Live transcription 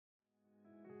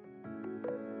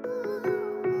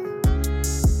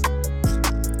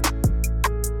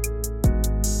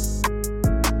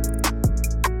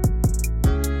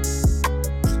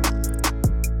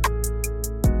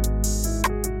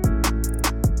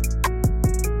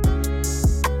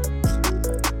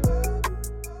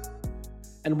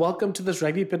and welcome to this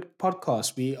Rugby Pit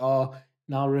podcast. We are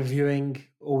now reviewing,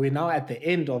 or we're now at the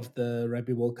end of the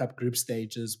Rugby World Cup group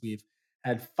stages. We've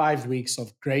had 5 weeks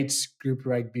of great group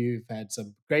rugby. We've had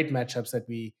some great matchups that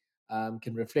we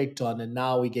can reflect on, and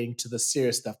now we're getting to the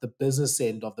serious stuff, the business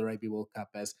end of the Rugby World Cup.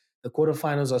 As the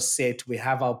quarterfinals are set, we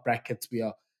have our brackets. We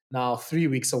are now 3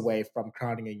 weeks away from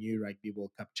crowning a new Rugby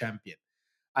World Cup champion.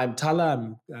 I'm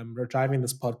Thala. I'm driving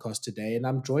this podcast today, and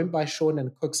I'm joined by Shaun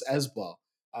and Kooks as well.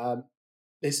 Um,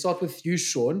 Let's start with you,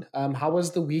 Shaun. How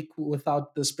was the week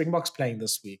without the Springboks playing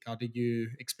this week? How did you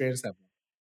experience that?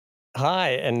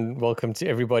 Hi, and welcome to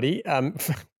everybody.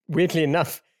 Weirdly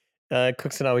enough,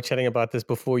 Cooks and I were chatting about this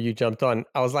before you jumped on.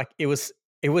 I was like, it was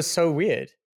so weird.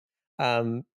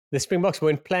 The Springboks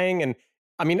weren't playing, and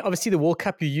I mean, obviously, the World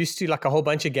Cup you're used to like a whole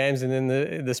bunch of games, and then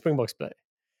the Springboks play,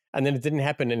 and then it didn't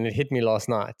happen, and it hit me last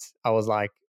night. I was like,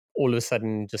 all of a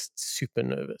sudden, just super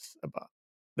nervous about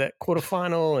that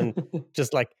quarterfinal, and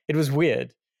just like it was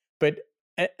weird. But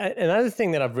another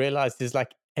thing that I've realized is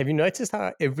like, have you noticed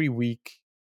how every week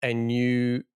a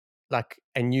new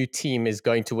a new team is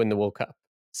going to win the World Cup?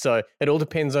 So it all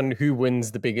depends on who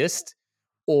wins the biggest,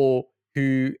 or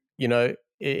who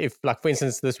if like for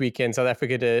instance this weekend South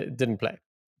Africa didn't play,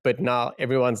 but now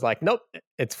everyone's like, nope,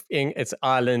 it's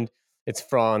Ireland, it's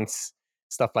France,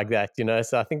 stuff like that.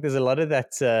 So I think there's a lot of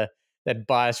that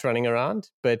bias running around.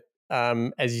 But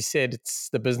as you said, it's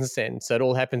the business end, so it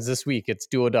all happens this week. It's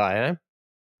do or die,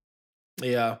 eh?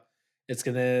 Yeah,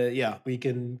 we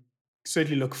can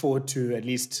certainly look forward to at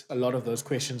least a lot of those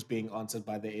questions being answered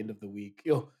by the end of the week.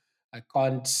 I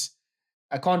can't,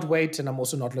 I can't wait, and I'm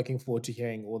also not looking forward to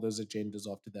hearing all those agendas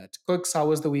after that. Cooks, how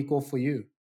was the week off for you?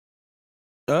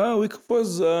 Week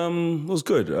was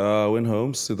good. I went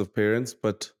home, see the parents,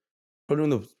 but probably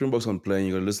when the Springboks aren't playing,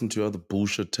 you gotta listen to other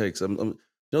bullshit takes.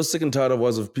 Sick and tired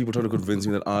of people trying to convince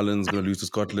me that Ireland's gonna lose to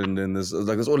Scotland, and that's all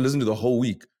I listened to the whole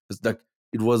week. It's like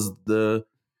it was the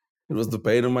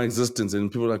bane of my existence,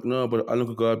 and people were like, no, but Ireland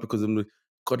could go out because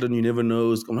Scotland, you never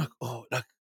know. I'm like, oh, like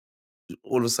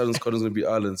all of a sudden Scotland's gonna be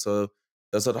Ireland. So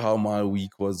that's not how my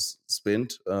week was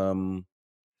spent.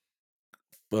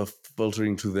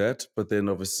 Filtering to that, but then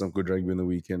obviously some good rugby in the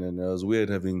weekend, and it was weird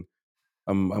having.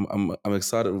 I'm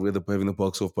excited with having the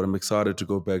box off, but I'm excited to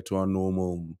go back to our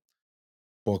normal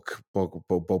bok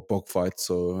fight.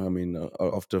 So I mean,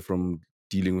 after from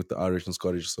dealing with the Irish and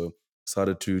Scottish, so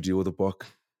excited to deal with the bok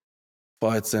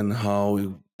fights and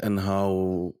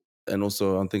also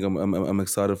I think I'm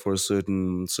excited for a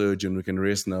certain surgeon we can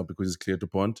rest now because he's cleared to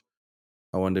punt.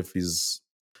 I wonder if he's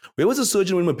where was the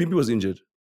surgeon when my pimpy was injured?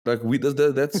 Like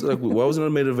that's like why wasn't it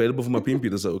made available for my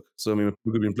pimpy this week? So I mean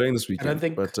we could have been playing this I don't weekend,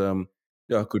 think but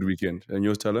yeah, good weekend. And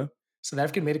yours, Tyler? South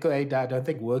African medical aid, I don't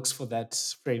think works for that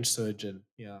French surgeon.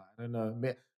 Yeah, I don't know.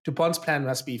 Dupont's plan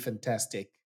must be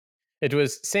fantastic. It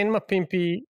was send my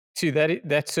pimpy to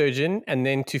that surgeon and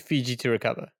then to Fiji to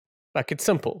recover. Like, it's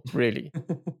simple, really.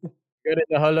 Go to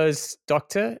the Holo's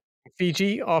doctor in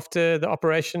Fiji after the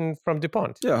operation from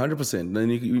DuPont. Yeah, 100%. Then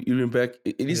you back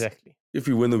at least Exactly. if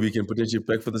you win the weekend, potentially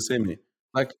back for the semi.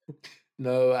 Like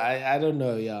No, I don't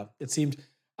know. Yeah, it seemed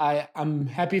I'm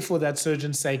happy for that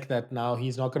surgeon's sake that now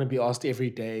he's not going to be asked every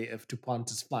day if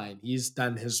Dupont is fine. He's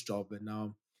done his job, and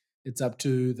now it's up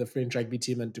to the French rugby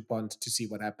team and Dupont to see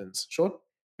what happens. Sure.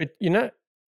 But,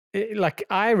 like,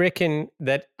 I reckon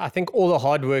that I think all the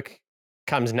hard work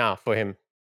comes now for him.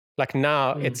 Like,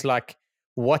 now Mm. it's like,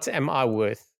 what am I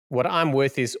worth? What I'm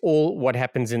worth is all what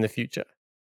happens in the future,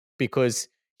 because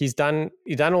he's done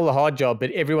all the hard job, but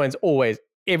everyone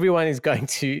is going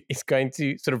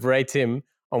to sort of rate him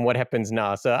on what happens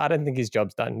now. So I don't think his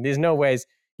job's done. There's no ways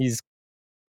he's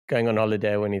going on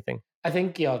holiday or anything. I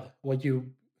think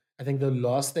I think the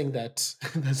last thing that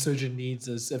the surgeon needs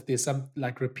is if there's some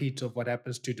like repeat of what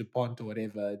happens to Dupont or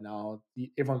whatever. Now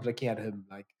everyone's looking at him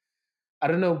like I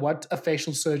don't know what a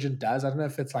facial surgeon does. I don't know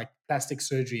if it's like plastic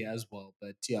surgery as well.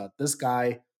 But yeah, this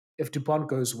guy, if DuPont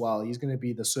goes well, he's going to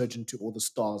be the surgeon to all the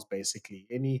stars, basically.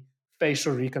 Any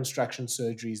facial reconstruction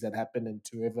surgeries that happen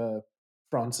into whoever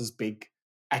France's big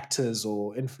actors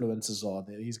or influencers are,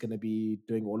 he's going to be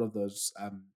doing all of those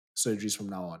surgeries from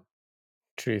now on.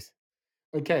 Truth.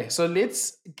 Okay, so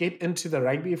let's get into the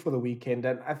rugby for the weekend.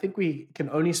 And I think we can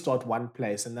only start one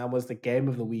place, and that was the game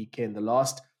of the weekend, the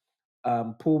last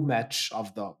pool match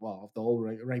of the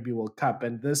whole Rugby World Cup,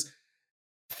 and this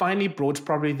finally brought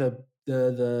probably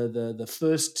the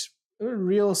first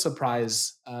real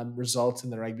surprise result in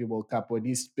the Rugby World Cup, or at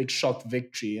least big shock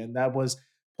victory, and that was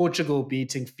Portugal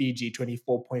beating Fiji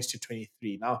 24 points to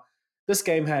 23. Now, this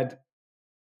game had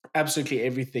absolutely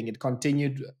everything. It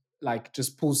continued like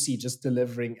just Pool C, just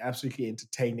delivering absolutely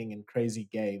entertaining and crazy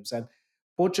games, and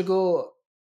Portugal.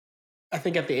 I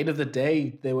think at the end of the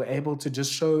day, they were able to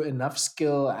just show enough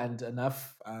skill and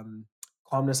enough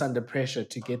calmness under pressure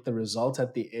to get the result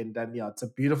at the end. And yeah, it's a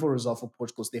beautiful result for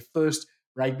Portugal. It's their first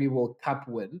Rugby World Cup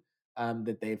win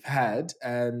that they've had.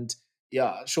 And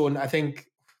yeah, Shaun, I think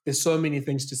there's so many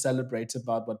things to celebrate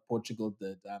about what Portugal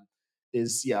did.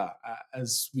 As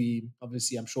we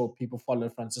obviously, I'm sure people follow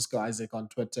Francisco Isaac on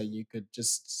Twitter. You could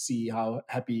just see how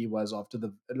happy he was after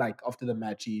the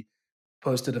match. He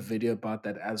posted a video about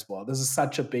that as well. This is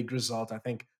such a big result, I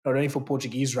think, not only for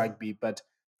Portuguese rugby, but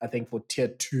I think for tier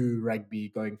 2 rugby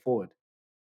going forward.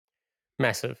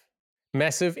 Massive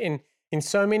in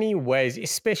so many ways,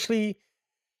 especially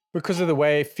because of the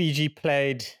way Fiji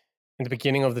played in the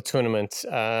beginning of the tournament,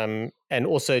 and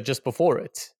also just before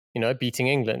it, beating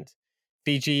England.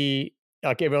 Fiji,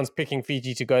 like everyone's picking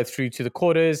Fiji to go through to the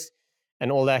quarters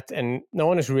and all that, and no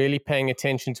one is really paying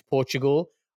attention to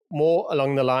Portugal, more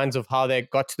along the lines of how they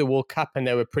got to the World Cup and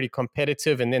they were pretty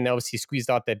competitive, and then they obviously squeezed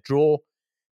out that draw.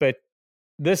 But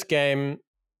this game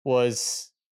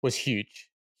was huge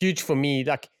for me.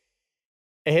 Like,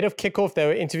 ahead of kickoff, they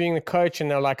were interviewing the coach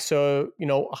and they're like, so,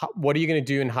 what are you going to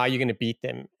do and how are you going to beat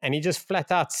them? And he just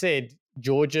flat out said,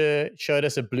 Georgia showed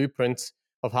us a blueprint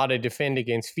of how to defend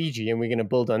against Fiji and we're going to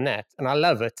build on that. And I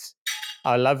love it.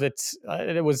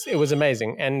 It was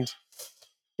amazing. And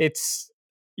it's,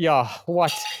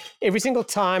 every single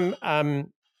time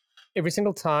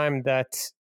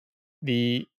that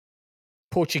the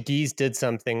Portuguese did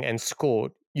something and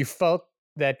scored, you felt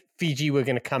that Fiji were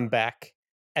going to come back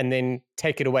and then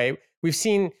take it away. We've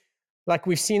seen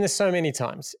this so many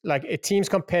times. Like, a team's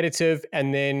competitive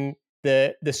and then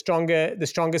the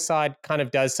stronger side kind of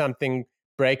does something,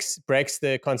 breaks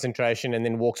the concentration and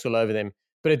then walks all over them.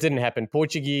 But it didn't happen.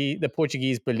 The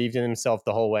Portuguese believed in themselves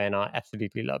the whole way, and I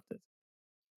absolutely loved it.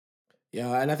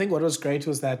 Yeah, and I think what was great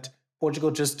was that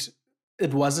Portugal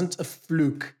it wasn't a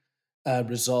fluke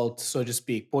result, so to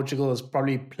speak. Portugal has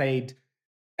probably played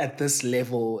at this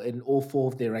level in all 4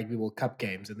 of their Rugby World Cup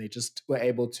games, and they just were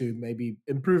able to maybe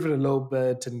improve it a little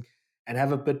bit and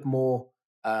have a bit more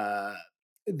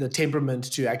the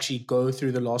temperament to actually go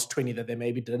through the last 20 that they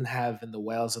maybe didn't have in the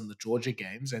Wales and the Georgia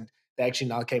games, and they actually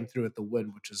now came through with the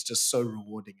win, which was just so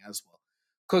rewarding as well.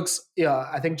 Kooks, yeah,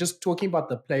 I think just talking about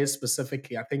the players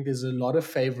specifically, I think there's a lot of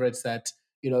favorites that,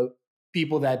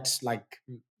 people that like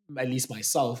at least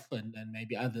myself and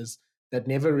maybe others that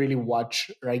never really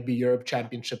watch Rugby Europe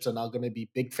Championships are now going to be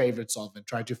big favorites of and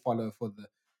try to follow for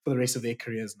the rest of their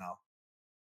careers now.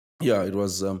 Yeah, it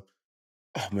was.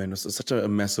 Man, it's such a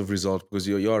massive result because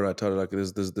you're right, Tara. Like,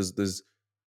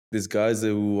 there's guys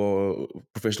who are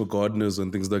professional gardeners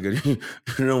and things like that. You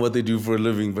don't know what they do for a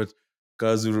living, but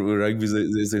guys who rugby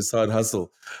is a side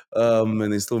hustle,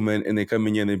 and they still and they come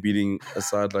in here and they're beating a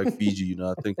side like Fiji.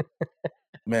 I think,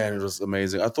 man, it was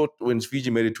amazing. I thought when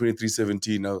Fiji made it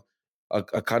 23-17, I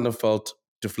kind of felt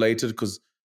deflated because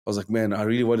I was like, man, I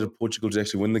really wanted Portugal to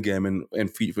actually win the game and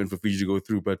for Fiji to go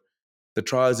through, but the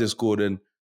tries they scored and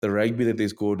the rugby that they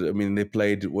scored, I mean, they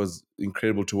played was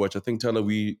incredible to watch. I think, Thala,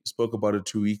 we spoke about it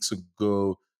 2 weeks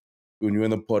ago when you were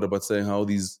in the pod about saying how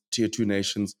these tier 2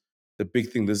 nations, the big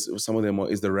thing, some of them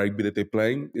is the rugby that they're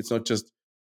playing. It's not just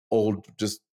old,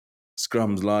 just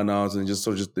scrums, line outs, and they're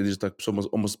just like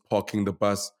almost parking the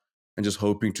bus and just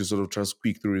hoping to sort of try to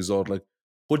squeak through a result. Like,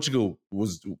 Portugal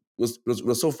was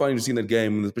so funny to see in that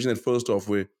game, especially in that first half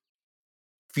where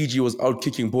Fiji was out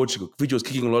kicking Portugal. Fiji was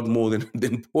kicking a lot more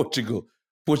than Portugal.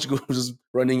 Portugal was just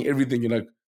running everything,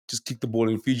 just kick the ball.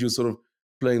 And Fiji was sort of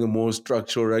playing the more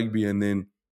structural rugby. And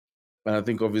I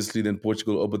think obviously then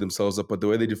Portugal opened themselves up. But the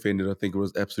way they defended, I think it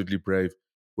was absolutely brave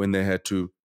when they had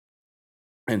to.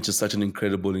 And just such an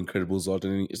incredible result.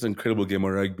 And it's an incredible game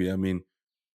of rugby. I mean,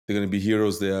 they're going to be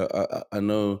heroes there. I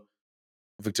know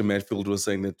Victor Matfield was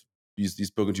saying that he's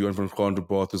spoken to you from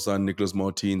Counterpart, his son, Nicolas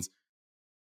Martins.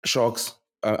 Sharks,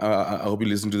 I hope you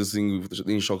listen to this thing with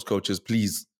the Sharks coaches.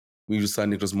 Please, we need to sign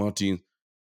Nicolas Martin.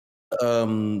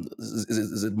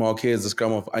 Is it Marquez, the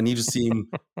scrum off? I need to see him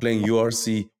playing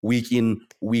URC week in,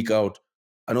 week out.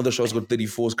 I know the Sharks got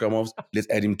 34 scrum offs. Let's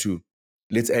add him two.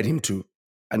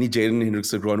 I need Jaden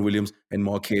Hendrickson, Ron Williams, and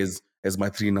Marquez as my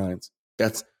 3-9s.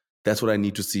 That's what I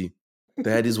need to see.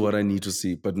 That is what I need to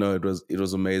see. But no, it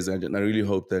was amazing, and I really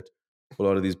hope that a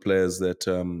lot of these players that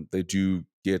they do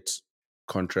get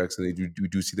contracts and we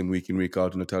do see them week in, week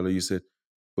out. And Natalia, you said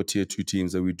for tier 2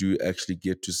 teams that we do actually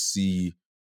get to see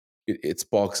it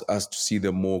sparks us to see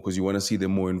them more because you want to see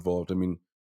them more involved. I mean,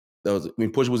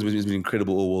 Portugal has been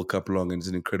incredible all World Cup long, and it's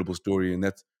an incredible story. And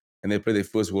they played their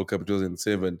first World Cup in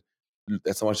 2007.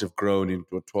 That's how much they've grown in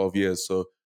 12 years, so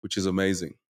which is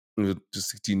amazing. Just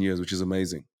 16 years, which is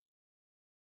amazing.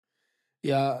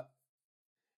 Yeah,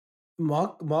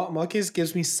 Marquez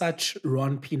gives me such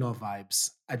Ron Pino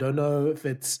vibes. I don't know if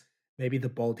it's maybe the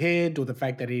bald head or the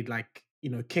fact that he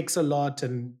kicks a lot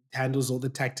and handles all the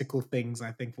tactical things.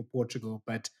 I think for Portugal,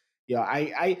 but yeah,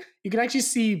 I you can actually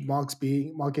see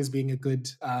Marquez being a good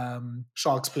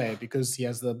Sharks player because he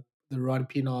has the Ron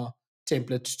Pino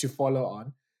template to follow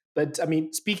on. But I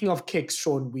mean, speaking of kicks,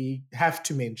 Sean, we have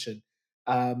to mention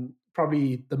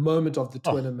probably the moment of the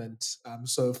Oh, tournament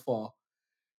so far,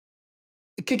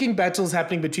 kicking battles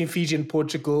happening between Fiji and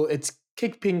Portugal. It's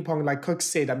kick ping pong, like Kooks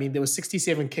said. I mean, there were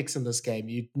 67 kicks in this game.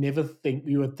 You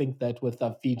would think that with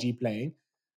Fiji playing,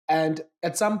 and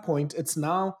at some point, it's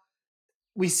now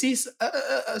we see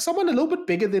someone a little bit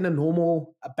bigger than a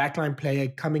normal backline player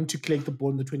coming to collect the ball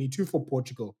in the 22 for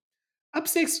Portugal.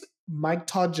 Upsets Mike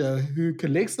Tadjer, who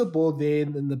collects the ball there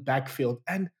in the backfield,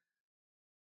 and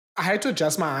I had to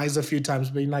adjust my eyes a few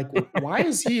times, being like, why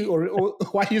is he or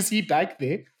why is he back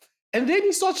there? And then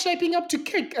he starts shaping up to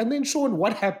kick. And then Sean,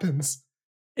 what happens?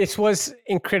 it was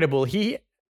incredible.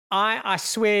 I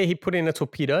swear he put in a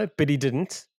torpedo, but he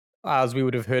didn't, as we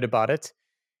would have heard about it.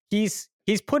 He's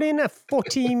put in a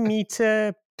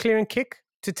 40-meter clearing kick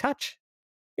to touch.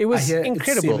 It I was hear it's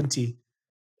incredible. 70.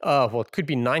 Well, it could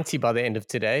be 90 by the end of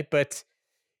today, but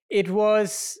it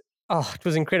was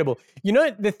incredible.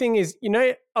 The thing is,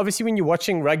 obviously when you're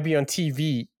watching rugby on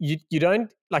TV, you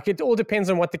don't like it. All depends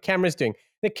on what the camera's doing.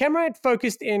 The camera had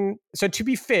focused in. So to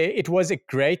be fair, it was a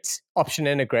great option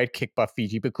and a great kick by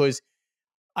Fiji because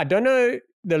I don't know,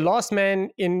 the last man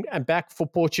in and back for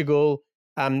Portugal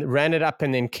ran it up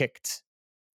and then kicked,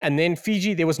 and then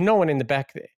Fiji, there was no one in the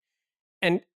back there.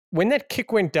 And when that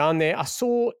kick went down there, I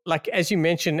saw, like, as you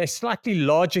mentioned, a slightly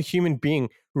larger human being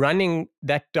running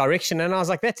that direction. And I was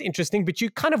like, that's interesting. But you're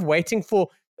kind of waiting for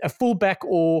a fullback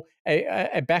or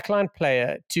a backline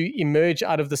player to emerge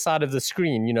out of the side of the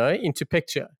screen, into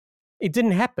picture. It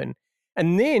didn't happen.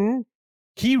 And then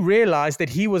he realized that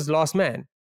he was last man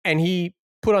and he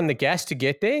put on the gas to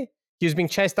get there. He was being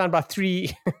chased down by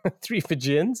three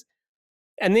Fijians.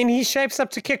 And then he shapes up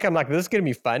to kick. I'm like, this is going to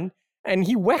be fun. And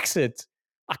he whacks it.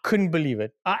 I couldn't believe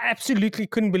it. I absolutely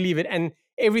couldn't believe it. And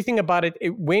everything about it,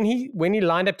 when he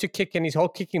lined up to kick and his whole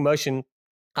kicking motion,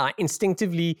 I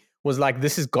instinctively was like,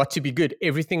 this has got to be good.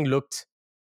 Everything looked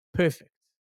perfect.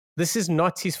 This is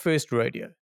not his first rodeo.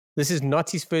 This is not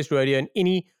his first rodeo in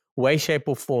any way, shape,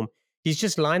 or form. He's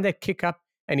just lined that kick up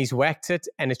and he's whacked it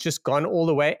and it's just gone all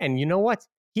the way. And you know what?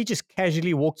 He just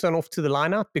casually walks on off to the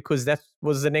lineup because that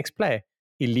was the next play.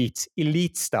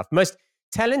 Elite stuff. Most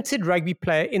talented rugby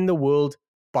player in the world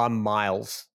by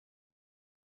miles.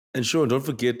 And sure, don't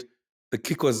forget, the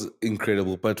kick was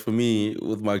incredible. But for me,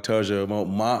 with Mike Tadjer,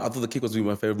 I thought the kick was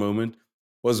my favorite moment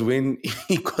was when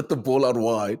he got the ball out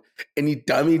wide and he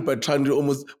dummied by trying to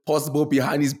almost pass the ball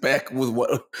behind his back with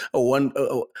a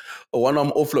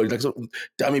one-arm offload, like so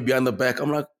dummy behind the back.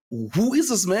 I'm like, who is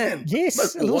this man? Yes,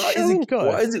 Like, a little showing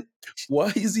guy.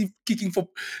 why is he kicking for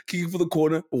the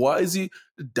corner? Why is he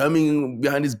dummying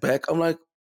behind his back? I'm like,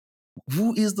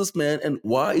 who is this man and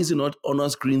why is he not on our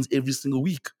screens every single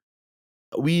week?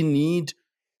 We need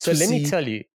So to let see. me tell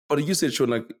you. But you said, Sean,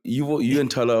 like you and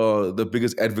Thala are the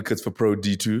biggest advocates for Pro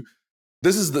D2.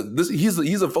 This is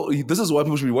why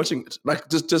people should be watching it. Like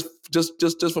just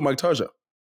for Mike Tadjer.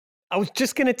 I was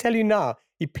just going to tell you now.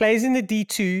 He plays in the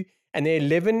D2, and there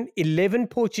are 11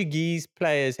 Portuguese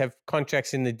players have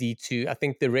contracts in the D2. I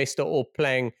think the rest are all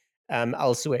playing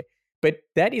elsewhere. But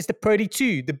that is the Pro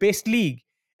D2, the best league.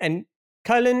 And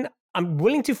Colin, I'm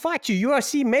willing to fight you.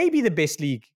 URC may be the best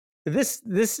league. This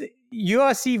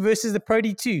URC versus the Pro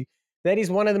D2. That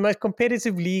is one of the most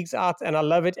competitive leagues out, and I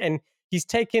love it. And he's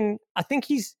taken, I think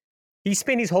he's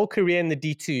spent his whole career in the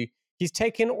D2. He's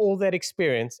taken all that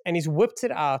experience and he's whipped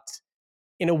it out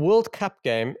in a World Cup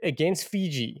game against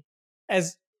Fiji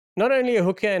as not only a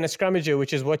hooker and a scrummager,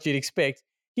 which is what you'd expect.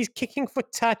 He's kicking for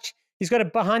touch. He's got a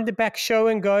behind the back show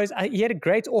and goes. He had a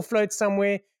great offload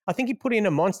somewhere. I think he put in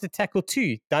a monster tackle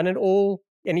too. Done it all.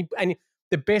 And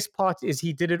the best part is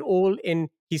he did it all in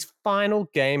his final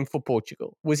game for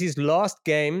Portugal. It was his last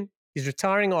game. He's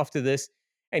retiring after this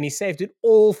and he saved it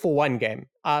all for one game.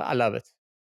 I love it.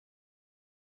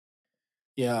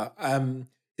 Yeah.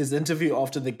 His interview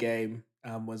after the game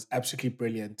was absolutely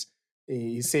brilliant.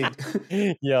 He said,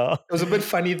 Yeah. It was a bit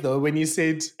funny though when he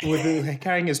said, with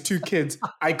carrying his two kids,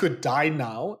 I could die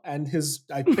now. And his,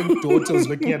 I think, daughter was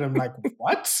looking at him like,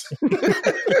 what?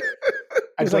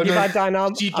 He's like, if I die now,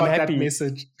 she I'm got that happy.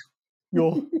 message.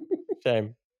 Your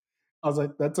shame. I was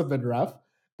like, that's a bit rough.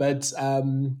 But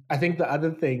I think the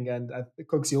other thing, and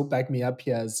Kooks, you'll back me up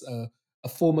here as a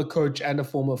former coach and a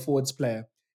former forwards player,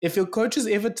 if your coaches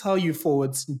ever tell you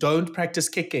forwards, don't practice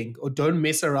kicking or don't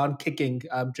mess around kicking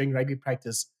during rugby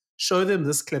practice, show them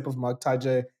this clip of Mike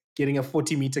Tadjer getting a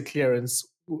 40-meter clearance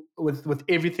with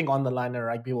everything on the line in a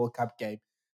Rugby World Cup game.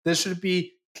 There should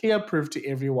be clear proof to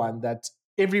everyone that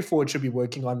every forward should be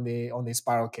working on their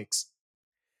spiral kicks.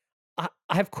 I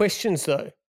have questions though.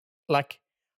 Like,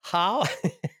 how,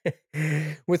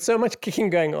 with so much kicking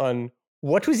going on,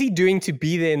 what was he doing to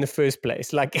be there in the first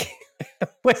place? Like,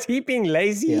 was he being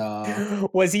lazy? Yeah.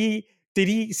 Did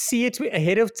he see it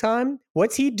ahead of time?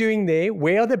 What's he doing there?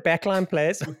 Where are the backline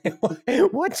players?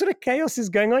 What sort of chaos is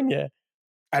going on here?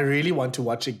 I really want to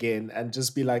watch again and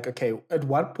just be like, okay, at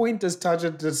what point does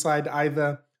Tadjer decide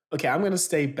either, okay, I'm going to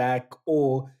stay back,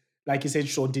 or like you said,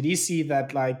 Shaun, did he see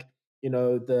that like,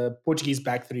 the Portuguese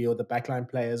back three or the backline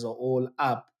players are all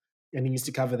up and he needs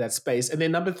to cover that space? And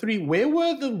then number three, where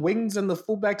were the wings and the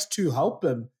fullbacks to help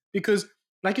him? Because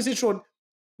like you said, Shaun,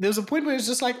 there was a point where it's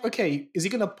just like, okay, is he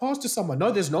going to pass to someone?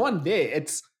 No, there's no one there.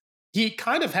 He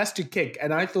kind of has to kick.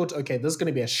 And I thought, okay, this is going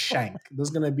to be a shank. This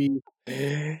is going to be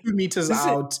 2 meters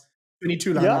out,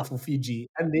 22 line Yeah, out for Fiji.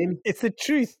 And then, it's the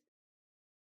truth.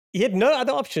 He had no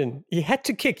other option. He had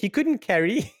to kick. He couldn't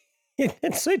carry.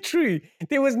 It's so true.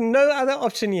 There was no other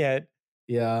option he had.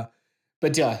 yeah.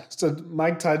 But yeah, so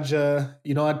Mike Tadjer,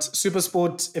 you know what?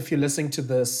 Supersport, if you're listening to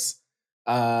this,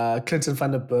 Clinton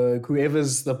van der Berg,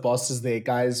 whoever's the bosses there,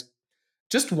 guys,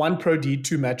 just one Pro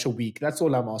D2 match a week. That's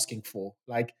all I'm asking for.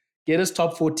 Like, get us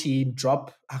top 14,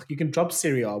 you can drop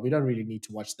Serie A. We don't really need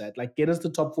to watch that. Like, get us the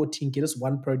top 14, get us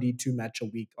one Pro D2 match a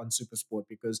week on Supersport,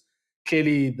 because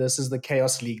clearly this is the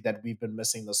chaos league that we've been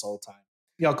missing this whole time.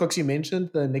 Yeah, Kooks, you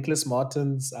mentioned the Nicolas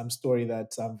Martins story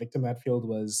that Victor Matfield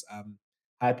was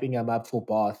hyping him up for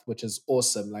Bath, which is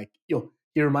awesome. Like,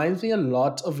 he reminds me a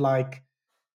lot of like,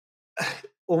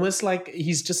 almost like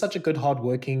he's just such a good,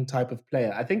 hardworking type of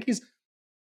player. I think he's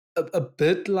a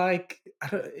bit like,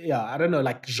 I don't know,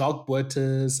 like Jacques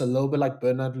Boertes, a little bit like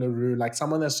Bernard Leroux, like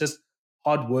someone that's just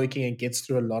hardworking and gets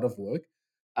through a lot of work.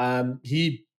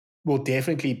 He will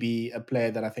definitely be a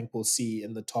player that I think we'll see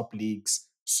in the top leagues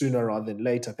sooner rather than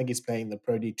later. I think he's playing the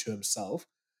Pro D2 himself.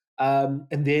 And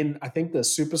then I think the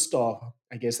superstar,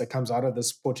 I guess, that comes out of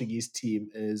this Portuguese team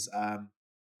is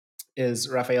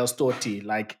Rafael Storti.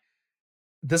 Like,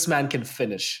 this man can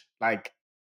finish. Like,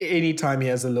 anytime he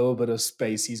has a little bit of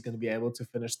space, he's going to be able to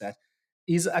finish that.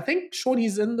 I think, Shaun,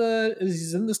 he's in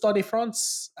the Stade de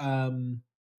France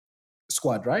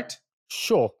squad, right?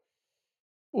 Sure.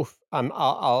 Oof.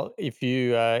 I'll if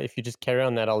you just carry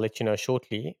on that, I'll let you know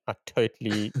shortly. I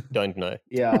totally don't know.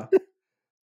 Yeah.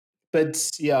 But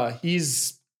yeah,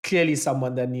 he's clearly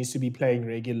someone that needs to be playing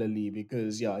regularly,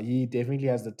 because yeah, he definitely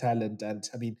has the talent. And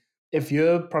I mean, if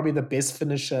you're probably the best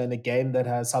finisher in a game that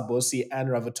has Sabosi and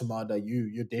Ravatomada,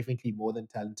 you're definitely more than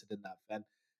talented enough. And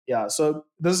yeah, so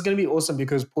this is going to be awesome,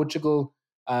 because Portugal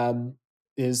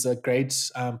is a great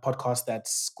podcast that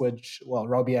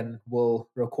Robbie and Will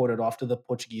recorded after the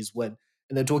Portuguese win.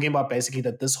 And they're talking about basically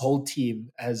that this whole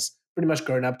team has pretty much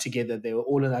grown up together. They were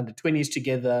all in under 20s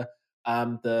together.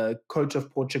 The coach of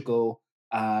Portugal,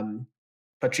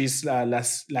 Patrice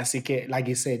Lassique, like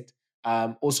he said,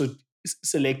 also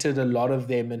selected a lot of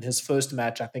them in his first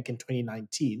match, I think in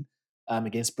 2019,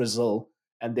 against Brazil.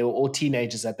 And they were all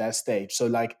teenagers at that stage. So,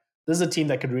 like, this is a team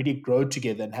that could really grow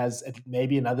together and has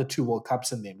maybe another 2 World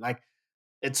Cups in them. Like,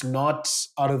 it's not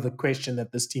out of the question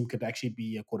that this team could actually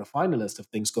be a quarterfinalist if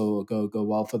things go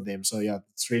well for them. So yeah,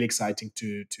 it's really exciting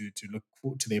to look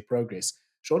forward to their progress.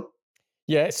 Shaun?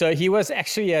 Yeah, so he was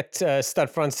actually at Stade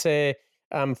Francais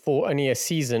for only a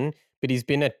season, but he's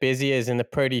been at Béziers in the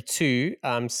Pro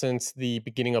D2 since the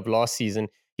beginning of last season.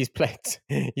 He's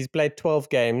played 12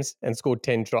 games and scored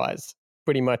 10 tries.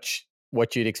 Pretty much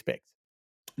what you'd expect.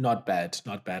 Not bad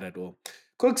at all.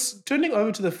 Cooks, turning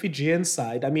over to the Fijian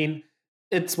side, I mean,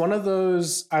 it's one of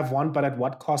those I've won, but at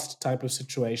what cost type of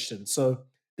situation. So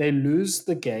they lose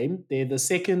the game. They're the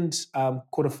second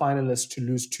quarterfinalist to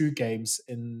lose 2 games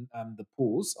in the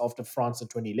pools after France in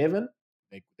 2011.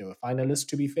 They were finalists,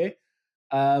 to be fair.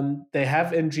 They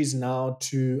have injuries now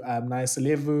to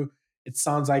Naisalevu. It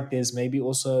sounds like there's maybe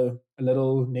also a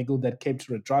little niggle that kept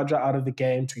Radraja out of the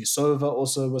game. Tuisova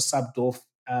also was subbed off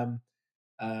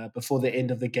before the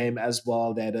end of the game as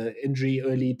well. They had an injury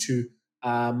early to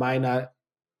Maya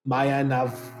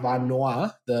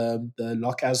Navanoa, the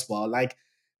lock as well. Like,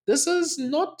 this is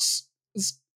not.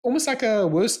 It's almost like a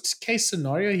worst case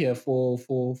scenario here for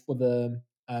the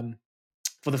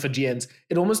Fijians.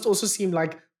 It almost also seemed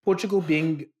like Portugal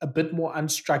being a bit more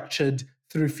unstructured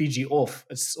threw Fiji off.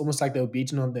 It's almost like they were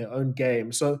beaten on their own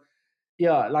game. So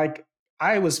yeah, like,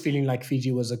 I was feeling like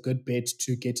Fiji was a good bet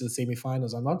to get to the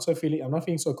semi-finals. I'm not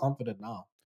feeling so confident now.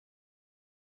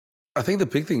 I think the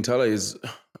big thing, Thala, is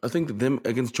I think them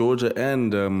against Georgia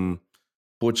and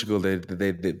Portugal, they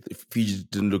Fiji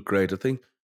didn't look great. I think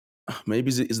maybe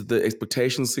is the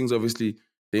expectations things. Obviously,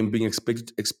 them being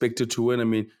expected to win. I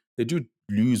mean, they do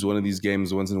lose one of these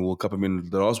games once in the World Cup. I mean,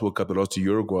 the last World Cup they lost to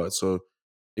Uruguay. So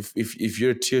if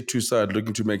you're a tier 2 side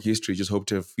looking to make history, just hope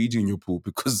to have Fiji in your pool,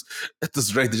 because at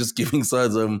this rate they're just giving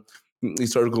sides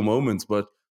historical moments. But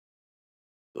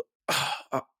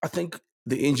I think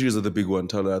the injuries are the big one,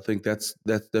 Tyler. I think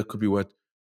that could be what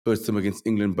hurts them against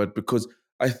England. But because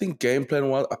I think game plan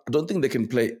wise, I don't think they can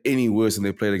play any worse than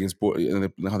they played against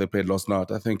how they played last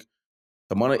night. I think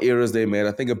the amount of errors they made,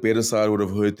 I think a better side would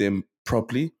have hurt them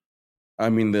properly. I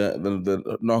mean,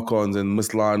 the knock-ons and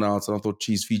missed line-outs, and I thought,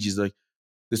 geez, Fiji's like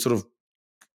they sort of,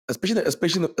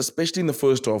 especially in the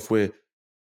first half, where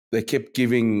they kept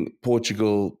giving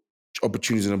Portugal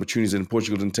opportunities, and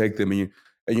Portugal didn't take them. And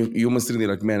you almost sitting there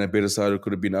like, man, a better side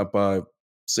could have been up by,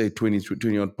 say,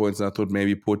 20 odd points. And I thought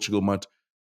maybe Portugal might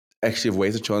actually have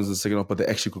wasted chances in the second half, but they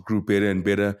actually could grew better and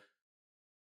better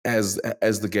as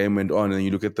the game went on. And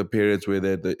you look at the periods where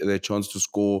their chance to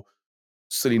score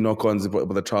silly knock-ons by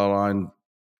the try line.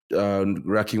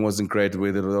 Racking wasn't great,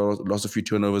 where they lost a few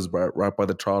turnovers right by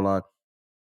the try line.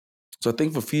 So I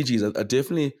think for Fiji, I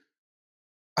definitely,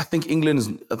 I think England is.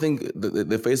 I think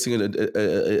they're facing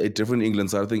a different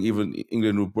England side. I think even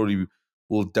England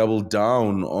will double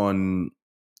down on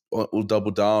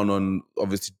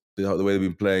obviously the way they've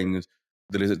been playing,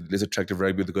 the less attractive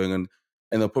rugby they're going on,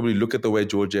 and they'll probably look at the way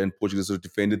Georgia and Portugal sort of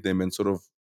defended them and sort of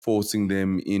forcing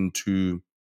them into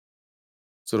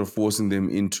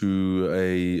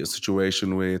a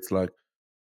situation where it's like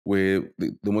where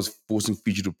they're almost forcing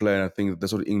Fiji to play. And I think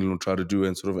that's what England will try to do.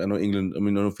 And sort of, I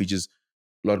know Fiji's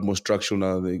a lot more structural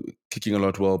now. They're kicking a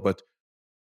lot well, but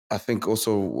I think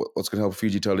also what's going to help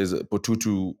Fiji tell is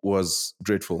Potutu was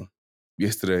dreadful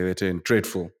yesterday. They're saying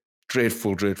dreadful. If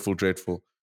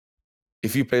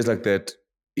he plays like that,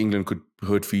 England could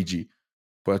hurt Fiji.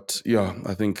 But yeah,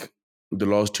 I think the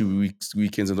last 2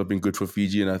 weekends have not been good for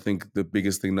Fiji, and I think the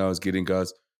biggest thing now is getting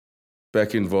guys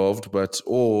back involved.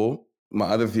 Or my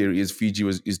other theory is Fiji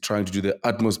is trying to do their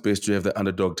utmost best to have the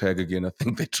underdog tag again. I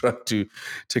think they tried to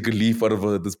take a leaf out of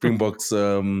the Springboks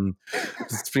the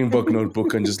Springbok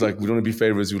notebook and just like, we don't want to be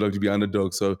favorites, we like to be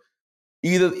underdogs. So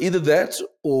either that,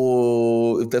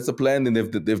 or if that's the plan, then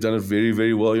they've done it very,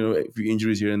 very well. A few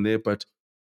injuries here and there, but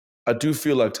I do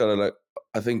feel like, Tyler, like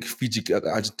I think Fiji,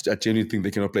 I genuinely think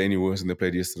they cannot play any worse than they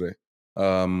played yesterday.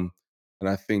 And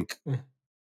I think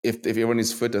if everyone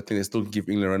is fit, I think they still give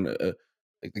England a run.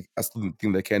 I still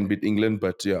think they can beat England,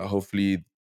 but yeah, hopefully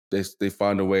they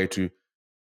find a way to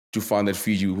find that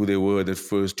Fiji who they were that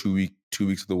first 2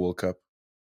 weeks of the World Cup.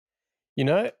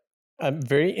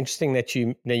 Very interesting that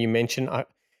you mentioned. I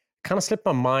kind of slipped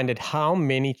my mind at how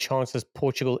many chances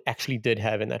Portugal actually did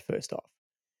have in that first half.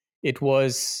 It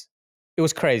was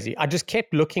crazy. I just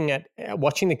kept looking at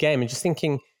watching the game and just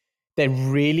thinking they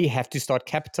really have to start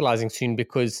capitalizing soon,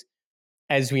 because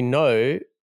as we know,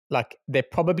 like, they're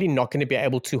probably not going to be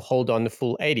able to hold on the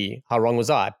full 80. How wrong was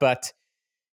I? But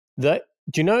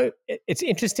it's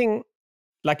interesting,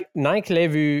 like Nike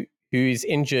Levu, who is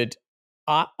injured,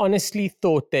 I honestly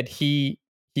thought that he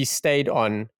stayed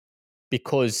on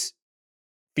because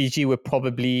Fiji were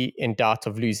probably in doubt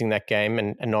of losing that game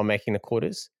and not making the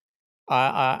quarters.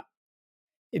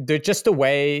 Just the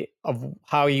way of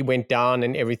how he went down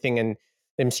and everything, and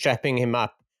them strapping him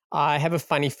up, I have a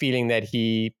funny feeling that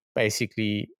he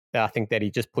basically, I think that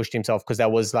he just pushed himself, because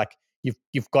that was like,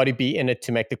 you've got to be in it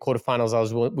to make the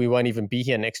quarterfinals. We won't even be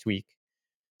here next week.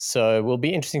 So it will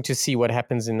be interesting to see what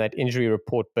happens in that injury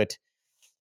report. But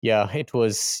yeah,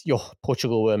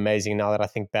 Portugal were amazing now that I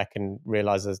think back and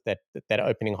realizes that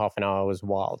opening half an hour was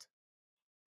wild.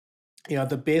 Yeah,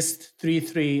 the best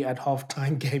 3-3 at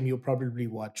halftime game you'll probably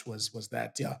watch was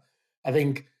that. Yeah, I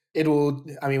think it will.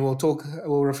 I mean,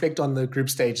 we'll reflect on the group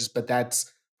stages, but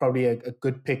that's probably a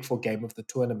good pick for game of the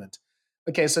tournament.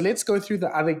 Okay, so let's go through the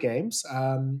other games.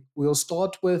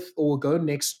 We'll go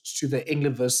next to the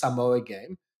England versus Samoa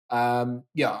game.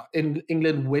 In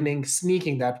England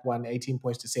sneaking that one, 18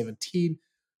 points to 17.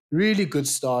 Really good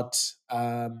start.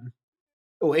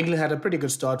 England had a pretty good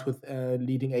start with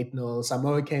leading 8-0.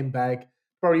 Samoa came back,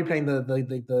 probably playing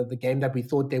the game that we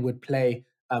thought they would play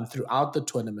throughout the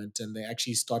tournament, and they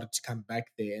actually started to come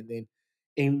back there. And then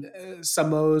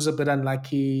Samoa's a bit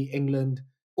unlucky. England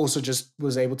also just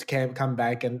was able to come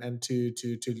back and to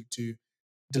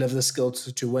deliver the skill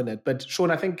to win it. But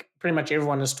Shaun, I think pretty much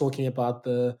everyone is talking about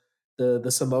the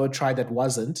the Samoa try that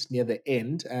wasn't near the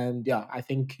end. And yeah, I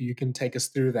think you can take us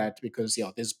through that because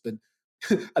there's been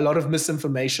a lot of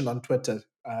misinformation on Twitter,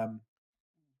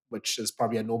 which is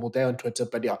probably a normal day on Twitter.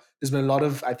 But yeah, there's been a lot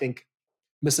of, I think,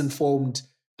 misinformed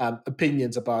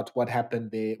opinions about what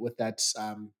happened there with that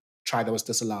try that was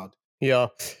disallowed. Yeah.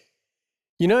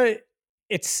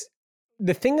 It's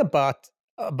the thing about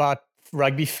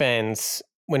rugby fans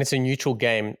when it's a neutral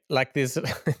game, like there's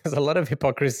there's a lot of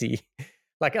hypocrisy.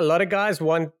 Like a lot of guys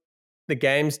want the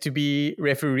games to be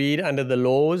refereed under the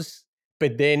laws,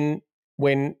 but then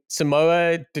when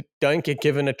Samoa don't get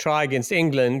given a try against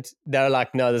England, they're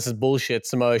like, no, this is bullshit.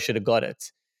 Samoa should have got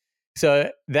it. So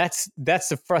that's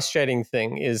the frustrating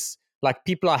thing is like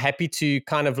people are happy to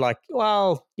kind of like,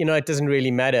 well, it doesn't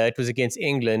really matter. It was against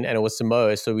England and it was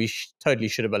Samoa, so we totally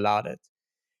should have allowed it.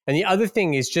 And the other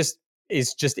thing is just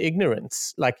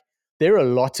ignorance. Like there are a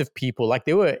lot of people, like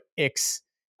there were ex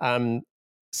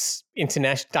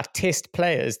international test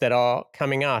players that are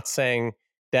coming out saying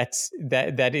that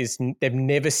is they've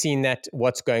never seen that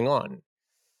what's going on.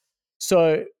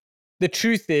 So the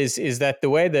truth is that the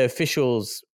way the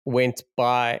officials went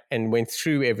by and went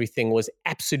through everything was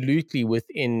absolutely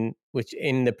within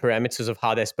the parameters of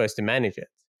how they're supposed to manage it.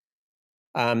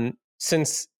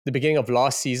 Since the beginning of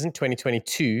last season,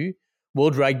 2022,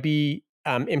 World Rugby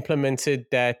implemented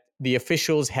that the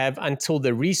officials have until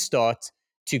the restart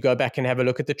to go back and have a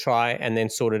look at the try and then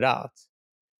sort it out.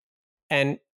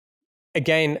 And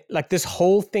again, like this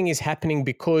whole thing is happening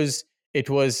because it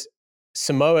was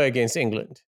Samoa against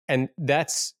England. And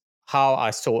that's how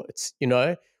I saw it.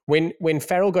 When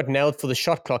Farrell got nailed for the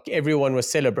shot clock, everyone was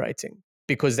celebrating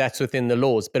because that's within the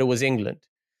laws, but it was England.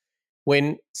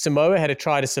 When Samoa had a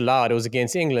try disallowed, it was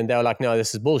against England. They were like, no,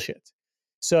 this is bullshit.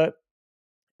 So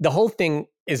the whole thing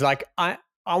is like, I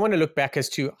want to look back as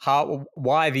to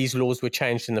why these laws were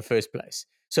changed in the first place.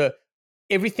 So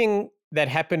everything that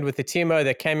happened with the TMO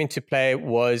that came into play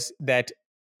was that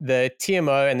the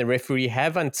TMO and the referee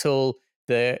have until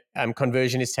the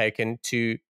conversion is taken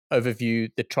to overview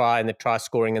the try and the try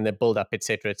scoring and the build-up, et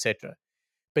cetera, et cetera.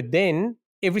 But then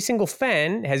every single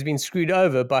fan has been screwed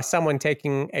over by someone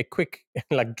taking a quick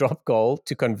like drop goal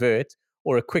to convert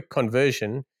or a quick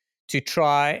conversion to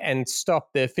try and stop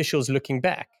the officials looking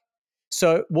back.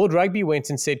 So World Rugby went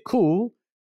and said, cool,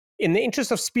 in the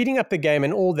interest of speeding up the game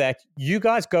and all that, you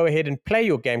guys go ahead and play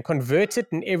your game, convert it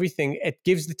and everything. It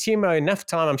gives the TMO enough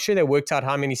time. I'm sure they worked out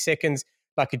how many seconds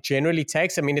like it generally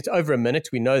takes. I mean, it's over a minute.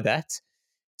 We know that.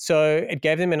 So it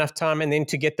gave them enough time and then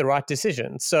to get the right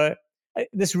decision. So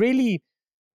this really,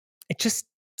 it just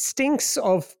stinks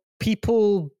of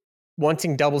people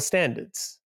wanting double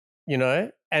standards,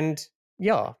 and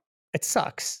yeah, it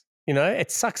sucks.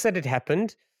 It sucks that it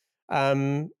happened.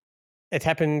 It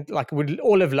happened, like we'd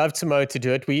all have loved Samoa to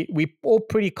do it. We all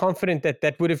pretty confident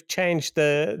that would have changed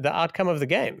the outcome of the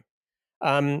game.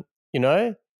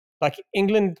 Like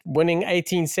England winning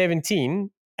 18-17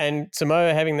 and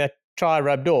Samoa having that try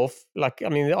rubbed off. Like, I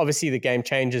mean, obviously the game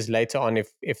changes later on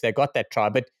if they got that try,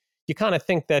 but you kind of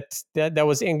think that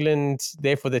was England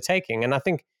there for the taking. And I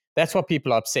think that's what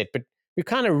people are upset. But we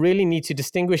kind of really need to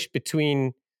distinguish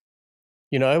between,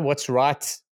 what's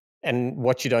right and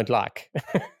what you don't like.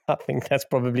 I think that's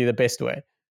probably the best way.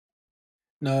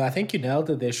 No, I think you nailed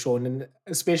it there, Shaun. And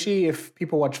especially if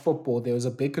people watch football, there was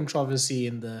a big controversy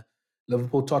in the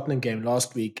Liverpool-Tottenham game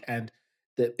last week. And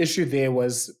the issue there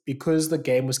was because the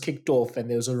game was kicked off and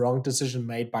there was a wrong decision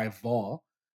made by VAR,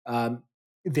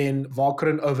 then VAR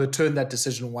couldn't overturn that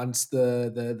decision once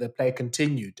the play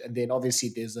continued. And then obviously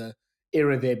there's a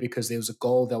error there because there was a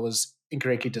goal that was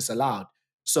incorrectly disallowed.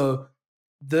 So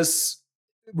this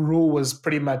rule was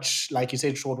pretty much, like you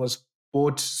said, Shaun, was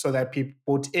bought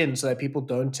in so that people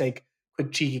don't take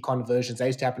quick cheeky conversions. That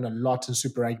used to happen a lot in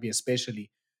Super Rugby,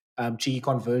 especially cheeky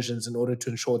conversions, in order to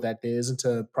ensure that there isn't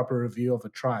a proper review of a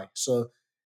try. So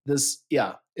this,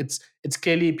 it's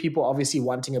clearly people obviously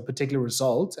wanting a particular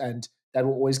result, and that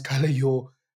will always color your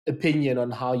opinion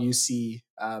on how you see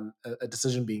a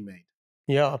decision being made.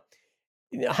 Yeah.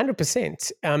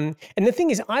 100%. And the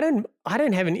thing is, I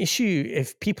don't have an issue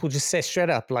if people just say straight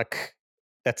up, like,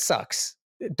 that sucks.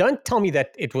 Don't tell me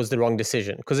that it was the wrong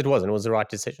decision, because it wasn't. It was the right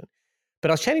decision.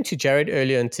 But I was chatting to Jared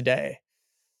earlier in today,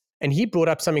 and he brought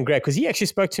up something great, because he actually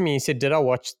spoke to me. He said, did I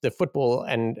watch the football?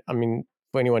 And I mean,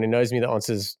 for anyone who knows me, the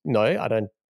answer is no, I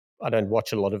don't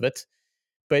watch a lot of it.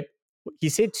 But he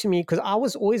said to me, because I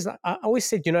always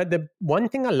said, the one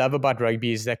thing I love about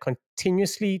rugby is they're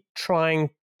continuously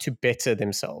trying to better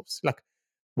themselves. Like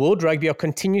World Rugby are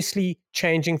continuously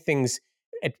changing things.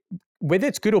 Whether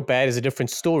it's good or bad is a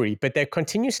different story, but they're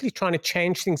continuously trying to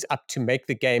change things up to make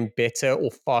the game better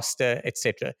or faster,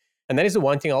 etc. And that is the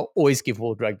one thing I'll always give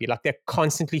World Rugby. Like, they're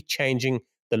constantly changing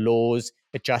the laws,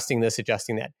 adjusting this,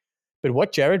 adjusting that. But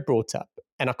what Jared brought up,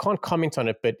 and I can't comment on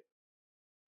it, but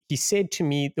he said to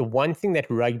me, the one thing that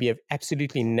rugby have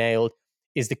absolutely nailed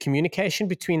is the communication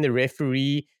between the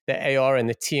referee, the AR, and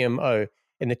the TMO.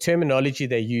 And the terminology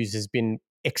they use has been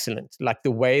excellent. Like,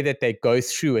 the way that they go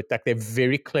through it, like, they're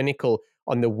very clinical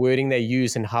on the wording they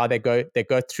use and how they go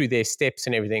through their steps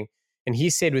and everything. And he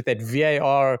said with that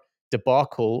VAR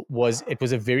debacle it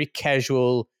was a very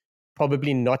casual,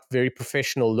 probably not very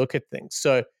professional look at things.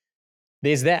 So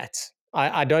there's that.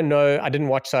 I don't know. I didn't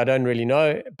watch, so I don't really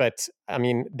know. But I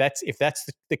mean, if that's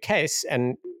the case,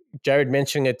 and Jared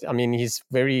mentioning it, I mean, he's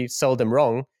very seldom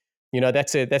wrong.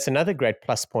 That's another great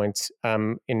plus point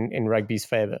in rugby's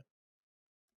favor.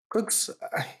 Kooks,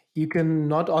 you can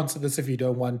not answer this if you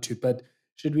don't want to, but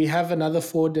should we have another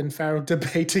Ford and Farrell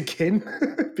debate again?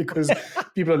 Because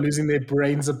people are losing their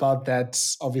brains about that,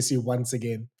 obviously, once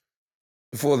again.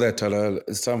 Before that, Thala,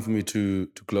 it's time for me to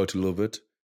gloat a little bit.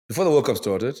 Before the World Cup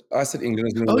started, I said England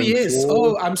is going to win. Yes.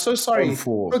 4 I'm so sorry. on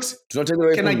 4. Kooks, Do not take it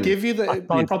away can from I me. give you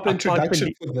the proper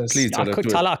introduction for this? Please, Thala, do it.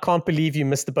 Thala, I can't believe you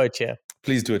missed the boat here.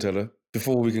 Please do it, Thala,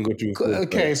 before we can go to...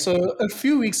 Okay, so a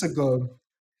few weeks ago,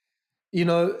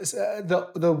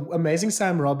 the amazing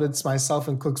Sam Roberts, myself,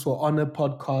 and Kooks were on a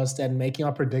podcast and making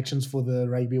our predictions for the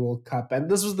Rugby World Cup.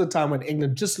 And this was the time when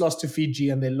England just lost to Fiji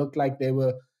and they looked like they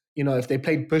were, if they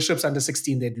played Bishops under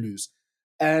 16, they'd lose.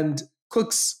 And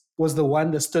Kooks was the one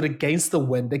that stood against the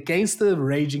wind, against the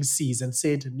raging seas, and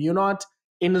said,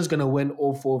 England's going to win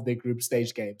all 4 of their group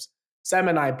stage games. Sam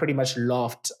and I pretty much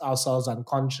laughed ourselves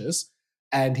unconscious.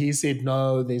 And he said,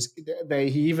 no, he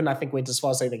even, I think, went as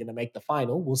far as saying they're going to make the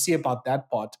final. We'll see about that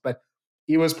part. But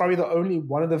he was probably the only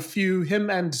one of the few, him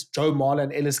and Joe Moala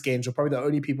and Ellis Gaines were probably the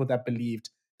only people that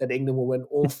believed that England will win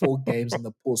all 4 games in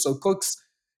the pool. So, Kooks,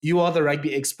 you are the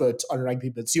rugby expert on Rugby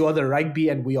Bits. You are the rugby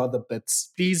and we are the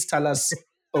bits. Please tell us,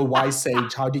 a wise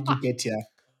sage, how did you get here?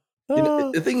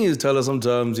 The thing is, Thala,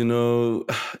 sometimes,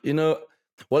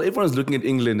 while everyone's looking at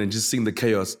England and just seeing the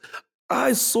chaos,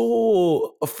 I saw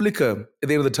a flicker at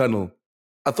the end of the tunnel.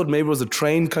 I thought maybe it was a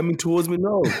train coming towards me.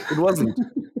 No, it wasn't.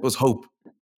 It was hope.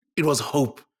 It was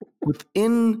hope.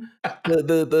 Within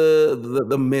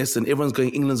the mess and everyone's going,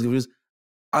 England's going to lose,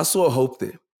 I saw a hope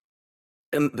there.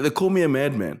 And they called me a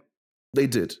madman. They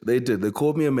did. They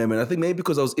called me a madman. I think maybe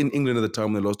because I was in England at the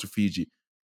time when they lost to Fiji.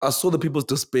 I saw the people's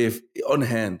despair on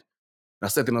hand. I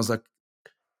sat there and I was like,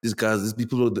 these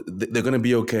people, they're going to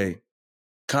be okay.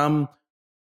 Come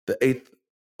the 8th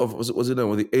of,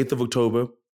 the 8th of October,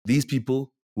 these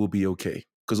people will be okay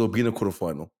because they'll be in a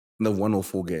quarterfinal and they've won all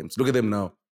 4 games. Look at them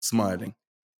now, smiling,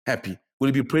 happy. Will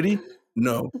it be pretty?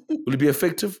 No. Will it be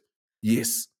effective?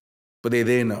 Yes. But they're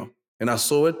there now. And I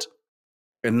saw it,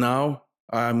 and now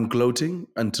I'm gloating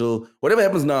until whatever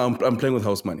happens now, I'm playing with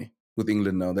house money with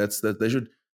England now. They should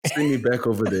send me back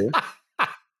over there.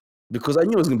 Because I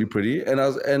knew it was going to be pretty,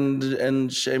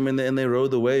 and shame, and they rode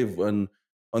the wave on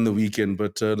the weekend.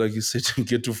 But like you said,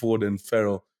 get to Ford and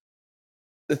Farrell.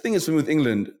 The thing is, for me with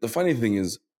England, the funny thing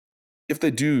is, if they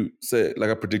do say, like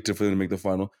I predicted for them to make the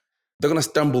final, they're going to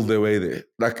stumble their way there.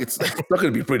 Like it's not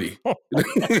going to be pretty.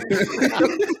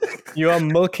 You are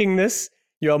milking this.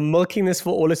 You are milking this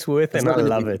for all it's worth, and I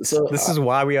love it. So this is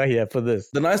why we are here for this.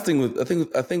 The nice thing with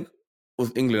I think.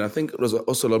 With England, I think it was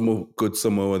also a lot more good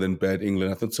Samoa than bad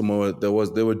England. I think Samoa they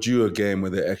were due a game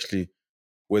where they actually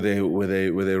where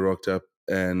they rocked up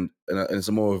and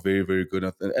Samoa were very, very good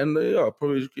and yeah,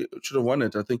 probably should have won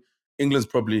it. I think England's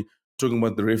probably talking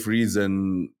about the referees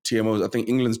and TMOs. I think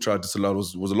England's tried disallowed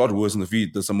was a lot worse than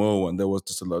the Samoa one. That was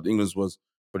disallowed. England's was,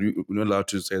 but we're not allowed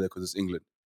to say that because it's England.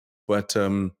 But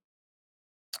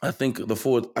I think the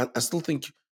forward. I still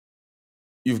think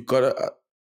you've got to.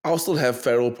 I'll still have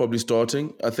Farrell probably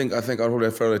starting. I think I'll probably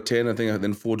have Farrell at 10. I think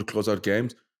then Ford to close out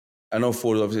games. I know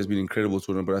Ford obviously has been incredible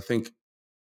to him, but I think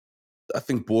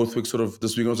Borthwick sort of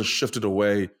this week also shifted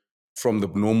away from the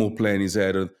normal playing he's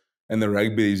had and the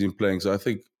rugby he's been playing. So I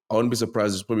think I wouldn't be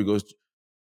surprised if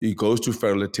he goes to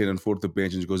Farrell at 10 and Ford at the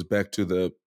bench and he goes back to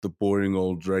the boring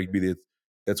old rugby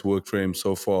that's worked for him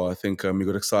so far. I think he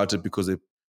got excited because they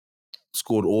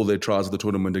scored all their tries of the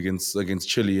tournament against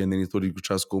Chile, and then he thought he could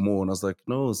try to score more. And I was like,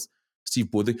 no,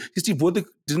 Steve Borthwick. Steve Borthwick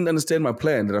didn't understand my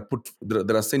plan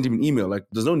that I sent him an email. Like,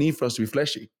 there's no need for us to be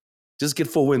flashy. Just get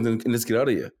 4 wins and let's get out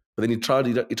of here. But then he tried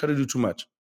to do too much.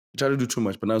 But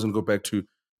now he's going to go back to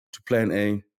plan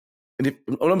A. And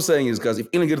all I'm saying is, guys, if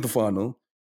England get to the final,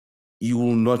 you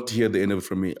will not hear the end of it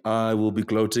from me. I will be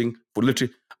gloating for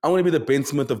literally. I want to be the Ben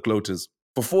Smith of gloaters.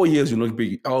 For 4 years, you'll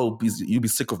be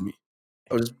sick of me.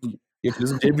 I'll just. If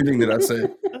this is everything that I say.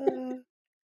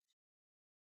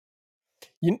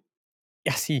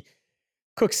 yeah, see,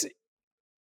 Kooks,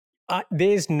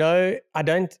 there's no,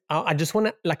 I just want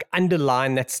to like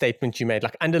underline that statement you made,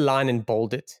 like underline and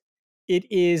bold it.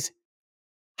 It is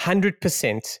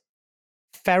 100%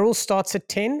 Farrell starts at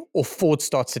 10 or Ford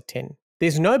starts at 10.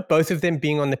 There's no both of them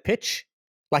being on the pitch.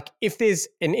 Like if there's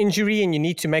an injury and you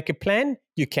need to make a plan,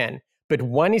 you can. But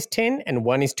one is 10 and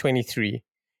one is 23.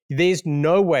 There's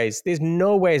no ways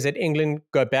that England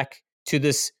go back to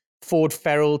this Ford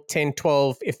Farrell 10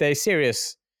 12 if they're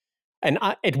serious. And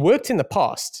it worked in the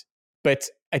past, but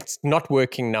it's not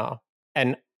working now.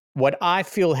 And what I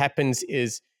feel happens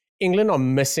is England are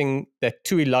missing that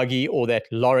Tuilagi or that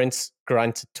Lawrence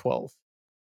grunt at 12.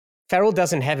 Farrell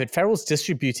doesn't have it. Farrell's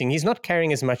distributing. He's not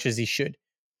carrying as much as he should.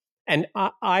 And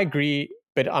I agree,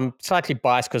 but I'm slightly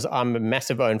biased because I'm a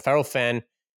massive Owen Farrell fan.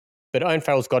 But Owen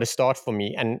Farrell's got to start for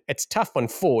me. And it's tough on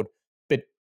Ford. But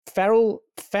Farrell,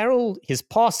 his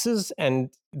passes and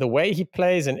the way he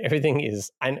plays and everything is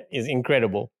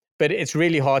incredible. But it's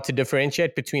really hard to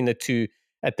differentiate between the two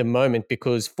at the moment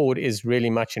because Ford is really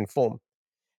much in form.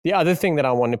 The other thing that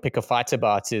I want to pick a fight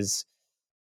about is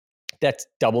that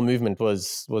double movement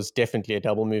was definitely a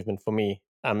double movement for me.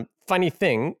 Funny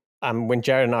thing, when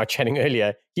Jared and I were chatting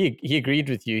earlier, he agreed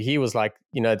with you. He was like,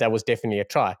 that was definitely a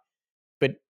try.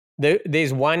 But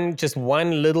there's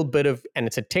one little bit of, and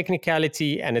it's a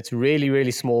technicality, and it's really,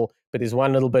 really small. But there's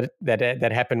one little bit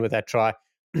that happened with that try.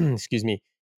 Excuse me.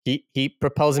 He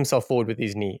propels himself forward with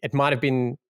his knee. It might have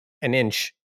been an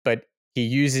inch, but he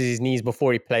uses his knees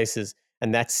before he places,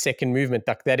 and that second movement,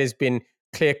 that has been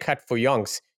clear cut for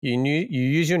yonks. You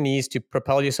use your knees to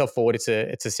propel yourself forward. It's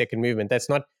a second movement. That's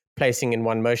not placing in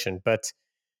one motion, but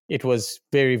it was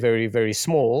very, very, very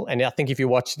small. And I think if you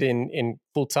watched it in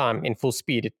full time, in full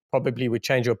speed, it probably would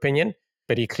change your opinion.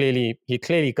 But he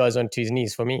clearly goes onto his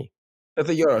knees for me. I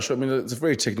think you're right. I mean, it's a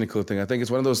very technical thing. I think it's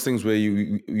one of those things where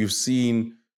you've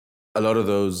seen a lot of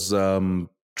those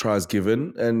tries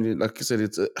given, and like you said,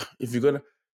 it's if you're gonna,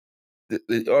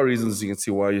 there are reasons you can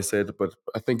see why you said it, but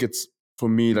I think it's for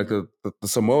me like the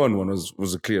Samoan one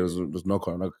was a clear, was knock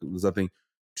on. Like, there's nothing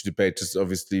to debate. Just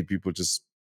obviously people just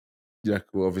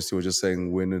obviously we're just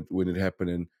saying when it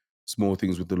happened and small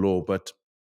things with the law, but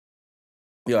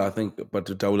yeah, I think. But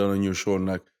to double down on you, Shaun,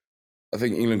 like I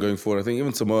think England going forward, I think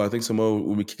even Samoa,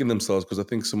 will be kicking themselves because I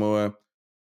think Samoa,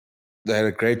 they had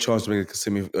a great chance to make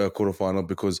a quarterfinal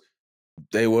because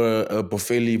they were a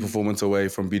Boffelli performance away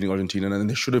from beating Argentina, and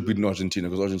they should have beaten Argentina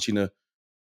because Argentina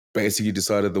basically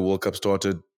decided the World Cup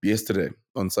started yesterday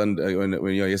on Sunday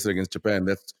yesterday against Japan.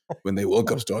 That's when the World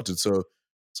Cup started. So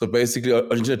basically,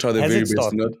 Argentina tried their very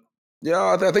best.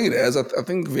 Yeah, I think it has. I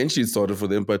think eventually it started for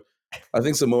them, but I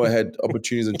think Samoa had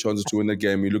opportunities and chances to win the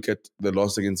game. You look at the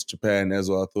loss against Japan as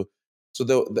well. I thought so.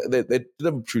 They did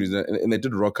have opportunities and they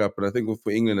did rock up. But I think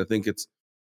for England, I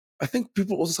think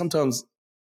people also sometimes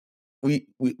we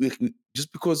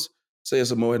just because say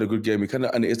Samoa had a good game, we kind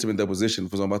of underestimate their position.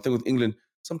 For example, I think with England,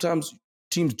 sometimes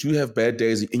teams do have bad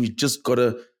days, and you just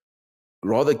gotta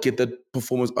rather get that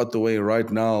performance out the way right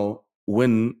now,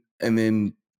 win, and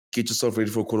then get yourself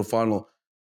ready for a quarterfinal.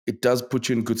 It does put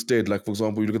you in good stead. Like, for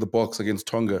example, you look at the box against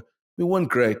Tonga. We weren't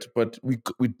great, but we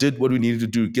did what we needed to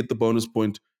do, get the bonus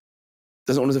point.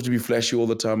 Doesn't always have to be flashy all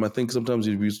the time. I think sometimes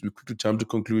we quickly jump to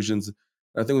conclusions.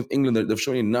 I think with England, they've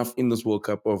shown enough in this World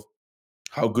Cup of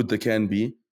how good they can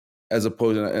be, as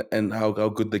opposed and how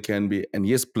good they can be. And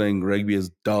yes, playing rugby is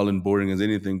dull and boring as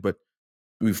anything, but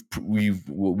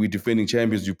we're defending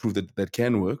champions. You prove that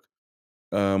can work.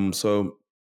 So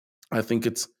I think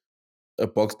it's a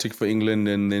box tick for England,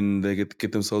 and then they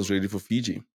get themselves ready for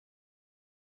Fiji.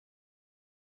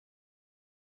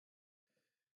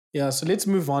 Yeah, so let's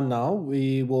move on now.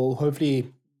 We'll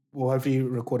hopefully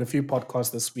record a few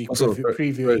podcasts this week Also,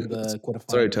 previewing the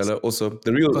quarterfinals. Sorry, Tyler. Also,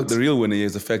 the real winner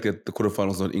is the fact that the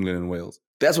quarterfinals not England and Wales.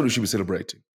 That's what we should be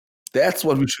celebrating. That's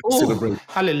what we should celebrate.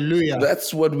 Hallelujah!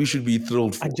 That's what we should be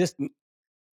thrilled for.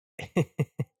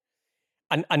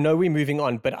 I know we're moving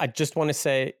on, but I just want to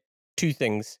say two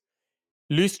things.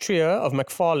 Loose trio of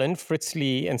McFarland, Fritz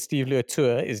Lee, and Steve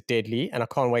Luatua is deadly, and I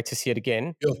can't wait to see it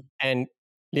again. Yeah. And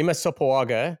Lima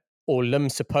Sopoaga, or Lim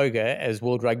Sopoga, as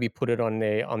World Rugby put it on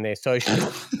their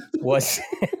socials,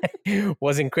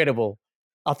 was incredible.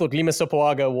 I thought Lima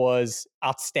Sopoaga was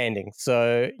outstanding.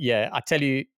 So yeah, I tell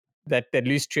you that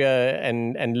loose trio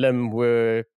and Lim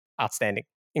were outstanding,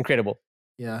 incredible.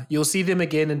 Yeah, you'll see them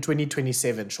again in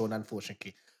 2027, Shaun,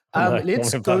 unfortunately.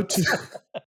 Let's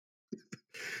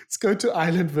go to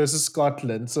Ireland versus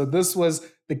Scotland. So this was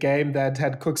the game that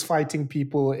had Kooks fighting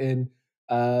people in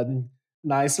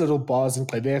nice little bars in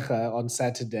Gqeberha on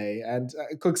Saturday. And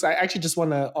Kooks, I actually just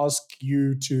want to ask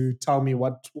you to tell me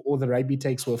what all the rugby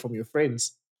takes were from your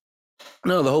friends.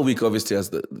 No, the whole week obviously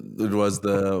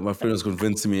my friend was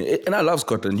convincing me, and I love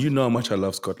Scotland. You know how much I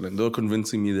love Scotland. They were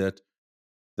convincing me that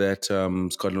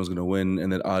Scotland was going to win,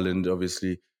 and that Ireland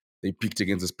obviously they peaked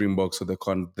against the Springboks, so they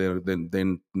can't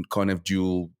have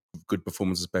dual good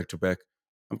performances back to back.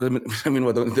 I mean,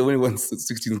 what, they only won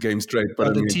 16 games straight, but I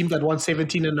The mean, team that won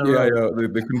 17 in a yeah, row. they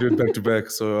couldn't do it back to back.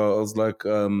 So I was like,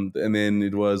 and then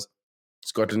it was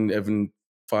Scotland haven't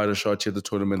fired a shot yet the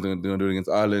tournament. They're going to do it against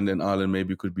Ireland, and Ireland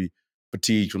maybe could be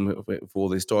fatigued for all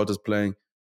their starters playing.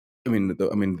 I mean,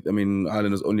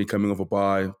 Ireland is only coming off a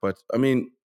bye, but I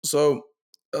mean, so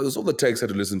that's all the takes I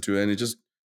had to listen to, and it just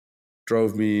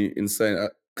drove me insane.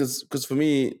 Because for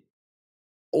me,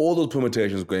 all those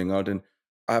permutations going out, and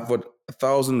I've got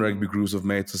 1,000 rugby groups of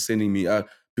mates are sending me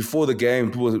before the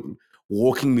game. People were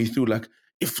walking me through like,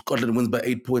 if Scotland wins by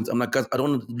 8 points, I'm like, guys, I don't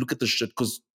want to look at this shit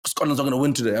because Scotland's not going to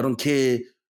win today. I don't care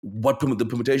what the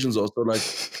permutations are. So like,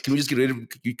 can we just get ready?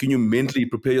 Can you mentally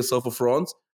prepare yourself for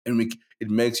France? And it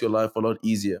makes your life a lot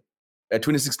easier. At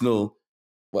 26-0,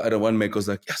 well, I don't one mate was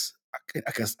like, yes,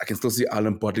 I can still see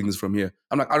Ireland bottling this from here.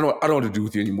 I'm like, I don't know what to do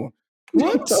with you anymore.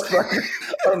 What?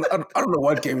 I don't know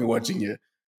what game you're watching here.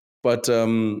 But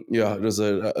yeah, it was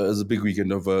a big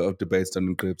weekend of debates done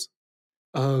in clips.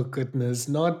 Oh, goodness.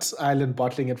 Not Ireland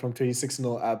bottling it from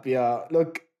 26-0 up. Yeah,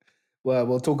 look, well,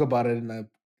 we'll talk about it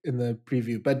in the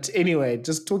preview. But anyway,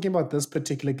 just talking about this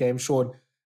particular game, Shaun,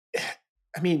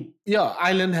 I mean, yeah,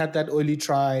 Ireland had that early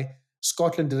try.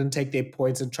 Scotland didn't take their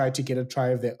points and tried to get a try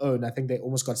of their own. I think they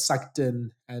almost got sucked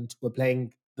in and were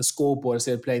playing the scoreboard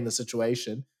instead of playing the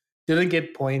situation. Didn't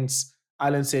get points.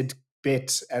 Ireland said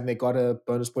bet, and they got a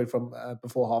bonus point from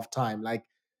before half time. Like,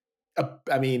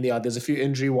 I mean, yeah, there's a few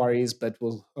injury worries, but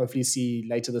we'll hopefully see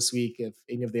later this week if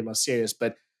any of them are serious.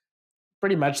 But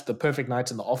pretty much the perfect night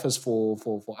in the office for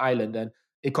Ireland. And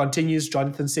it continues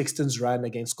Jonathan Sexton's run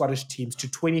against Scottish teams to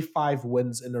 25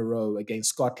 wins in a row against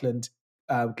Scotland,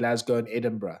 Glasgow, and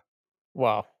Edinburgh.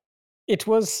 Wow. It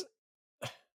was,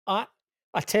 I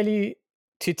tell you,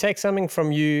 to take something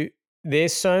from you, there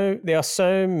are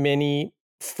so many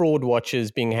fraud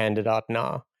watches being handed out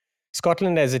now.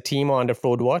 Scotland as a team are under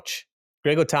fraud watch.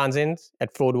 Gregor Townsend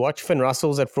at fraud watch, Finn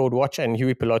Russell's at fraud watch, and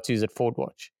Huey Pilotu's at fraud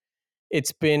watch.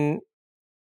 It's been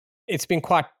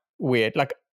quite weird.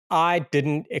 Like, I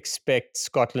didn't expect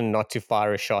Scotland not to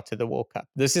fire a shot at the World Cup.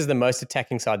 This is the most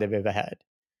attacking side they've ever had.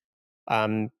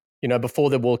 Before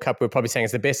the World Cup, we we're probably saying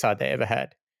it's the best side they ever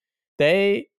had.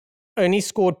 They only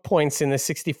scored points in the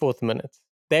 64th minute.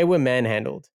 They were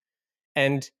manhandled.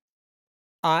 And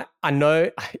I know,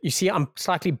 you see, I'm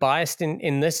slightly biased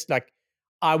in this. Like,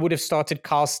 I would have started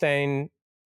Carl Steyn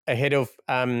ahead of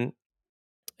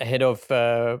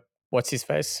what's his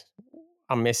face?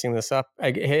 I'm messing this up.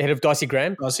 Ahead of Darcy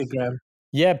Graham. Darcy Graham.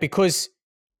 Yeah, because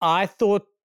I thought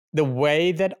the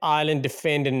way that Ireland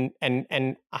defend and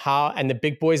the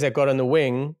big boys that got on the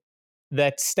wing,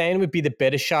 that Steyn would be the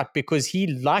better shot because he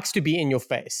likes to be in your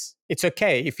face. It's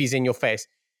okay if he's in your face.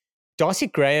 Darcy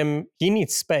Graham, he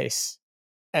needs space.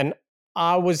 And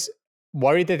I was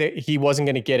worried that he wasn't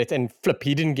going to get it. And flip,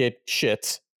 he didn't get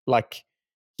shit. Like,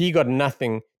 he got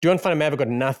nothing. Duan van der Merwe got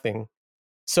nothing.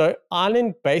 So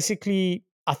Ireland basically,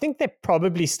 I think they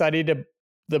probably studied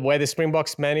the way the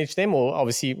Springboks managed them, or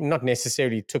obviously not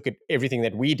necessarily took everything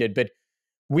that we did, but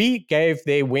we gave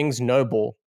their wings no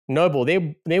ball. No ball.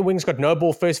 Their wings got no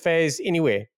ball first phase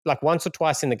anywhere. Like once or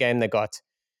twice in the game they got.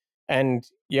 And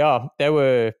yeah, they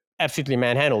were absolutely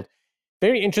manhandled.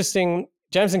 Very interesting.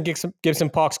 Jameson Gibson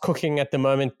Park's cooking at the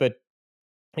moment, but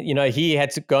he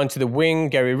had to go onto the wing.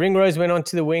 Gary Ringrose went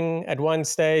onto the wing at one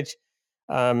stage.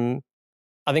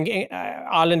 I think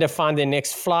Ireland have found their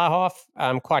next fly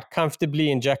half quite comfortably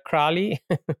in Jack Crowley.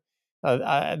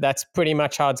 That's pretty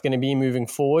much how it's going to be moving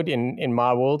forward in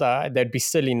my world. They'd be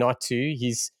silly not to.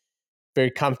 He's very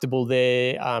comfortable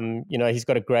there. He's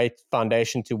got a great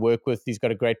foundation to work with. He's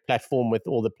got a great platform with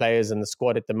all the players in the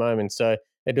squad at the moment. So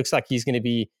it looks like he's going to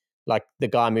be like the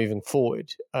guy moving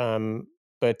forward.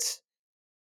 But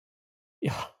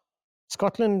yeah,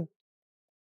 Scotland,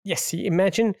 yes,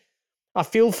 imagine. I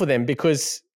feel for them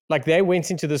because like they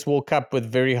went into this World Cup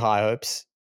with very high hopes,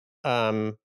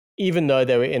 even though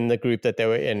they were in the group that they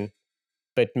were in.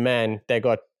 But man, they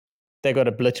got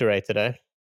obliterated, eh?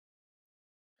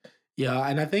 Yeah,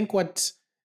 and I think what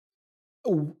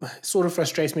sort of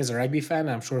frustrates me as a rugby fan,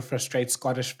 I'm sure it frustrates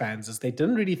Scottish fans, is they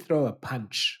didn't really throw a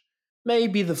punch.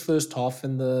 Maybe the first half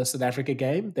in the South Africa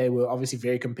game, they were obviously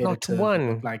very competitive. Not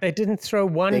one. They didn't throw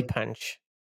one punch.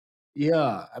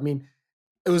 Yeah, I mean,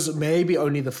 it was maybe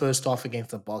only the first half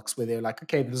against the Box where they were like,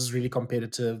 okay, this is really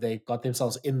competitive. They got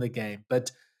themselves in the game.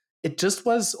 But it just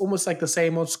was almost like the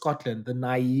same old Scotland, the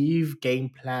naive game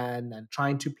plan and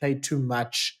trying to play too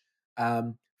much.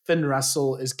 Finn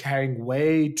Russell is carrying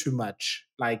way too much.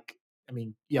 Like, I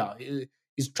mean, yeah,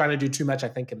 he's trying to do too much, I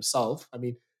think, himself. I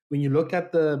mean, when you look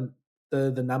at the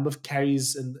number of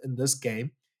carries in this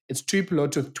game, it's Tupelo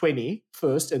with 20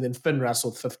 first, and then Finn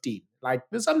Russell 15. Like,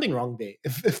 there's something wrong there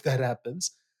if that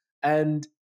happens. And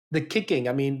the kicking,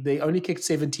 I mean, they only kicked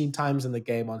 17 times in the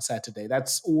game on Saturday.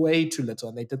 That's way too little.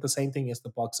 And they did the same thing as the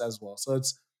Box as well. So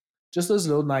it's just those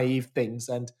little naive things.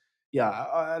 And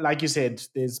yeah, like you said,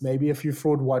 there's maybe a few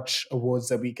fraud watch awards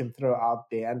that we can throw out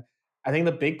there. And I think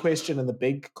the big question and the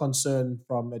big concern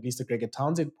from at least the Gregor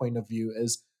Townsend point of view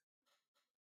is,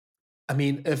 I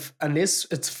mean, unless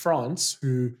it's France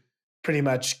who pretty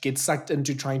much gets sucked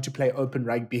into trying to play open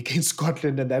rugby against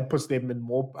Scotland, and that puts them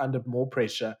under more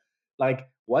pressure. Like,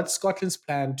 what's Scotland's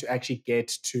plan to actually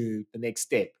get to the next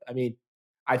step? I mean,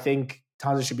 I think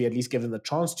Townsend should be at least given the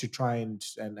chance to try and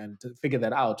to figure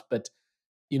that out. But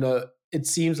it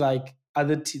seems like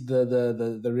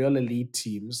the real elite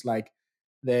teams, like,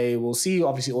 they will see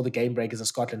obviously all the game breakers that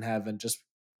Scotland have and just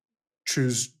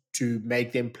choose to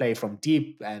make them play from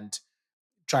deep and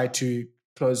try to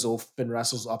close off Finn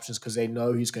Russell's options because they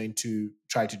know he's going to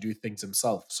try to do things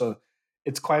himself. So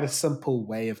it's quite a simple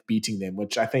way of beating them,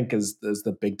 which I think is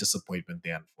the big disappointment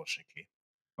there, unfortunately.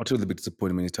 I'll tell you the big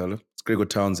disappointment, Thala. It's Gregor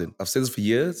Townsend. I've said this for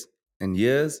years and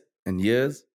years and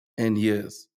years and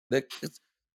years.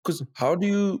 Because how do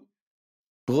you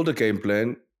build a game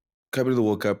plan, come into the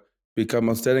World Cup, become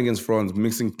outstanding against France,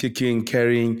 mixing kicking,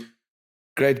 carrying,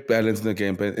 great balance in the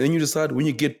game plan. And then you decide when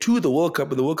you get to the World Cup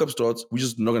and the World Cup starts, we're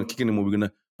just not going to kick anymore. We're going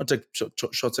to not take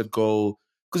shots at goal.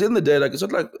 Because at the end of the day, like, it's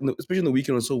not like, especially in the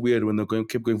weekend, it was so weird when they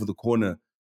kept going for the corner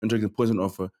and taking the points on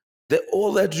offer.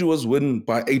 All they had to do was win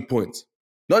by 8 points.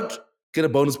 Not get a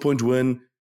bonus point win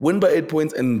by 8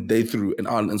 points, and they threw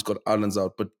and Scott Ireland's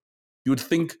out. But you would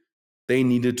think they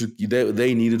needed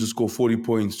to score 40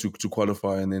 points to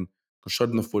qualify, and then shot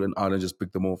in the foot, and Ireland just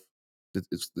picked them off.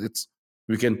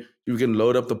 You can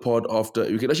load up the pod after.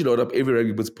 You can actually load up every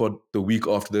Rugby Bits pod the week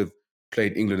after they've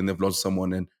played England and they've lost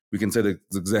someone, and we can say the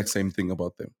exact same thing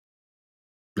about them.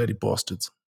 Bloody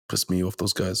bastards. Piss me off,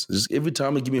 those guys. Just every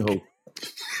time they give me hope.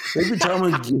 Every time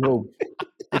I give hope.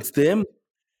 It's them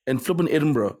and flipping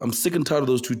Edinburgh. I'm sick and tired of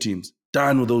those two teams.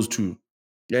 Done with those two.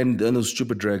 And those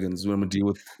stupid Dragons who I'm going to deal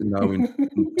with now in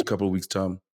a couple of weeks'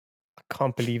 time. I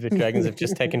can't believe the Dragons have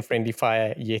just taken friendly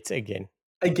fire yet again.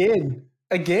 Again.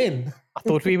 I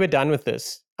thought we were done with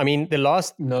this. I mean, the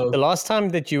last time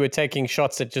that you were taking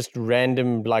shots at just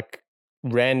random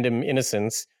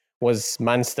innocence was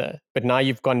Munster. But now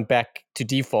you've gone back to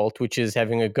default, which is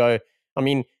having a go. I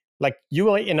mean, like, you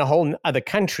were in a whole other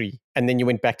country and then you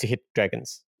went back to hit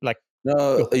Dragons. Like,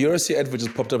 no, a URC advert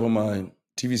just popped up on my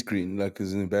TV screen, like,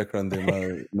 because in the background there,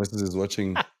 my missus is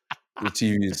watching the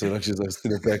TV, so like she's like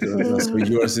in the background. And so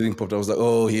URC thing popped up. I was like,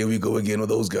 oh, here we go again with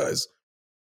those guys.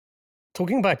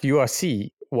 Talking about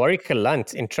URC, Warwick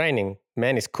Lunt in training,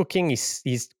 man, is cooking.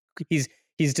 He's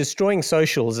destroying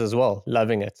socials as well.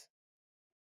 Loving it.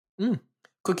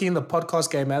 Cooking in the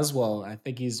podcast game as well. I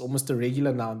think he's almost a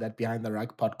regular now in that Behind the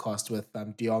Rug podcast with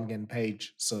Diong and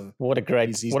Paige. So what a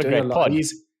great pod.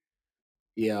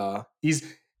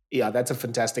 That's a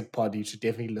fantastic pod. You should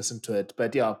definitely listen to it.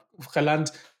 But yeah,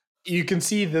 Geland, you can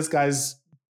see this guy's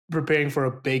preparing for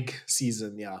a big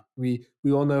season. Yeah, we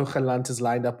all know Geland has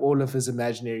lined up all of his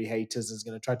imaginary haters and is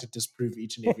going to try to disprove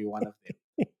each and every one of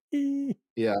them.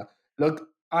 Yeah, look,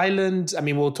 Ireland, I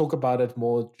mean, we'll talk about it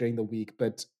more during the week,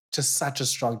 but just such a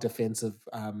strong defensive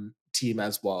team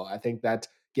as well. I think that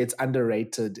gets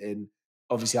underrated in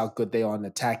obviously how good they are on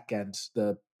attack and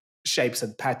the shapes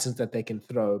and patterns that they can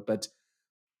throw. But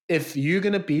if you're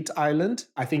going to beat Ireland,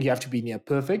 I think you have to be near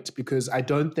perfect, because I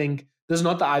don't think there's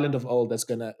not the Ireland of old that's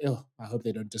going to, I hope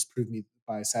they don't disprove me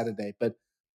by Saturday, but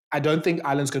I don't think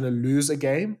Ireland's going to lose a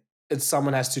game. It's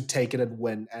someone has to take it and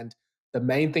win. And the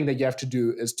main thing that you have to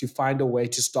do is to find a way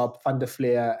to stop Van der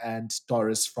Fleer and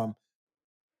Doris from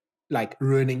like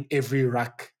ruining every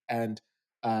ruck and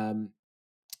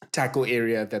tackle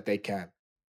area that they can.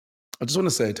 I just want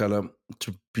to say, Thala,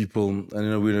 to people, I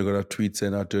know we've got our tweets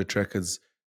and our dirt trackers,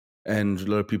 and a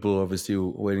lot of people obviously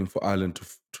waiting for Ireland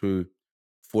to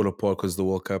fall apart because of the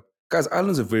World Cup. Guys,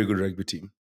 Ireland's a very good rugby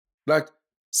team. Like,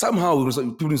 somehow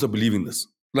people need to start believing this.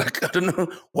 Like, I don't know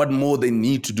what more they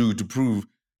need to do to prove.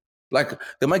 Like,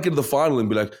 they might get to the final and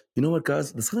be like, you know what,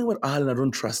 guys, there's something about Ireland I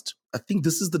don't trust. I think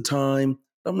this is the time.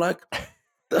 I'm like,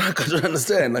 I don't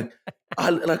understand. Like,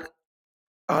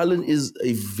 Ireland is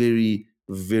a very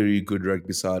very good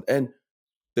rugby side. And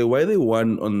the way they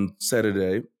won on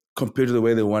Saturday compared to the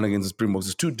way they won against the Springboks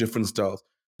is two different styles.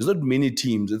 There's not many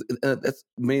teams, that's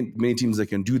many teams that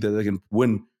can do that, that can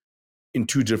win in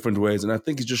two different ways. And I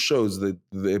think it just shows that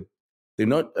they're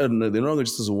not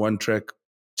just as a one-track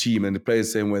team and they play the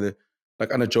same way.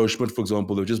 Like under Joe Schmidt, for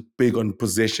example, they're just big on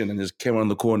possession and just came around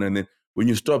the corner. And then when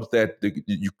you stop that,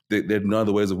 they have no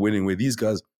other ways of winning. Where these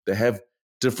guys, they have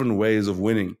different ways of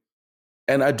winning.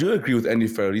 And I do agree with Andy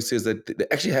Farrell. He says that they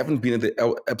actually haven't been at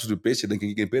the absolute best yet. They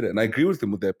can get better. And I agree with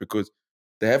him with that because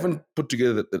they haven't put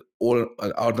together that all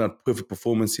out and out perfect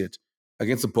performance yet.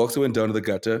 Against the Boks, they went down to the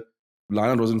gutter.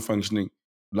 Lion wasn't functioning.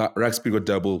 Ragspeed got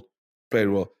doubled, played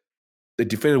well. They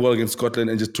defended well against Scotland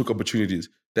and just took opportunities.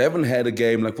 They haven't had a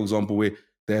game like, for example, where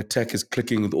their attack is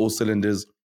clicking with all cylinders,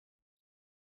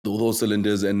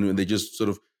 and they just sort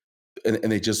of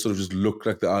and they just sort of just look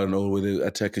like the Ireland Oil, where the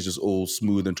attack is just all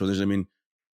smooth and transition. I mean,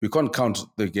 we can't count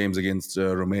the games against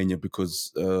Romania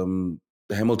because the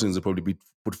Hamiltons have probably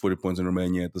put 40 points in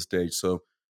Romania at this stage. So,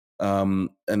 and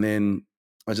then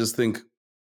I just think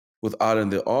with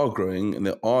Ireland, they are growing and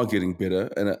they are getting better.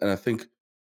 And I think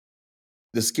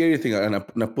the scary thing, and I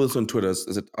put this on Twitter, is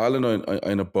that Ireland are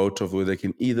in a boat of where they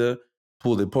can either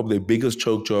pull probably their biggest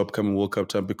choke job coming World Cup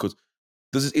time because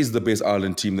this is the best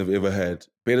Ireland team they've ever had,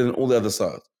 better than all the other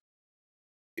sides.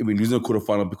 I mean, losing a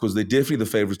quarterfinal because they're definitely the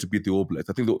favourites to beat the All Blacks.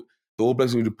 I think the All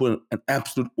Blacks need to put in an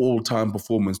absolute all-time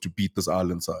performance to beat this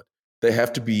Ireland side. They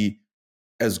have to be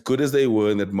as good as they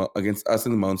were against us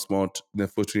in the Mount Smart in their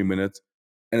first 20 minutes,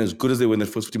 and as good as they were in their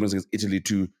first 15 minutes against Italy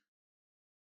to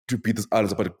beat this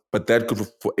Ireland side, but that good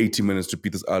for 80 minutes to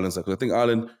beat this Ireland side. Because I think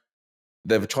Ireland,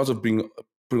 they have a chance of putting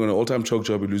on an all-time choke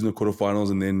job, losing the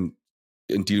quarterfinals, and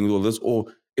dealing with all this. Or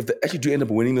if they actually do end up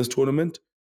winning this tournament,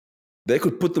 they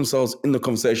could put themselves in the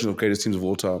conversation of greatest teams of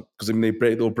all time. Because I mean,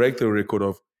 they'll break the record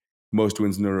of most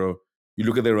wins in a row. You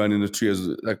look at their run in the 2 years,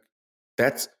 like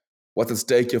that's what's at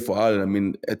stake here for Ireland. I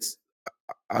mean,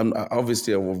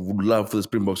 obviously I would love for the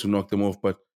Springboks to knock them off,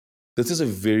 but this is a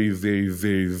very, very,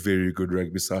 very, very good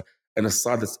rugby side and a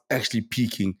side that's actually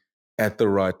peaking at the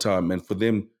right time. And for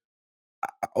them,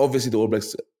 obviously the All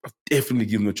Blacks have definitely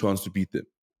given them a chance to beat them.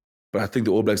 But I think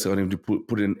the All Blacks are going to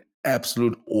put in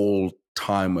absolute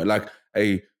all-time, like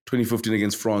a 2015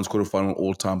 against France quarterfinal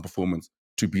all-time performance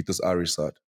to beat this Irish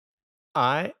side.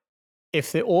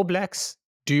 If the All Blacks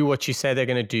do what you say they're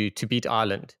going to do to beat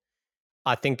Ireland,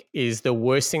 I think is the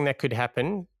worst thing that could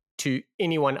happen to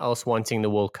anyone else wanting the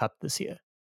World Cup this year.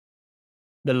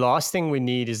 The last thing we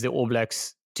need is the All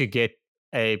Blacks to get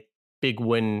a big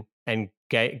win and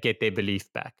get their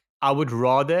belief back. I would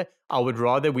rather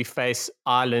we face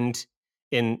Ireland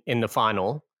in the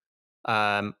final,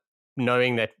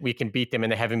 knowing that we can beat them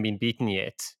and they haven't been beaten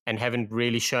yet and haven't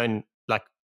really shown, like,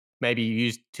 maybe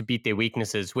used to beat their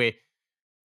weaknesses. Where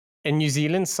a New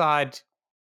Zealand side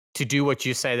to do what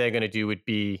you say they're going to do would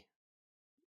be,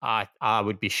 I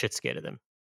would be shit scared of them.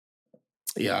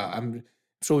 Yeah, I'm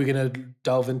sure we're going to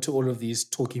delve into all of these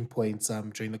talking points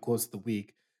during the course of the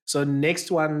week. So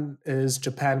next one is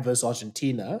Japan versus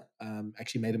Argentina.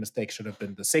 Actually made a mistake, should have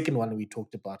been the second one we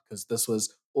talked about because this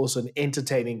was also an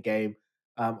entertaining game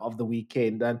of the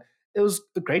weekend. And it was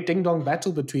a great ding-dong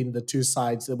battle between the two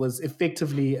sides. It was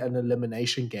effectively an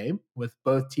elimination game with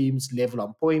both teams level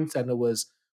on points, and it was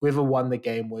whoever won the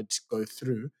game would go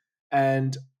through.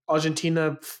 And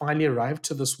Argentina finally arrived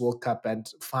to this World Cup, and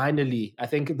finally, I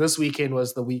think this weekend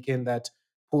was the weekend that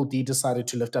Paul D decided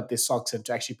to lift up their socks and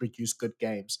to actually produce good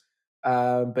games.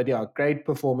 But yeah, great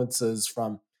performances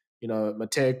from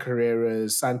Mateo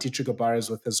Carreras, Santi Chugabaras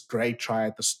with his great try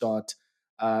at the start.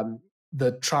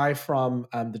 The try from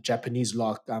the Japanese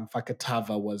lock,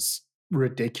 Fakatava, was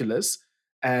ridiculous.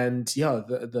 And yeah,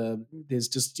 there's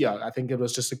just I think it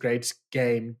was just a great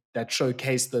game that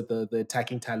showcased the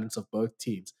attacking talents of both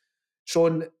teams.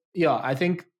 Shaun, I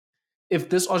think if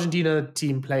this Argentina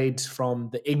team played from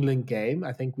the England game,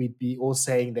 I think we'd be all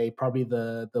saying they probably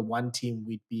the one team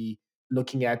we'd be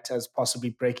looking at as possibly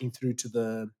breaking through to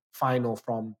the final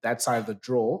from that side of the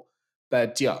draw.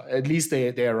 But at least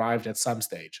they arrived at some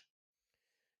stage.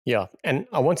 Yeah, and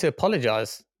I want to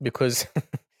apologize because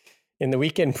in the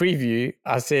weekend preview,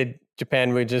 I said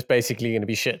Japan were just basically going to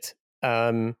be shit.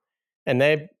 And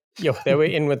they were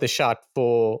in with the shot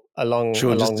for a long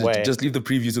way. Just leave the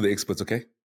previews to the experts, okay?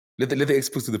 Let the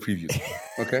experts do the previews,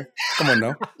 okay? Come on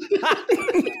now.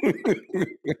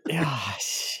 Yeah,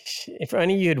 if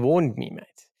only you had warned me, mate.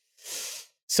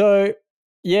 So,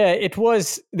 yeah,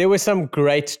 there were some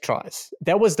great tries.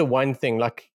 That was the one thing,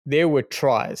 like there were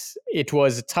tries. It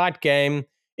was a tight game.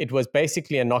 It was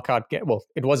basically a knockout game. Well,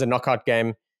 it was a knockout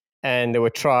game and there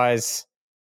were tries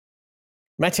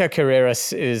Mateo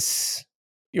Carreras is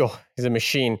he's a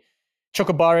machine.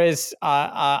 Chocobares,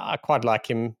 I quite like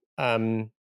him, and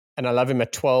I love him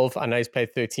at 12. I know he's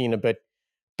played 13 a bit,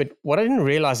 but what I didn't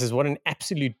realize is what an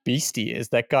absolute beast he is.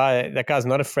 That guy's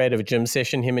not afraid of a gym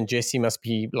session. Him and Jesse must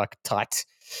be like tight.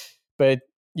 But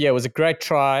yeah, it was a great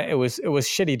try. It was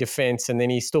shitty defense, and then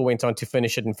he still went on to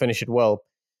finish it well.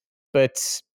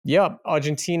 But yeah,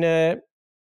 Argentina,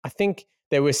 I think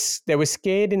they were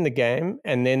scared in the game,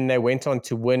 and then they went on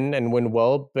to win and win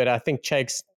well. But I think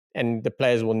Chakes and the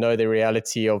players will know the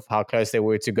reality of how close they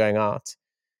were to going out.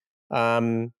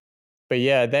 But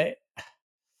yeah,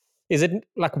 is it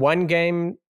like one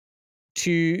game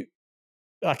too?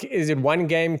 Like, is it one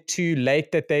game too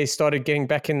late that they started getting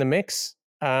back in the mix?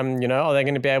 Are they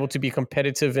going to be able to be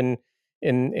competitive in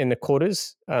the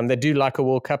quarters? They do like a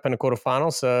World Cup and a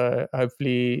quarterfinal, so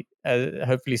hopefully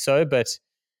so. But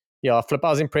yeah, Flip, I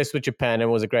was impressed with Japan. It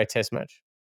was a great test match.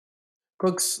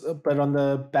 Kooks, but on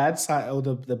the bad side, or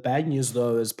the bad news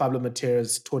though, is Pablo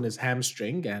Materas torn his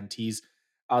hamstring and he's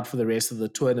out for the rest of the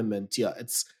tournament. Yeah,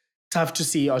 it's tough to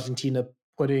see Argentina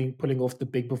pulling off the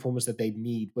big performance that they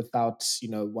need without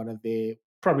one of their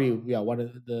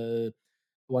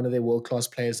one of their world class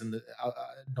players in the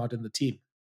not in the team.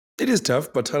 It is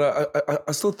tough, but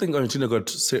I still think Argentina got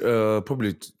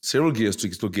probably several gears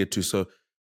to still get to. So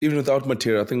even without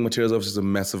Matera, I think Matera is obviously a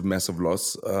massive, massive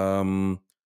loss. So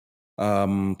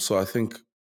I think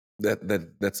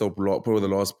that's probably the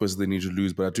last person they need to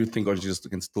lose. But I do think Argentina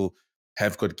can still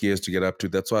have got gears to get up to.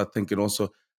 That's why I think, and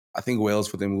also I think Wales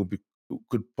for them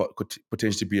could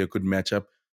potentially be a good matchup,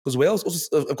 because Wales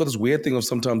also have got this weird thing of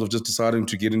sometimes of just deciding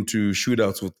to get into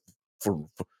shootouts for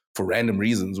random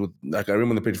reasons. With, like, I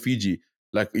remember when they played Fiji,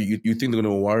 like you think they're going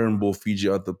to Warren ball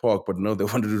Fiji out the park, but no, they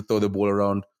wanted to throw the ball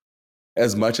around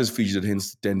as much as Fiji did,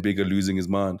 hence Dan Bigger losing his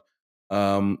mind.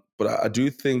 But I do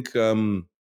think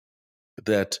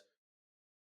that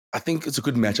I think it's a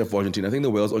good matchup for Argentina. I think the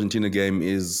Wales Argentina game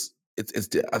is I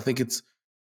think it's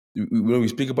when we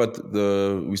speak about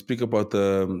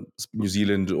the New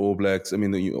Zealand All Blacks. I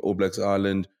mean the All Blacks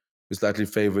Ireland is slightly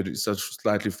favored.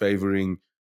 Slightly favoring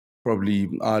probably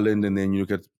Ireland, and then you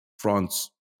look at France,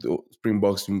 the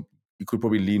Springboks. You could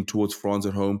probably lean towards France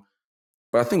at home.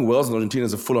 But I think Wales and Argentina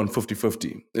is a full-on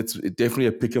 50-50. It's definitely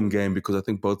a pick 'em game, because I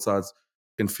think both sides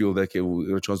can feel that we'll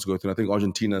get a chance to go through. And I think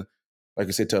Argentina, like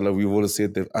I said, Thala, we've always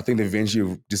said that I think they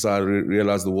eventually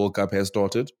realize the World Cup has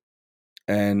started.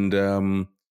 And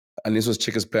this was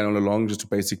Cheika's plan all along, just to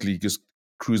basically just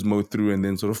cruise mode through and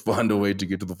then sort of find a way to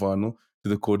get to the final, to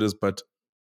the quarters. But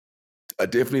I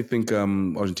definitely think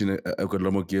Argentina have got a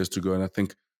lot more gears to go. And I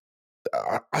think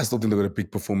I still think they've got a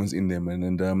big performance in them,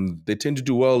 and they tend to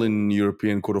do well in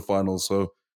European quarterfinals,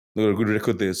 so they've got a good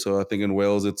record there. So I think in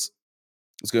Wales, it's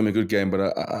going to be a good game,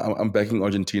 but I'm backing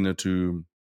Argentina to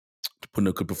put in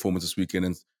a good performance this weekend,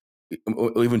 and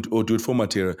or do it for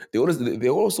Matera. They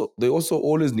also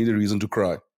always need a reason to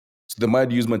cry, so they might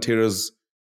use Matera's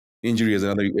injury as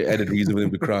another added reason for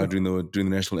them to cry during the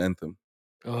national anthem.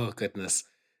 Oh goodness.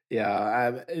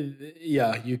 Yeah,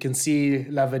 yeah, you can see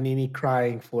Lavanini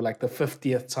crying for like the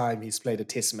 50th time he's played a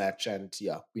test match. And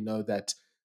yeah, we know that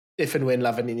if and when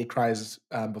Lavanini cries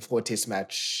before a test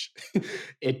match,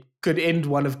 it could end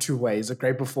one of two ways: a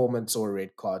great performance or a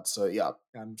red card. So yeah,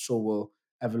 I'm sure we'll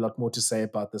have a lot more to say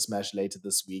about this match later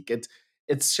this week.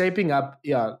 It's shaping up.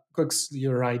 Yeah, Cooks,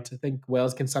 you're right. I think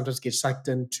Wales can sometimes get sucked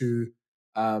into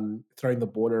throwing the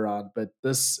ball around. But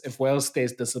if Wales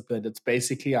stays disciplined, it's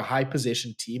basically a high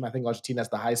possession team. I think Argentina has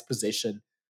the highest possession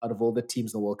out of all the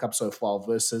teams in the World Cup so far,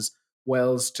 versus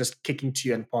Wales just kicking to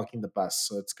you and parking the bus.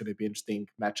 So it's going to be an interesting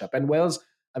matchup. And Wales,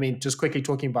 I mean, just quickly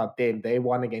talking about them, they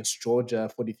won against Georgia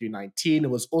 43-19. It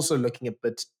was also looking a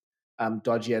bit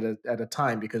dodgy at a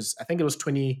time, because I think it was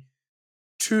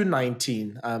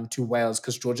 22-19 to Wales,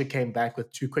 because Georgia came back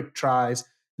with two quick tries.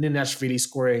 Ninashvili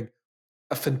scoring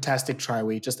a fantastic try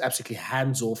where he just absolutely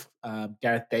hands off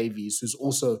Gareth Davies, who's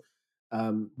also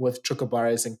with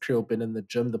Chocobares and Creel been in the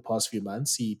gym the past few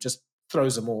months. He just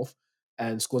throws him off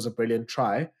and scores a brilliant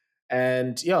try.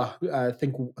 And yeah, I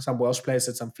think some Welsh players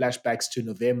had some flashbacks to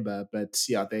November, but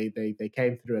yeah, they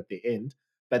came through at the end.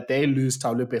 But they lose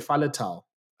Taulupe Faletau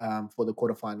for the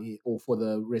quarterfinal or for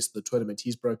the rest of the tournament.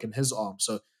 He's broken his arm.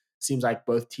 So it seems like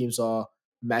both teams are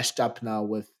mashed up now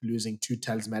with losing two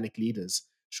talismanic leaders.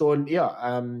 Shaun, yeah,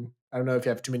 I don't know if you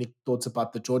have too many thoughts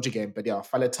about the Georgia game, but yeah,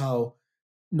 Faletau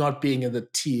not being in the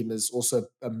team is also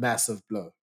a massive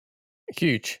blow.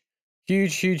 Huge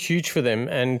for them.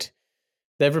 And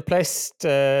they've replaced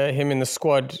him in the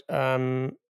squad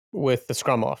with the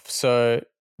scrum off. So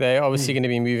they're obviously going to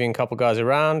be moving a couple guys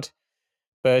around.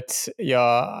 But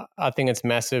yeah, I think it's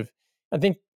massive. I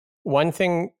think one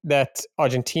thing that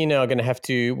Argentina are going to have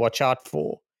to watch out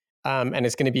for, and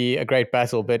it's going to be a great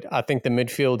battle, but I think the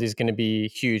midfield is going to be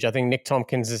huge. I think Nick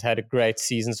Tompkins has had a great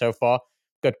season so far.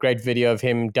 Got great video of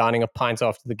him downing a pint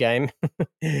after the game.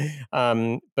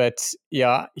 But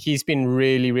yeah, he's been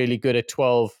really, really good at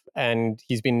 12, and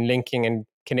he's been linking and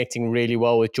connecting really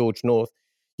well with George North.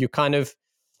 You kind of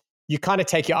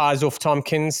take your eyes off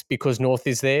Tompkins because North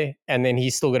is there, and then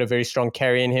he's still got a very strong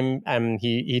carry in him.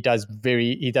 He does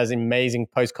amazing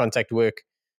post contact work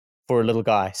for a little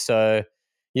guy. So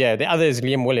yeah, the other is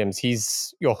Liam Williams.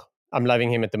 I'm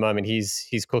loving him at the moment.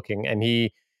 He's cooking, and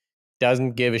he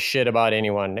doesn't give a shit about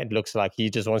anyone. It looks like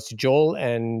he just wants to jawl,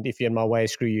 and if you're in my way,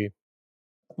 screw you.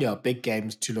 Yeah, big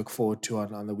games to look forward to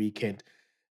on the weekend.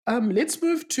 Let's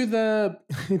move to the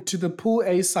to the Pool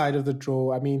A side of the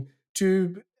draw. I mean,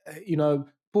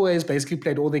 Pool A has basically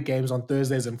played all their games on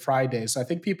Thursdays and Fridays, so I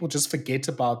think people just forget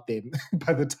about them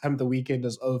by the time the weekend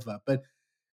is over. But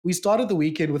we started the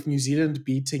weekend with New Zealand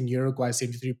beating Uruguay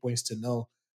 73 points to nil,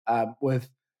 with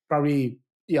probably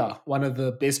one of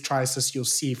the best try assists you'll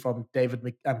see from Damien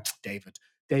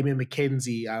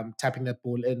McKenzie, tapping that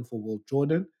ball in for Will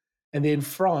Jordan. And then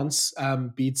France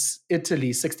beats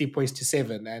Italy 60 points to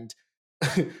 7, and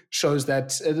shows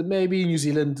that maybe New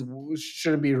Zealand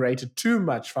shouldn't be rated too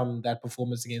much from that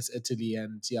performance against Italy.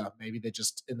 And maybe they're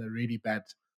just in a really bad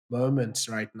moment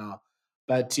right now.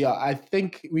 But I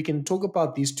think we can talk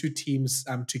about these two teams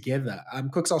together.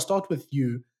 Kooks, I'll start with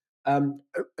you. I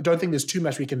don't think there's too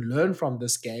much we can learn from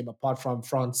this game, apart from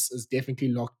France is definitely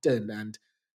locked in, and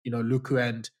Luku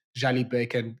and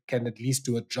Jalibert can at least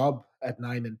do a job at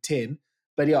 9 and 10.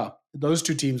 But those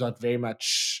two teams are very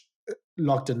much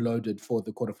locked and loaded for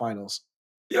the quarterfinals.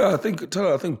 Yeah, I think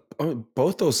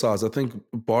both those sides. I think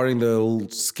barring the little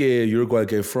scare Uruguay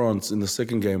gave France in the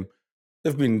second game,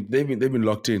 they've been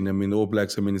locked in. I mean, the All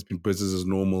Blacks. I mean, it's been business as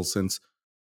normal since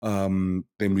them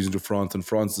losing to France, and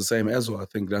France the same as well. I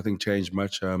think nothing changed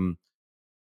much.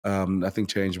 Nothing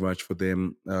changed much for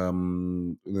them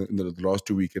in the last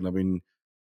 2 weekends. I mean,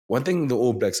 one thing the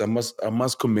All Blacks, I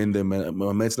must commend them.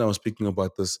 My mates and I were speaking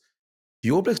about this.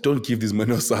 The All Blacks don't give these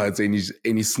minnow sides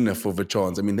any sniff of a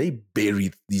chance. I mean, they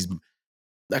bury these.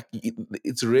 Like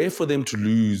it's rare for them to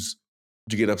lose,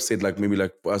 to get upset. Like maybe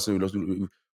like for us, we lost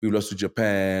to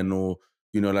Japan, or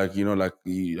like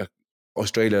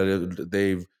Australia.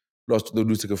 They've lost. They'll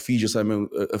lose like a Fiji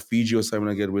assignment, a Fiji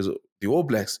assignment. I get. Whereas the All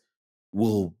Blacks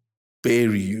will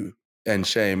bury you and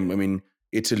shame. I mean,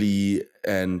 Italy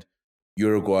and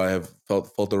Uruguay have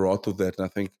felt the wrath of that, and I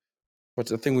think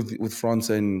with France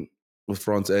and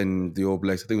the All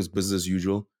Blacks, I think it was business as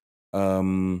usual.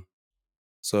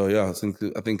 So yeah, I think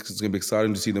it's going to be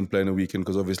exciting to see them play in a weekend,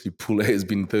 because obviously Pool A has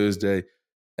been Thursday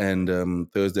and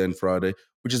Friday,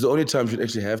 which is the only time you should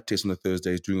actually have tests on a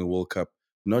Thursday, is during a World Cup,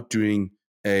 not during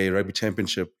a rugby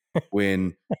championship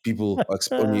when people are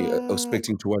only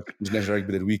expecting to watch international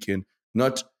rugby that weekend.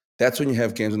 That's when you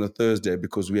have games on a Thursday,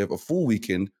 because we have a full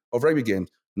weekend of rugby games,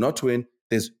 not when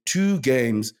there's 2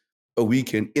 games a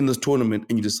weekend in this tournament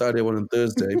and you decide they want on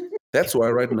Thursday. That's why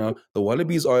right now the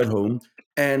Wallabies are at home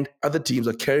and other teams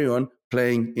are carrying on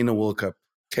playing in a World Cup.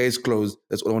 Case closed.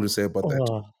 That's all I want to say about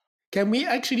that. Can we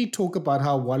actually talk about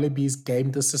how Wallabies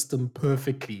gamed the system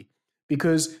perfectly?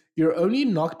 Because you're only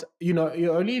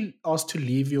you're only asked to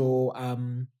leave your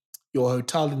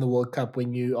hotel in the World Cup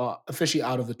when you are officially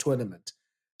out of the tournament.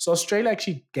 So Australia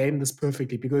actually gamed this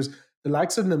perfectly, because the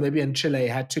likes of Namibia and Chile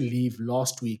had to leave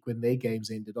last week when their games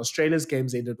ended. Australia's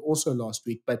games ended also last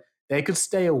week, but they could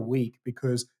stay a week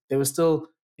because they were still,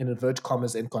 in inverted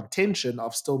commas, in contention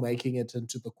of still making it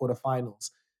into the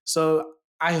quarterfinals. So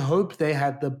I hope they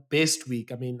had the best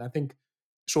week. I mean, I think,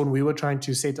 Shaun, we were trying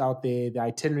to set out the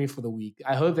itinerary for the week.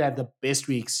 I hope they had the best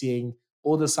week, seeing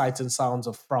all the sights and sounds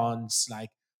of France, like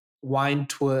wine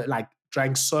tour, like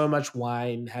drank so much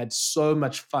wine, had so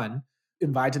much fun,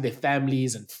 invited their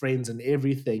families and friends and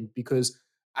everything, because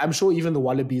I'm sure even the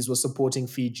Wallabies were supporting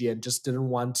Fiji and just didn't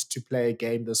want to play a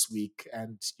game this week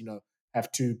and, have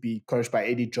to be coached by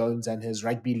Eddie Jones and his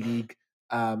rugby league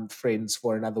friends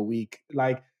for another week.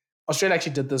 Like, Australia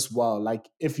actually did this well. Like,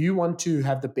 if you want to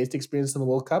have the best experience in the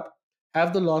World Cup,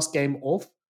 have the last game off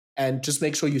and just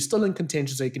make sure you're still in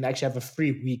contention so you can actually have a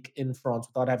free week in France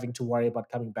without having to worry about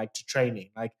coming back to training.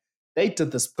 Like, they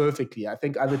did this perfectly. I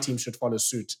think other teams should follow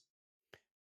suit.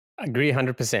 I agree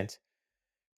 100%.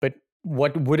 But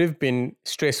what would have been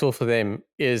stressful for them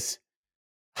is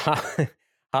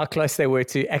how close they were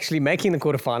to actually making the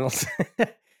quarterfinals.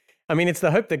 I mean, it's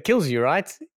the hope that kills you, right?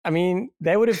 I mean,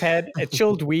 they would have had a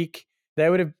chilled week. They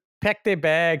would have packed their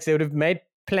bags. They would have made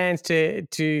plans to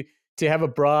have a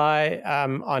braai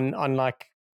on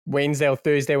like Wednesday or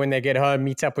Thursday when they get home,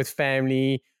 meet up with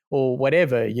family or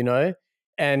whatever,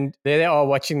 And there they are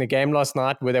watching the game last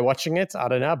night. Were they watching it? I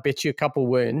don't know. I bet you a couple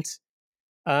weren't.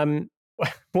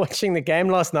 Watching the game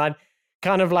last night,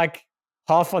 kind of like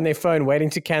half on their phone waiting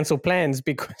to cancel plans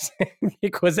because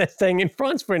they're staying in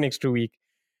France for an extra week.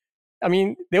 I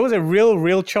mean, there was a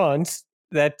real chance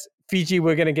that Fiji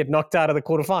were going to get knocked out of the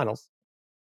quarterfinals.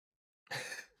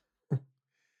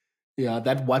 Yeah,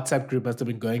 that WhatsApp group must have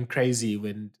been going crazy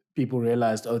when people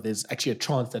realized, oh, there's actually a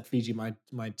chance that Fiji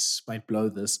might blow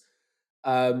this.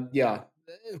 Yeah,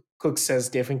 Kooks has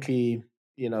definitely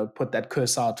put that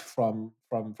curse out from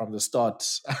the start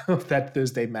of that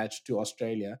Thursday match to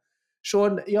Australia.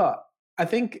 Shaun, yeah, I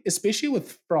think especially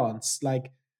with France,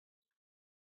 like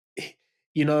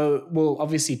we'll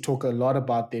obviously talk a lot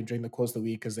about them during the course of the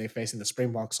week because they're facing the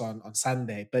Springboks on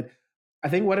Sunday. But I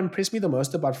think what impressed me the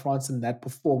most about France in that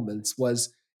performance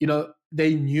was,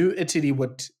 they knew Italy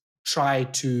would try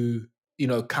to,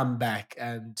 come back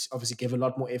and obviously give a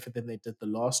lot more effort than they did the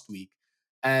last week.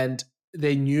 And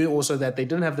they knew also that they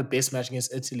didn't have the best match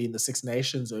against Italy in the Six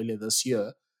Nations earlier this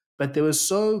year, but they were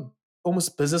so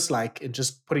almost businesslike in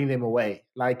just putting them away.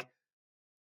 Like,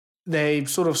 they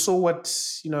sort of saw what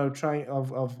trying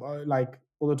of like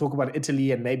all the talk about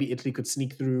Italy and maybe Italy could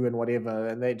sneak through and whatever,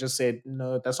 and they just said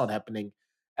no, that's not happening.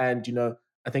 And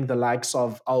I think the likes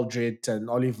of Aldrit and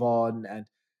Olivon and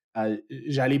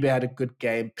Jalibe had a good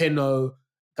game. Peno,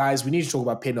 guys, we need to talk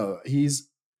about Peno. He's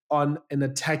on an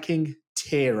attacking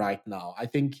tear right now. I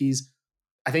think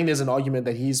there's an argument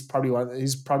that he's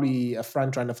probably a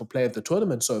front runner for player of the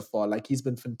tournament so far. Like, he's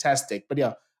been fantastic. But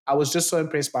yeah, I was just so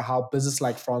impressed by how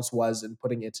businesslike France was in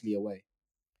putting Italy away.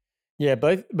 Yeah,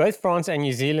 both France and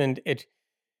New Zealand,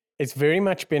 it's very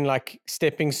much been like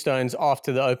stepping stones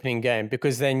after the opening game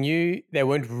because they knew they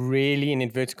weren't really, in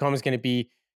inverted commas, going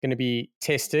to be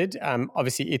tested.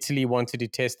 Obviously, Italy wanted to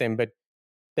test them, but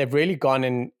they've really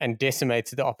gone and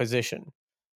decimated the opposition.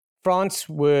 France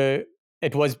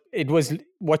it was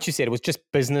what you said. It was just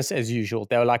business as usual.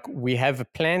 They were like, we have a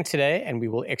plan today and we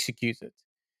will execute it.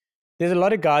 There's a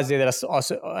lot of guys there that are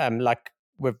also like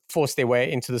we've forced their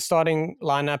way into the starting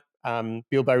lineup.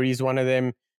 Bill Barry is one of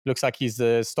them. Looks like he's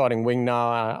the starting wing now.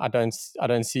 I don't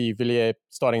see Villiers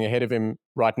starting ahead of him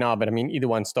right now, but I mean, either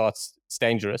one starts, it's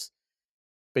dangerous.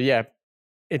 But yeah,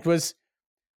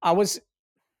 I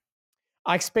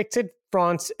expected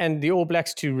France and the All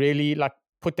Blacks to really like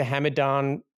put the hammer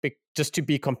down just to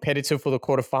be competitive for the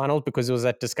quarterfinals because there was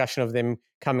that discussion of them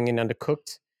coming in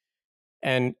undercooked.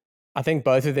 And I think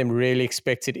both of them really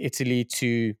expected Italy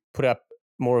to put up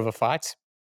more of a fight.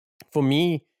 For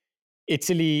me,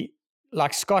 Italy,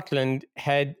 like Scotland,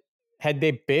 had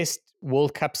their best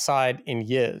World Cup side in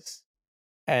years.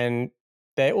 And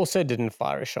they also didn't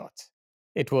fire a shot.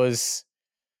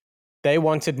 They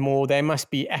wanted more. They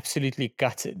must be absolutely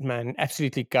gutted, man.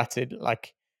 Absolutely gutted.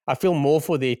 Like, I feel more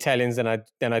for the Italians than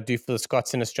I do for the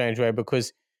Scots in a strange way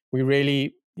because we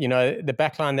really, the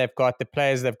backline they've got, the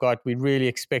players they've got, we really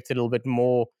expected a little bit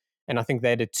more, and I think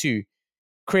they did too.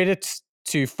 Credit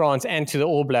to France and to the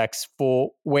All Blacks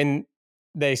for when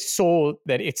they saw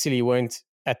that Italy weren't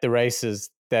at the races,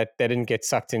 that they didn't get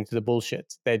sucked into the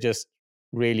bullshit. They just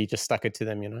really just stuck it to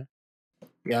them,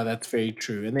 Yeah, that's very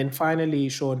true. And then finally,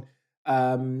 Shaun,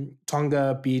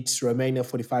 Tonga beats Romania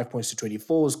 45 points to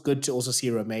 24. It's good to also see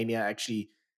Romania actually,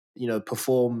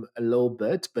 perform a little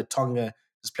bit, but Tonga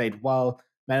has played well.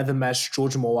 Man of the match,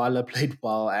 George Moala played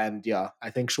well. And yeah, I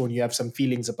think, Shaun, you have some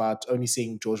feelings about only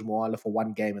seeing George Moala for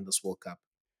one game in this World Cup.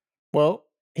 Well,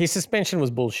 his suspension was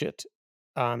bullshit.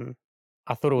 I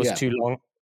thought it was too long.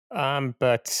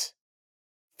 But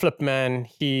flip, man,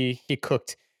 he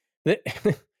cooked.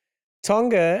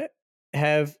 Tonga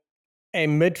have a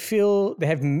midfield. They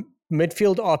have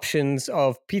midfield options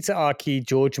of Peter Aki,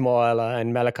 George Moala,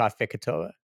 and Malachi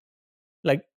Fekitoa.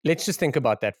 Like, let's just think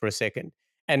about that for a second.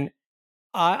 And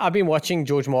I've been watching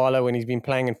George Moala when he's been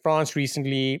playing in France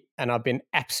recently, and I've been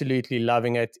absolutely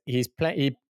loving it.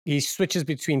 He switches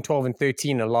between 12 and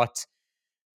 13 a lot.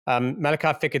 Malachi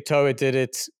Fekitoa did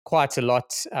it quite a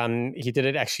lot. He did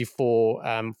it actually for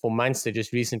Munster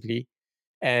just recently.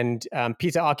 And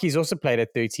Peter Aki's also played at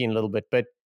 13 a little bit, but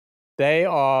they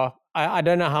are, I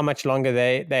don't know how much longer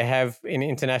they have in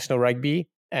international rugby,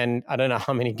 and I don't know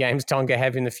how many games Tonga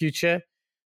have in the future,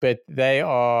 but they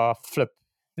are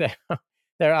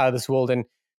they're out of this world. And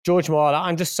George Moala,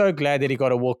 I'm just so glad that he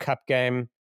got a World Cup game.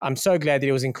 I'm so glad that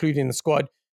he was included in the squad.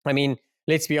 I mean,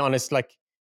 let's be honest, like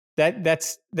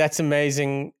that's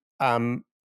amazing.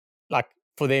 Like,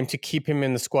 for them to keep him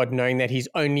in the squad, knowing that he's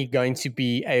only going to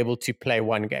be able to play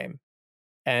one game.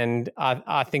 And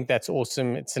I think that's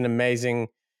awesome. It's an amazing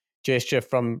gesture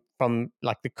from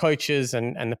like the coaches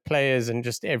and the players and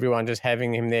just everyone just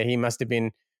having him there. He must have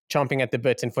been chomping at the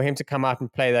bit, and for him to come out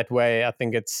and play that way, I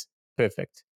think it's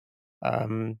perfect.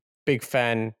 Big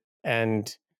fan,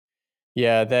 and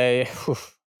yeah, they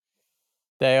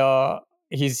are.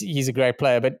 He's a great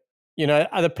player, but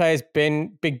other players,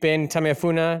 Big Ben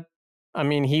Tameafuna. I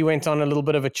mean, he went on a little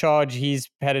bit of a charge. He's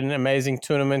had an amazing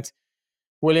tournament.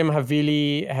 William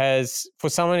Havili has, for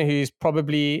someone who's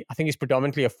probably, I think he's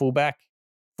predominantly a fullback.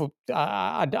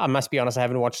 I must be honest, I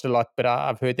haven't watched a lot, but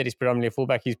I've heard that he's predominantly a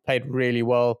fullback. He's played really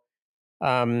well.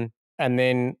 And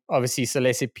then obviously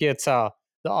Celeste Piazza,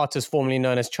 the artist formerly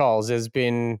known as Charles, has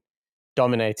been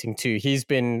dominating too. He's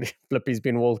been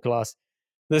world class.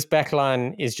 This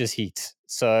backline is just heat.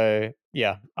 So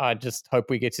yeah, I just hope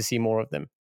we get to see more of them.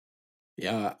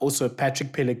 Yeah. Also,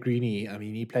 Patrick Pellegrini. I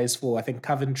mean, he plays for, I think,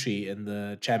 Coventry in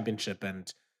the championship,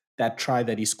 and that try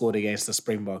that he scored against the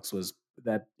Springboks was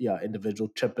that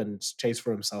individual chip and chase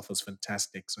for himself was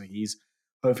fantastic. So he's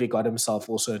hopefully got himself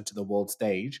also into the world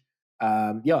stage.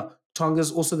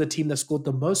 Tonga's also the team that scored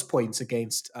the most points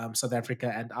against South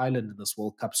Africa and Ireland in this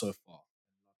World Cup so far,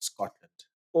 not Scotland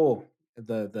or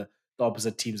the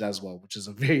opposite teams as well, which is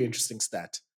a very interesting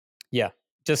stat. Yeah,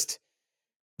 just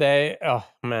oh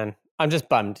man, I'm just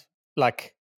bummed.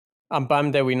 Like, I'm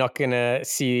bummed that we're not going to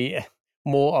see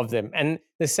more of them. And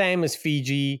the same as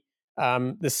Fiji,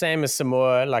 the same as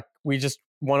Samoa. Like, we just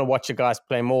want to watch the guys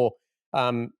play more.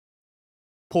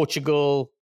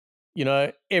 Portugal,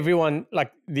 everyone,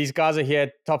 like, these guys are here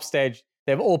at top stage.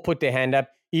 They've all put their hand up.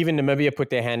 Even Namibia put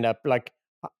their hand up. Like,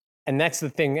 and that's the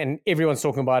thing. And everyone's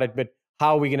talking about it, but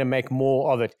how are we going to make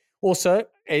more of it? Also,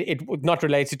 it not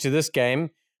related to this game,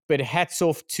 but hats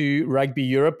off to Rugby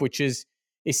Europe, which is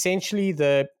essentially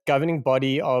the governing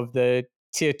body of the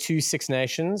Tier 2 Six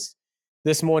Nations.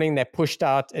 This morning, they pushed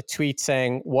out a tweet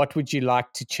saying, "What would you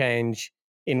like to change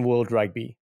in World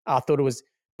Rugby?" I thought it was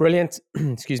brilliant,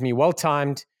 excuse me,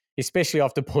 well-timed, especially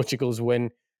after Portugal's win.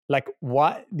 Like,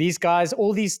 what these guys,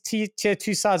 all these Tier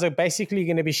 2 sides are basically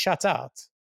going to be shut out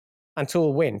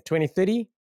until when? 2030?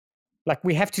 Like,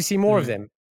 we have to see more of them.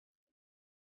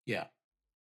 Yeah,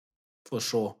 for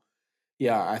sure.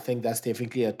 Yeah, I think that's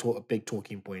definitely a big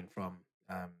talking point from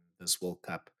this World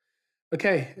Cup.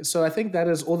 Okay, so I think that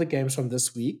is all the games from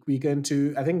this week. We're going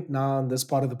to, I think now in this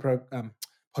part of the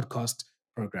podcast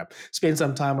program, spend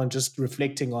some time on just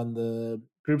reflecting on the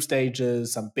group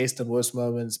stages, some best and worst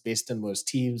moments, best and worst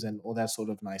teams, and all that sort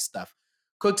of nice stuff.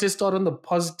 Kooks, let's start on the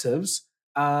positives.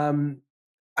 I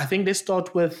think let's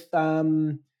start with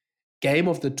game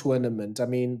of the tournament. I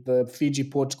mean, the Fiji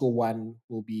Portugal one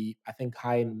will be, I think,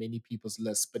 high in many people's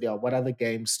lists. But yeah, what other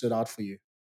games stood out for you?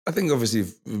 I think obviously,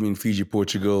 Fiji,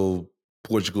 Portugal,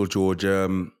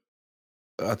 Georgia.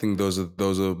 I think those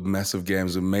are massive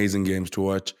games, amazing games to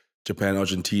watch. Japan,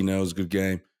 Argentina was a good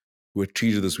game. We're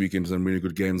treated this weekend to some really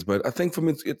good games. But I think for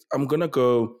me, I'm gonna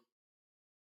go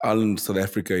Ireland, South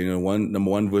Africa.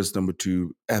 Number one versus number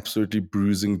two, absolutely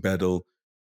bruising battle.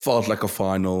 Felt like a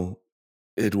final.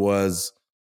 It was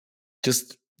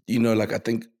just like I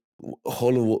think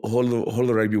whole of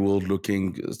the rugby world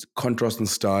looking contrasting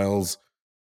styles,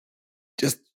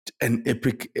 just an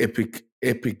epic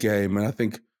game. And I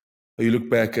think you look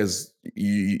back as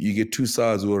you get two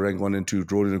sides who are ranked 1 and 2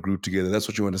 drawn in a group together. That's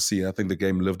what you want to see. I think the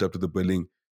game lived up to the billing,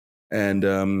 and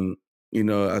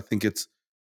I think it's.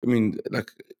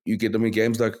 Like you get.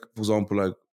 Games like, for example,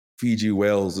 like Fiji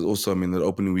Wales. Also, the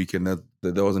opening weekend that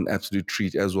was an absolute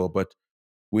treat as well. But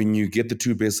when you get the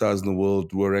two best sides in the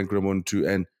world who are ranked 1 and 2,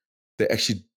 and they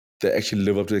actually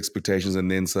live up to expectations, and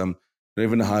then some. Not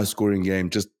even a high scoring game,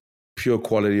 just pure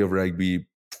quality of rugby,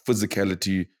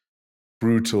 physicality,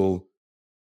 brutal,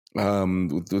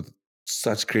 with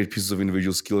such great pieces of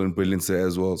individual skill and brilliance there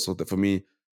as well. So that for me,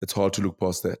 it's hard to look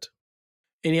past that.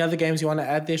 Any other games you want to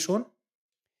add there, Shaun?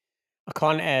 I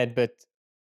can't add, but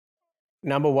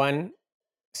number one,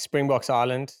 Springboks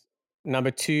Ireland.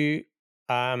 Number two,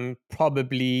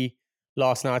 probably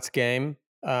last night's game,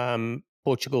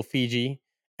 Portugal Fiji,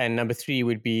 and number three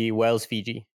would be Wales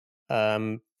Fiji.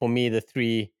 For me, the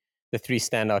three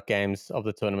standout games of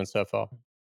the tournament so far.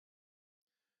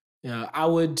 Yeah, I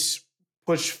would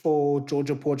push for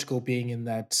Georgia Portugal being in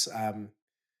that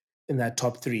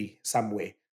top three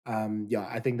somewhere.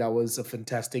 I think that was a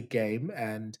fantastic game,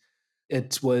 and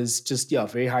it was just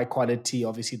very high quality.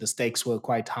 Obviously, the stakes were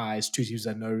quite high. It's two teams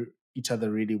that know each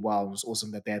other really well. It was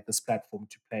awesome that they had this platform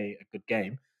to play a good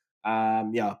game.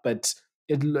 But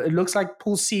it looks like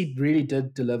Pool C really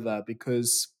did deliver,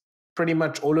 because pretty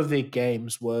much all of their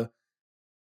games were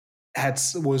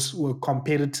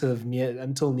competitive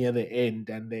until near the end,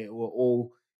 and they were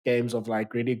all games of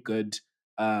like really good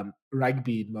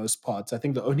rugby in most parts. I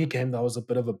think the only game that was a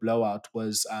bit of a blowout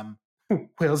was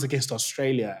Wales against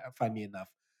Australia, funny enough.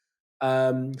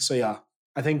 So yeah,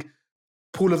 I think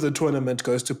pool of the tournament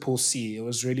goes to Pool C. It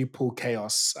was really pool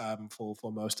chaos for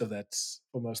most of that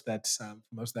for most of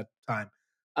that time.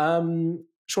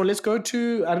 Sean, let's go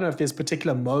to, I don't know if there's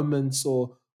particular moments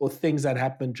or things that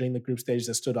happened during the group stage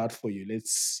that stood out for you.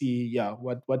 Let's see, yeah,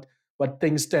 what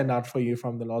things stand out for you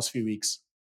from the last few weeks.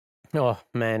 Oh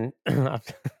man, I've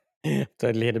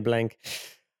totally hit a blank.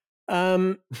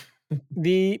 Um,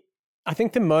 I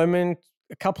think a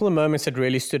couple of moments that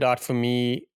really stood out for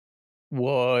me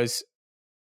was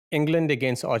England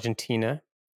against Argentina.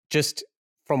 Just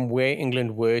from where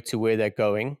England were to where they're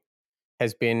going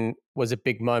was a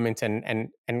big moment, and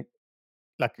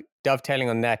like dovetailing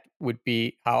on that would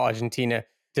be how Argentina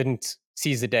didn't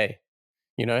seize the day.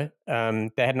 They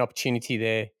had an opportunity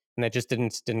there and they just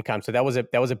didn't come. So that was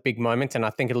a big moment, and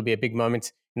I think it'll be a big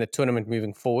moment in the tournament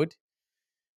moving forward.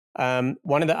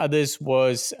 One of the others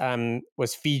was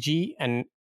Fiji, and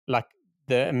like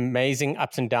the amazing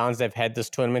ups and downs they've had this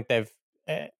tournament.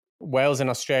 Wales and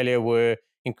Australia were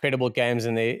incredible games,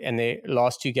 and their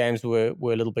last two games were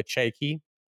a little bit shaky.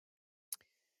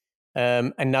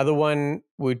 Another one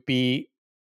would be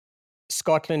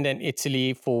Scotland and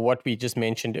Italy, for what we just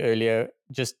mentioned earlier.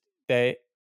 They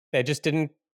just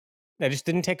didn't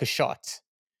take a shot,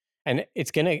 and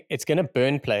it's gonna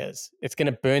burn players. It's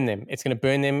gonna burn them. It's gonna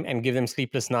burn them and give them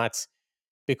sleepless nights,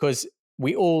 because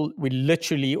we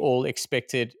literally all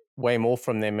expected way more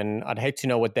from them, and I'd hate to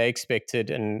know what they expected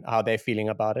and how they're feeling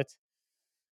about it.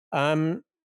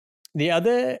 The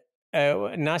other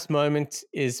nice moment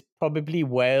is probably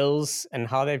Wales and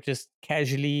how they've just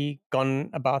casually gone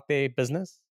about their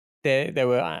business. They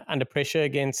were under pressure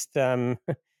against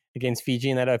against Fiji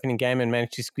in that opening game and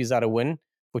managed to squeeze out a win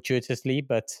fortuitously.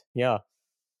 But yeah,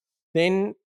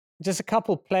 then just a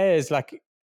couple players, like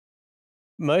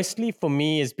mostly for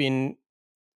me has been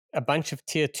a bunch of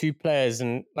tier 2 players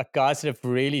and like guys that have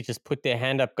really just put their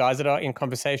hand up, guys that are in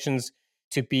conversations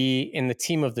to be in the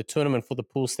team of the tournament for the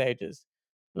pool stages.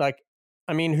 Like,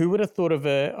 I mean, who would have thought of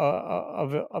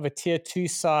a tier 2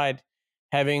 side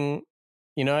having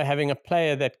a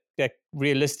player that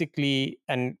realistically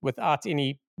and without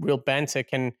any real banter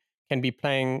can be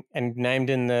playing and named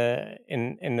in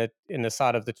the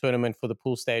side of the tournament for the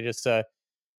pool stages. So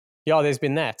yeah, there's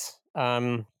been that.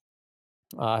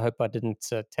 I hope I didn't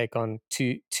take on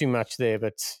too much there,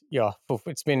 but yeah,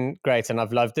 it's been great and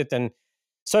I've loved it. And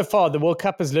so far, the World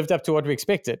Cup has lived up to what we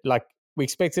expected. Like, we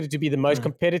expected it to be the most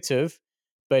competitive,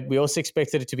 but we also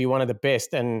expected it to be one of the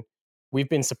best. And we've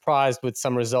been surprised with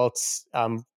some results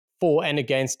for and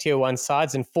against tier 1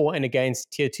 sides and for and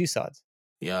against tier 2 sides.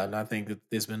 Yeah, and I think that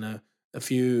there's been a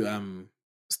few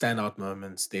standout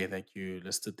moments there that you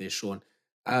listed there, Sean.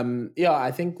 Yeah,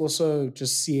 I think also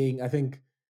just seeing, I think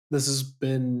this has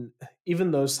been,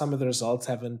 even though some of the results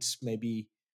haven't maybe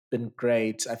been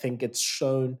great, I think it's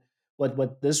shown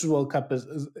what this World Cup it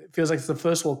feels like it's the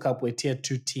first World Cup where tier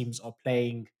 2 teams are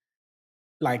playing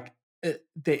like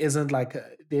there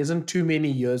isn't too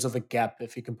many years of a gap,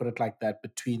 if you can put it like that,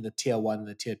 between the tier 1 and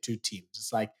the tier 2 teams.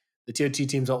 It's like the tier 2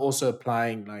 teams are also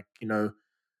applying, like, two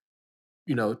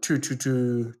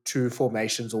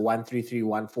formations or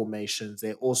 1-3-3-1 formations.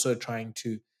 They're also trying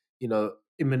to,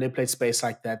 manipulate space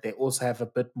like that. They also have a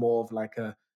bit more of like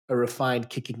a refined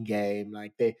kicking game.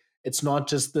 Like, it's not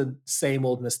just the same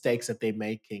old mistakes that they're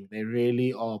making. They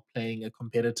really are playing a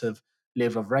competitive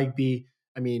level of rugby.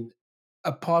 I mean,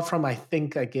 apart from, I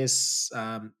guess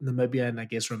Namibia and I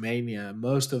guess Romania,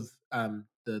 most of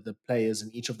the players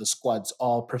in each of the squads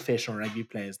are professional rugby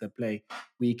players that play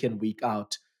week in, week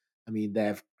out. I mean, they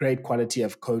have great quality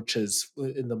of coaches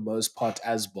in the most part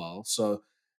as well. So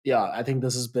yeah, I think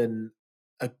this has been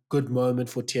a good moment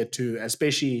for tier 2,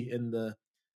 especially in the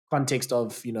context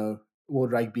of,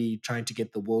 World Rugby trying to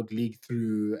get the World League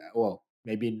through, well,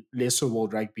 maybe lesser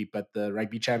World Rugby, but the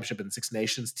Rugby Championship and Six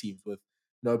Nations teams with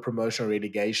no promotion or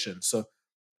relegation. So,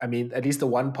 I mean, at least the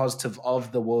one positive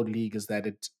of the World League is that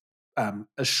it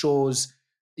assures,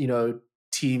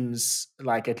 teams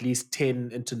like at least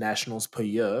 10 internationals per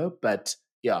year. But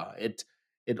yeah, it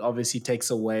obviously takes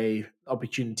away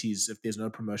opportunities if there's no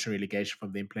promotion relegation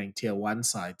from them playing tier 1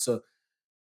 side. So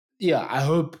yeah, I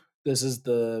hope this is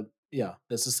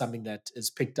something that is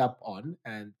picked up on,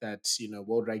 and that,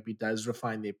 World Rugby does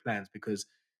refine their plans, because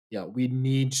yeah, we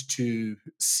need to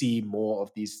see more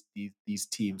of these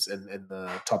teams in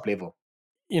the top level.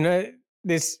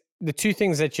 There's the two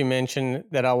things that you mentioned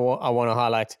that I want to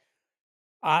highlight.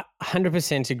 I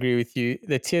 100% agree with you.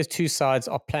 The tier 2 sides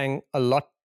are playing a lot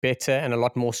better and a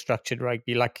lot more structured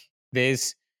rugby. Like,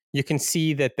 there's You can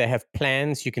see that they have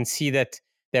plans. You can see that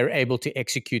they're able to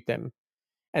execute them.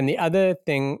 And the other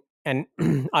thing, and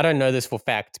I don't know this for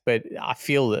fact, but I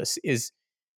feel this, is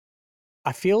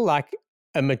I feel like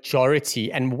a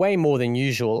majority and way more than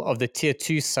usual of the tier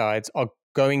 2 sides are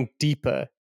going deeper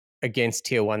against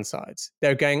tier 1 sides.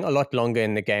 They're going a lot longer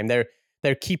in the game.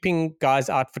 They're keeping guys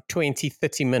out for 20,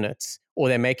 30 minutes, or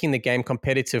they're making the game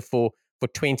competitive for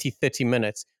 20, 30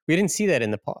 minutes. We didn't see that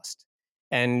in the past.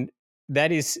 And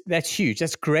that's huge.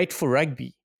 That's great for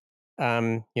rugby.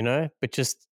 But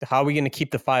just how are we going to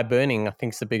keep the fire burning, I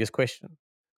think, is the biggest question.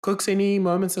 Kooks, any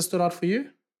moments that stood out for you?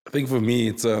 I think for me,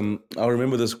 it's I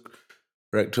remember this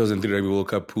 2003 Rugby World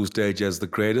Cup pool stage as the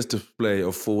greatest display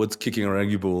of forwards kicking a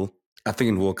rugby ball, I think,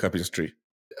 in World Cup history.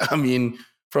 I mean,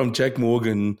 from Jack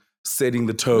Morgan setting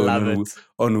the tone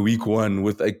on week one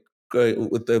with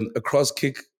a cross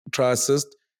kick try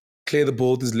assist, clear the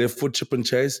ball with his left foot, chip and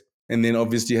chase, and then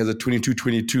obviously has a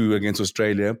 22-22 against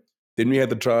Australia. Then we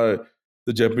had the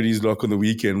Japanese lock on the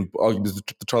weekend, the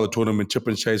try of the tournament, chip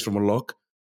and chase from a lock.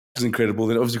 It's incredible.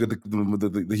 Then obviously you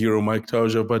got the hero Mike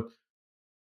Tadjer, but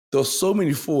there were so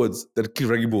many forwards that kicked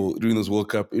rugby ball during this World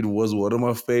Cup. It was one of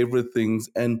my favorite things,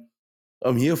 and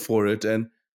I'm here for it. And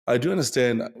I do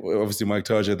understand, obviously, Mike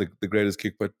Tadjer, the greatest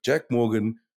kick, but Jack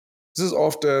Morgan, this is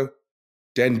after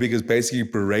Dan Biggers basically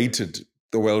berated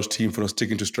the Welsh team for not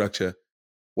sticking to structure.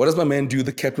 What does my man do,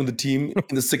 the captain of the team,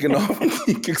 in the second half?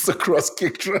 He kicks a cross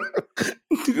kick try.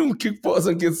 Kick pass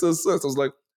and gets assist. I was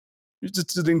like, you're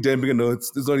just doing Dan Biggers. No,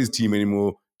 it's not his team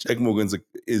anymore. Jack Morgan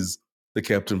is the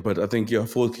captain. But I think,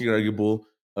 forward kicking rugby ball.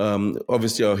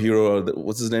 Obviously, our hero,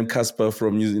 what's his name? Casper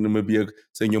from Namibia,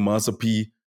 saying your Masa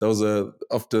P. That was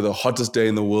after the hottest day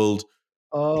in the world.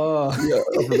 Oh, yeah,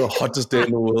 after the hottest day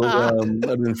in the world.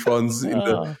 Not in France in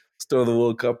the start of the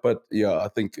World Cup. But yeah, I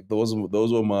think those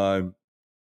were my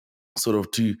sort of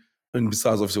two. And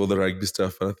besides, obviously, all the rugby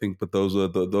stuff. I think, but those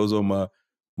were my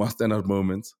standout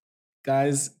moments.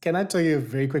 Guys, can I tell you a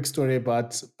very quick story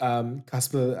about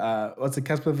Casper? What's it?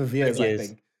 Casper Viviers, I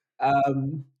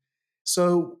think.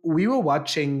 So we were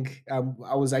watching.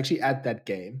 I was actually at that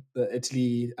game, the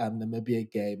Italy Namibia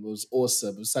game. It was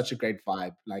awesome. It was such a great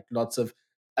vibe. Like lots of.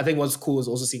 I think what's cool is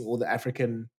also seeing all the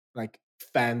African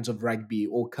fans of rugby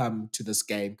all come to this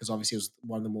game because obviously it was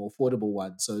one of the more affordable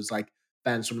ones. So it's like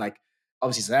fans from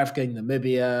obviously South Africa,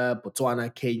 Namibia,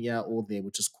 Botswana, Kenya, all there,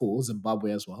 which is cool.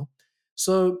 Zimbabwe as well.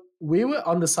 So we were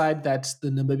on the side that the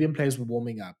Namibian players were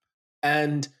warming up,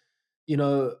 and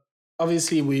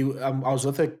obviously I was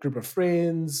with a group of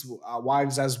friends, our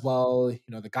wives as well.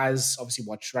 The guys obviously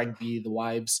watch rugby, the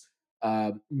wives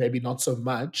maybe not so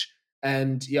much,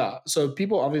 and so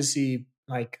people obviously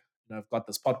I've got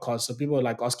this podcast, so people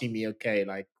are asking me, okay,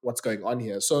 what's going on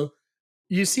here? So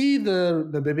you see the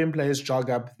Namibian players jog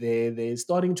up there, they're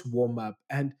starting to warm up,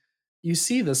 and you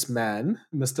see this man,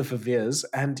 Mr. Viviers,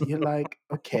 and you're like,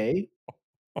 okay,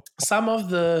 some of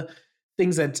the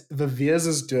things that Viviers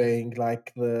is doing,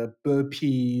 like the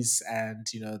burpees and,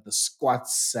 the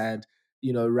squats and,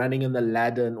 running in the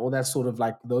ladder and all that sort of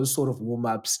those sort of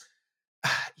warm-ups,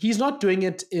 he's not doing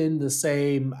it in the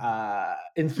same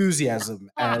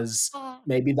enthusiasm as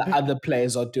maybe the other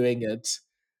players are doing it.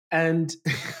 And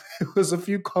there was a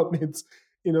few comments,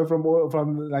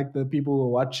 from the people who were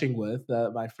watching with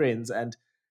my friends, and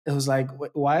it was like,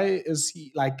 why is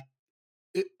he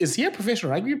is he a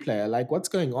professional rugby player? What's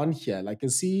going on here?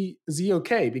 Is he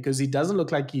okay? Because he doesn't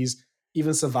look like he's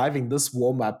even surviving this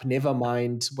warm up. Never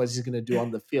mind what he's going to do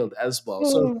on the field as well.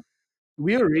 So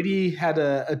we already had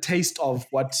a taste of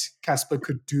what Casper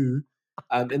could do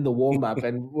in the warm up,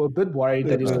 and we're a bit worried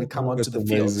that he was going to come onto the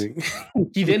field.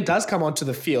 He then does come onto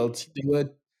the field.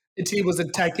 Italy was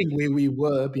attacking where we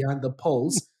were behind the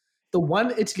poles. The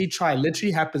one Italy try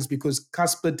literally happens because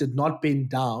Casper did not bend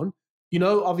down.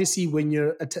 Obviously, when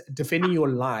you're defending your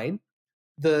line,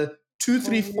 the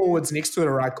 2-3 forwards next to the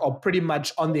ruck are pretty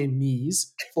much on their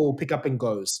knees for pick up and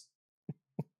goes.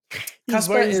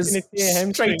 Casper is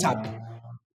straight up.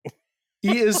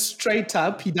 He is straight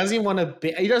up. He doesn't want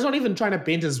to. He's not even trying to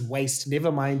bend his waist.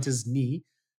 Never mind his knee.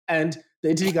 And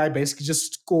the Italy guy basically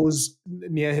just scores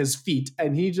near his feet,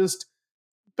 and he just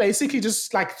basically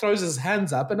just throws his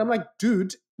hands up. And I'm like,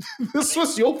 dude, this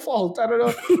was your fault. I don't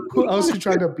know who else you're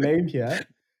trying to blame here.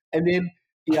 And then,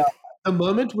 the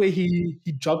moment where he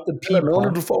dropped the P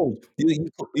wanted to fold. He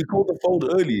called the fold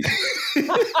early.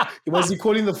 Was he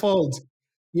calling the fold?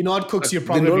 You know what, Kooks, you're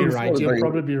probably right. You're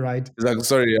probably right. He's like,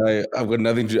 sorry, I've got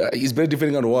nothing to do. He's better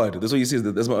defending on wide. That's what he says.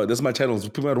 That's my channel. So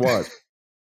put me out wide.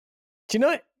 Do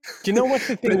you know what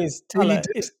the thing is, Thala?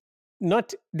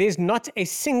 there's not a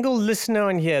single listener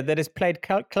on here that has played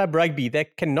club rugby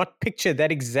that cannot picture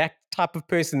that exact type of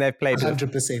person they've played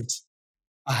 100%.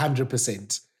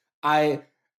 100%.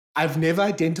 I've never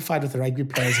identified with a rugby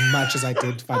player as much as I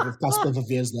identified with Casper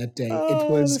Viviers that day. It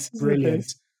was this is the brilliant.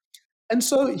 best. And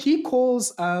so he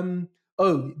calls, the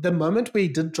moment where he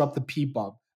did drop the P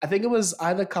bomb, I think it was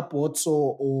either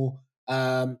Capozzo or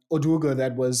Odugo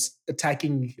that was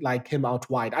attacking like him out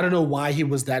wide. I don't know why he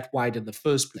was that wide in the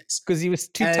first place. Because he was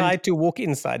too And- tired to walk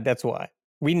inside. That's why.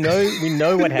 We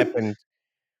know what happened.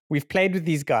 We've played with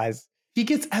these guys. He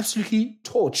gets absolutely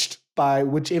torched by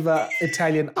whichever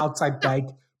Italian outside back,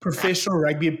 professional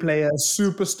rugby player,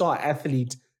 superstar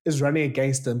athlete is running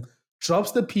against him,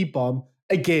 drops the P bomb.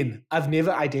 Again, I've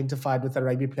never identified with a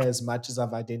rugby player as much as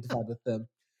I've identified with them.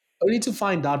 Only to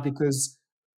find out because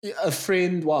a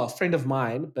friend of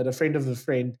mine, but a friend of a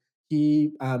friend,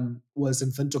 he was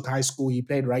in Windhoek High School. He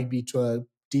played rugby to a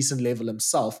decent level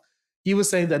himself. He was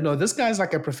saying that, no, this guy's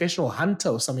like a professional hunter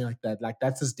or something like that. Like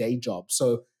that's his day job.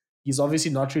 So he's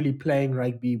obviously not really playing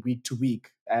rugby week to week.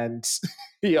 And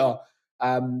he's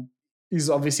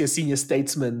obviously a senior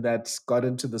statesman that got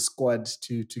into the squad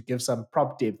to give some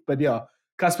prop depth. But yeah,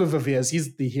 Casper Viviers,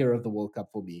 he's the hero of the World Cup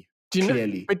for me,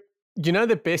 clearly. But you know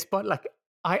the best part? Like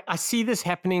I see this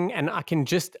happening and I'm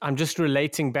just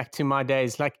relating back to my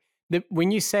days. Like when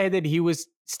you say that he was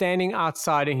standing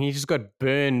outside and he just got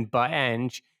burned by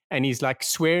Ange and he's like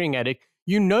swearing at it,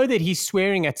 you know that he's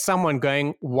swearing at someone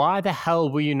going, why the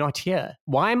hell were you not here?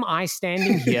 Why am I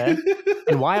standing here?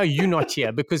 And why are you not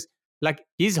here? Because like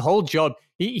his whole job,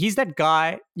 he's that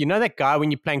guy, you know that guy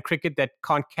when you're playing cricket that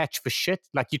can't catch for shit?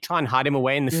 Like you try and hide him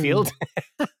away in the field.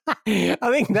 I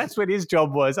think that's what his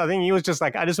job was. I think he was just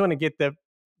like, I just want to get the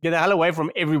hell away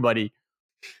from everybody.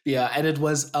 Yeah, and it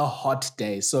was a hot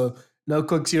day. So no,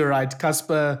 Kooks, you're right.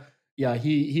 Casper, yeah,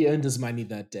 he earned his money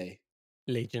that day.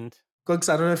 Legend. Kooks,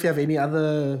 I don't know if you have any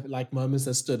other like moments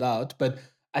that stood out, but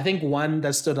I think one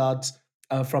that stood out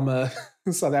from a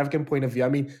South African point of view. I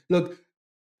mean, look,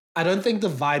 I don't think the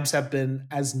vibes have been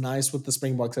as nice with the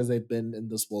Springboks as they've been in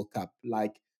this World Cup.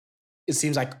 Like, it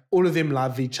seems like all of them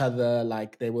love each other.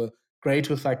 Like, they were great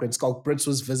with like when Skalk Brits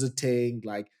was visiting.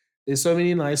 Like, there's so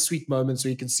many nice, sweet moments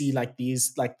where you can see like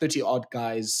these like 30 odd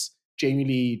guys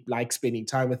genuinely like spending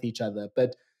time with each other.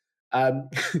 But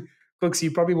Kooks,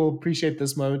 you probably will appreciate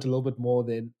this moment a little bit more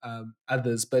than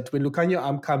others. But when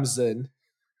Lukhanyo comes in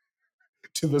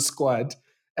to the squad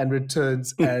and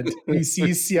returns and he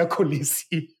sees Siya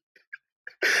Kolisi,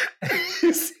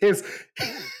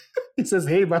 he says,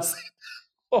 hey, Mas.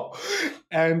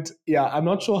 And yeah, I'm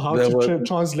not sure how to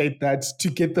translate that to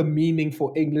get the meaning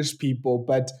for English people,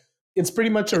 but it's pretty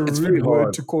much a rude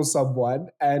word to call someone.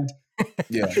 And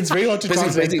it's very hard to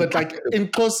translate, but like in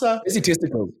Xhosa... Is he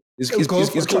testicles? He's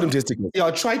called him testicles. Yeah,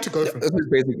 try to go for it.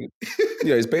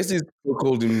 He's basically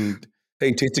called him,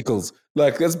 hey, testicles.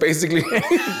 Like, that's basically,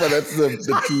 but that's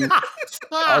the true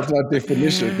outright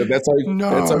definition. But that's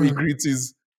how he greets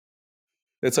his...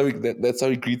 That's how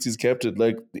he greets his captain.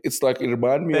 Like, it's like, it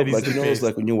reminded me of like, you know, it's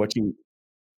like when you're watching,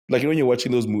 like, you know, when you're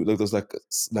watching those movies, like those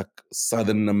like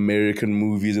Southern American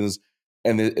movies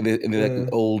and they're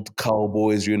like old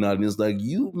cowboys reuniting. It's like,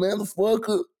 you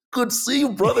motherfucker, good to see you,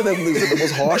 brother. They're the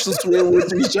most harshest swear words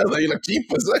to each other. You're like,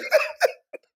 keep us.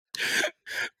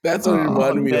 That's what it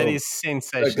reminded me of. That is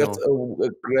sensational. Like, that's a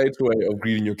great way of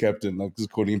greeting your captain, like just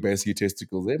calling him basically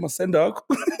testicles. Hey, my sendok.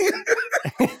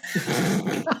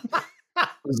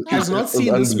 Has not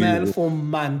seen this man for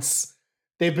months.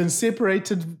 They've been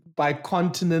separated by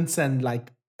continents and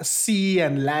like sea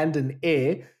and land and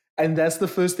air. And that's the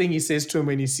first thing he says to him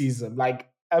when he sees him. Like,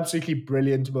 absolutely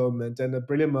brilliant moment and a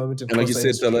brilliant moment in and like you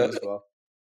said, Thala, as well.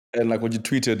 And like what you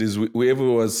tweeted is whoever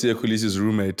was Siya Kolisi's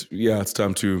roommate, yeah, it's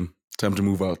time to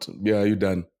move out. Yeah, you're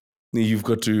done. You've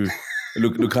got to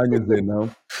Lukhanyo's there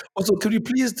now. Also, could you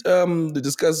please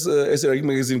discuss SA Rugby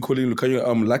Magazine calling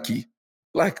Lukhanyo lucky?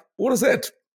 Like, what is that?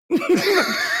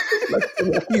 like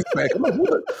Lucky's back. I'm like,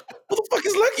 what the fuck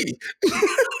is Lucky?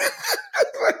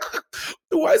 Like,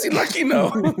 why is he lucky now?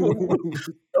 No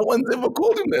one's ever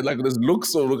called him that. Like, this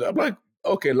looks so look. I'm like,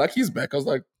 okay, Lucky's back. I was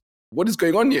like, what is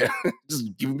going on here?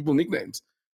 Just giving people nicknames.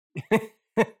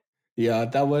 Yeah,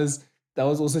 that was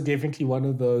also definitely one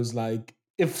of those, like,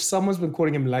 if someone's been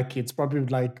calling him Lucky, it's probably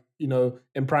like, you know,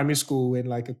 in primary school when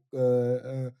like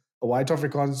a white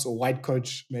Afrikaans or white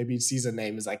coach maybe sees a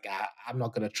name, is like, I'm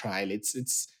not gonna try.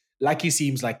 It's Lucky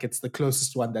seems like it's the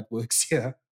closest one that works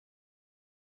here.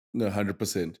 No,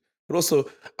 100%. But also,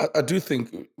 I do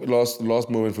think last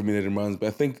moment for me that reminds me.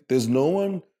 I think there's no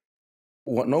one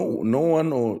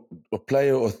or a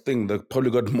player or thing that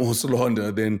probably got more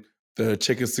slander than the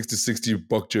Checkers 60-60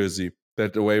 Bok jersey,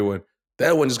 that away one.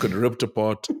 That one just got ripped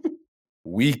apart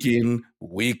week in,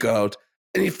 week out.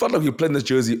 And it felt like we were playing this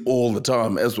jersey all the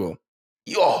time as well.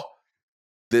 Yo,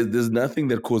 there's nothing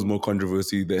that caused more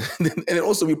controversy than and then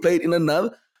also we played in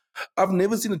another. I've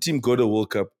never seen a team go to a World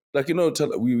Cup. Like,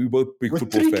 we both big With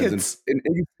football 3 fans. kids. And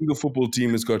every single football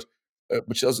team has got,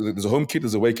 but also there's a home kit,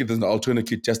 there's a away kit, there's an alternate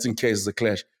kit just in case there's a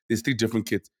clash. There's 3 different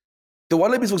kits. The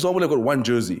Wallabies, for example, have got 1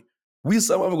 jersey. We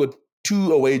somehow have got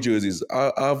 2 away jerseys.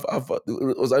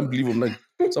 It was unbelievable.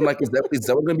 So I'm like, is that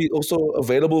going to be also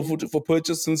available for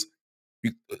purchase since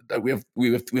we have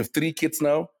 3 kits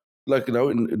now? Like, now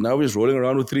we're just rolling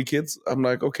around with 3 kits. I'm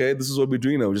like, okay, this is what we're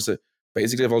doing now. We just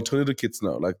basically have alternative kits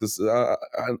now. Like this,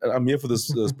 I'm here for this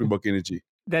Springbok energy.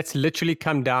 That's literally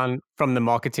come down from the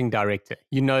marketing director.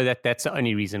 You know that's the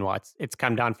only reason why it's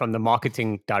come down from the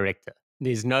marketing director.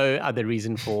 There's no other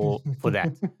reason for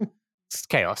that. It's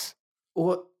chaos.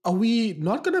 Or are we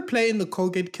not going to play in the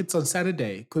Colgate kits on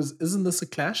Saturday? Because isn't this a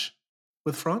clash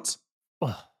with France?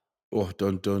 Oh,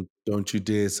 don't you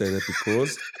dare say that,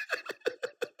 because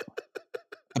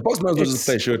the Bucks might as well just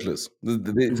play shirtless.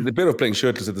 They're better off playing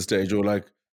shirtless at the stage, or like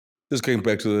just going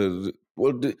back to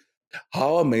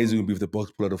how amazing would it be if the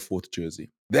Bucks pull out a 4th jersey?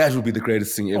 That would be the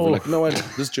greatest thing ever. Like, you know what?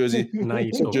 This jersey,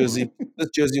 this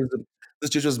jersey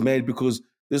was made because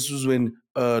this was when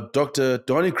Dr.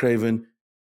 Donny Craven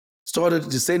started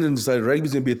descending and decided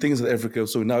rugby's going to be a thing in South Africa,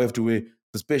 so now we have to wear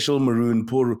the special maroon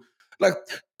poor. Like,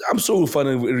 I'm so we'll find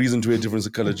a reason to wear a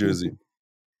different color jersey.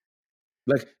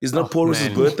 Like, it's not Paul Ross's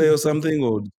birthday or something,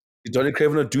 or did Donny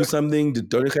Craven not do something? Did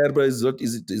Donny Craven is not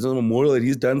a memorial that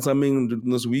he's done something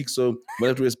this week, so might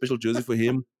have to wear a special jersey for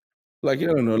him. Like, you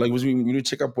don't know. Like, we need to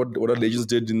check up what our legends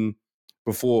did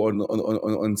before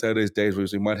on Saturday's days, where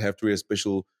we might have to wear a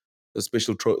special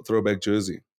throwback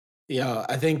jersey. Yeah,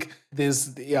 I think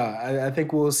I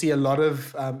think we'll see a lot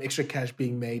of extra cash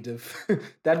being made if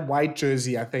that white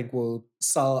jersey. I think will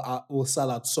sell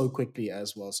out so quickly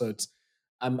as well. So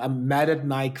I'm mad at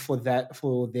Nike for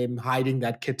them hiding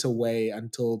that kit away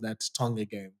until that Tonga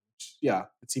game. Yeah,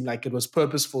 it seemed like it was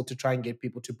purposeful to try and get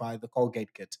people to buy the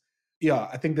Colgate kit. Yeah,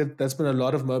 I think that's been a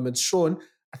lot of moments. Shaun,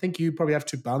 I think you probably have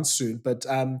to bounce soon, but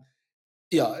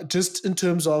yeah, just in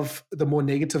terms of the more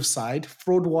negative side,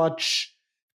 fraud watch,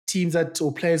 teams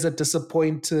or players that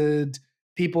disappointed,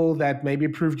 people that maybe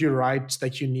proved you right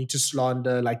that you need to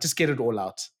slander, like just get it all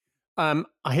out. I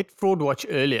hit fraud watch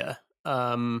earlier.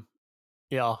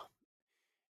 Yeah,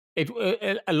 a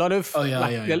lot of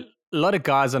a lot of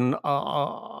guys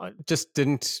just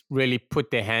didn't really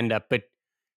put their hand up, but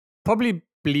probably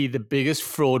the biggest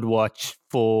fraud watch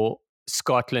for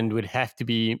Scotland would have to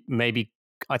be maybe,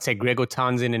 I'd say, Gregor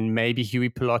Townsend and maybe Huey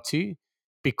Pilatu,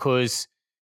 because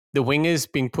the wingers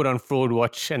being put on fraud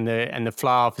watch and the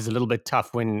fly off is a little bit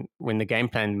tough when the game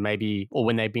plan maybe, or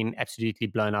when they've been absolutely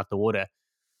blown out the water.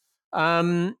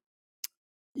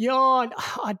 Yeah,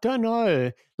 I don't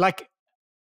know. Like,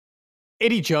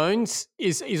 Eddie Jones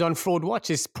is on fraud watch.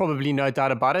 There's probably no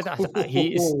doubt about it.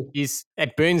 He's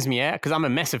it burns me, because I'm a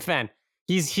massive fan.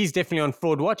 He's definitely on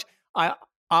fraud watch. I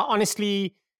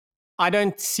honestly, I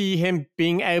don't see him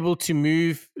being able to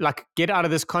move, like get out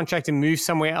of this contract and move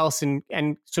somewhere else and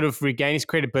sort of regain his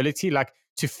credibility. Like,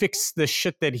 to fix the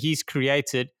shit that he's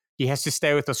created, he has to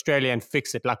stay with Australia and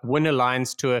fix it. Like, win a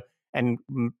Lions tour and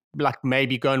like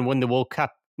maybe go and win the World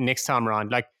Cup next time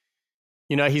around. Like,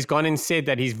 he's gone and said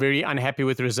that he's very unhappy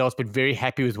with the results, but very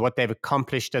happy with what they've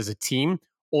accomplished as a team.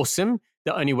 Awesome.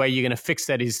 The only way you're going to fix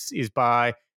that is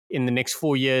by, in the next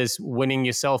 4 years, winning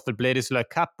yourself a Bledisloe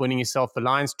Cup, winning yourself a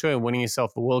Lions Tour, and winning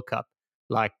yourself a World Cup.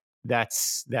 Like,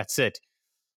 that's it.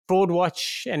 Fraud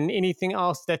watch and anything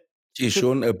else that... Gee,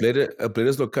 Shaun, a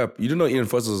Bledisloe Cup. You do know Ian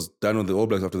Foster's done with the All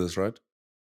Blacks after this, right?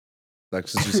 Like,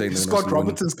 since you're saying Scott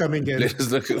Robinson's coming in.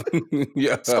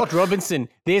 Yeah. Scott Robinson,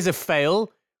 there's a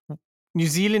fail. New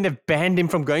Zealand have banned him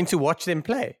from going to watch them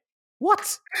play.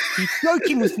 What? You're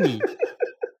joking with me.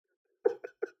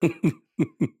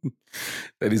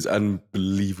 That is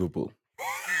unbelievable.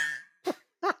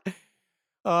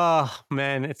 Oh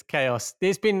man, it's chaos.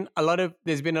 There's been a lot of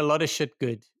shit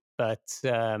good, but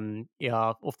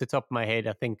yeah, off the top of my head,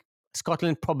 I think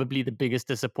Scotland probably the biggest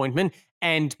disappointment,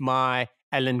 and my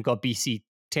Alan Gobisi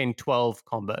 10-12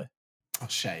 combo. Oh,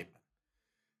 shame.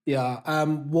 Yeah,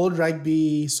 World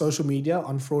Rugby social media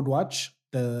on Fraud Watch.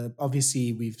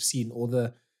 Obviously we've seen all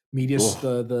the media,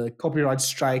 the copyright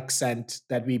strikes, and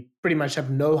that we pretty much have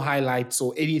no highlights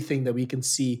or anything that we can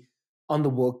see on the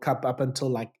World Cup up until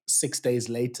like 6 days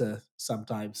later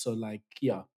sometimes. So like,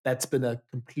 yeah, that's been a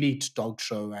complete dog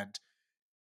show. And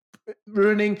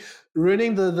ruining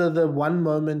the one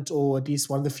moment, or at least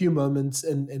one of the few moments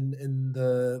in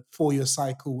the 4-year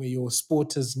cycle where your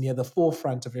sport is near the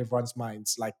forefront of everyone's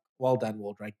minds. Like, well done,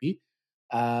 World Rugby.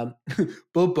 Um,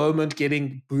 Bill Beaumont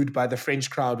getting booed by the French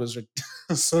crowd was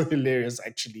so hilarious,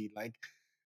 actually. Like,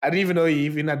 I didn't even know he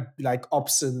even had like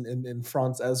ops in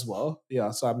France as well.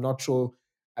 Yeah, so I'm not sure.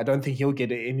 I don't think he'll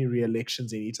get any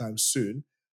re-elections anytime soon.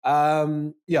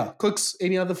 Yeah, Kooks,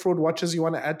 any other fraud watchers you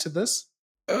want to add to this?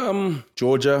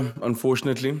 Georgia,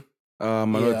 unfortunately. I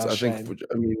know Yeah, I think. shame.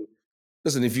 I mean,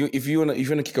 listen. If you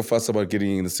wanna kick a fuss about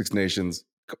getting in the Six Nations,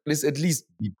 let's at least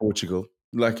beat Portugal.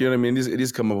 Like, you know what I mean. It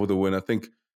is come up with a win. I think.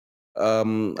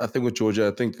 I think with Georgia,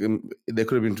 I think they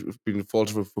could have been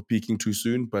faulted for peaking too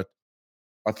soon, but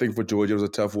I think for Georgia it was a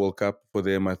tough World Cup for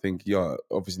them. I think, yeah,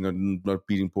 obviously not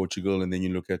beating Portugal, and then you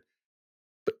look at.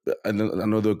 I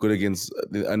know they were good against.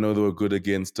 I know they were good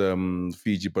against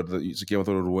Fiji, but it's a game I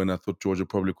thought would win. I thought Georgia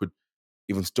probably could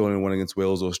even stolen one against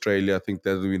Wales or Australia. I think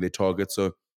that would be their target.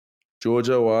 So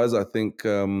Georgia was, I think,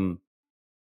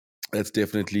 that's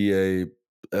definitely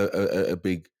a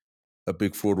big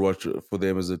fraud watch for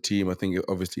them as a team. I think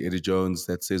obviously Eddie Jones,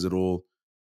 that says it all.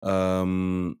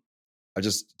 Um, I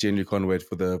just genuinely can't wait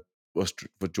for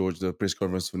George, the press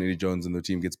conference when Eddie Jones and the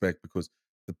team gets back, because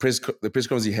the press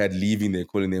conference he had leaving there,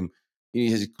 calling them,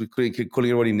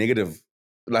 calling everybody negative,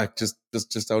 like just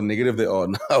how negative they are.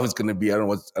 Now it's going to be, I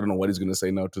don't know what he's going to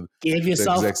say now to Gave the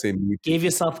yourself exact same meeting. gave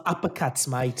yourself uppercuts,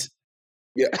 mate.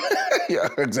 Yeah, yeah,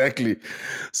 exactly.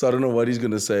 So I don't know what he's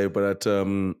going to say, but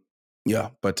yeah,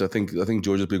 but I think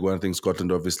Georgia's big one. I think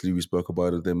Scotland, obviously, we spoke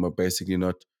about it. Them are basically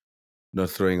not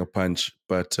throwing a punch.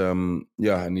 But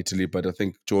yeah, and Italy. But I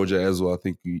think Georgia as well. I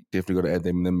think you definitely got to add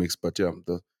them in the mix. But yeah,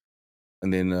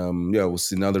 and then yeah, we'll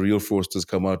see now the real fraudsters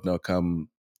come out now. Come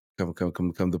the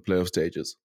playoff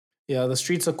stages. Yeah, the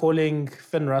streets are calling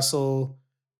Finn Russell,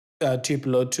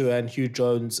 Tuipulotu, and Hugh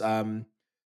Jones,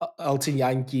 Elton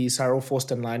Yankee, Cyril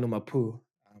Forster, and Lionel Mapu.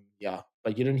 Yeah,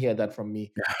 but you didn't hear that from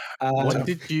me. What Uh,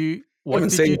 did you I what haven't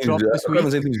did said you anything. drop this I haven't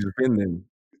week? said anything to defend them.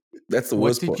 That's the What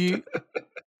worst did part. you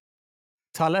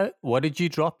Thala, what did you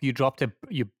drop? You dropped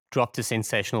a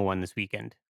sensational one this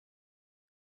weekend.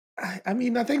 I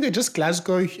mean, I think they're just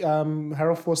Glasgow,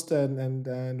 Harold Forster, and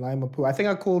Lionel Mapu. I think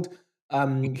I called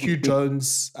Hugh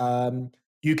Jones,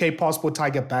 UK passport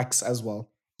tiger backs as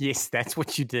well. Yes, that's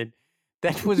what you did.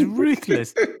 That was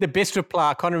ruthless. The best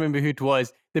reply, I can't remember who it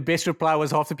was. The best reply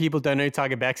was half the people don't know who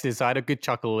Tiger Backs is. So I had a good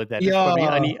chuckle with that. It's probably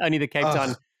Yeah. only the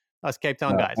us Cape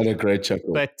Town I guys. had a great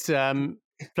chuckle. But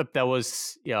flip, that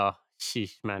was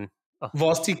sheesh, man. Oh.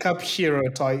 Varsity Cup hero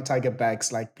Tiger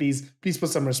Backs. Like, please put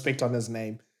some respect on his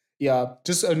name. Yeah,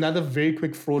 just another very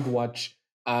quick fraud watch.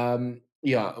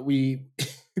 Yeah, we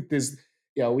there's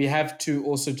we have to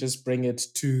also just bring it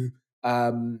to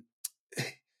um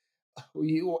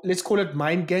let's call it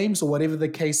mind games or whatever the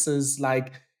case is.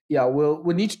 Like, yeah,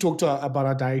 we need to talk about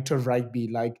our director of rugby.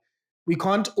 Like, we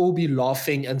can't all be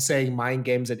laughing and saying mind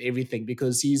games and everything,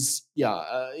 because he's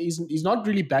not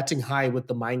really batting high with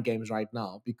the mind games right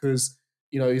now, because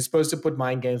he's supposed to put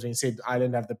mind games when he said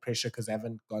Ireland have the pressure because they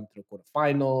haven't gone through the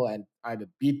quarterfinal and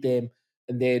Ireland beat them,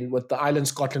 and then with the Ireland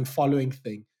Scotland following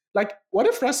thing. Like, what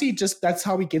if Rassie that's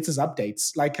how he gets his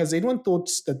updates? Like, has anyone thought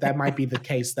that might be the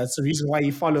case? That's the reason why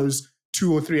he follows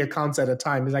 2 or 3 accounts at a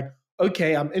time. He's like,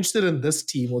 okay, I'm interested in this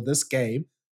team or this game.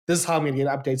 This is how I'm going to get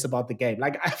updates about the game.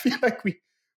 Like, I feel like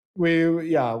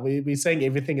we're saying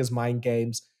everything is mind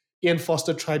games. Ian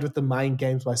Foster tried with the mind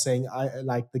games by saying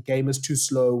the game is too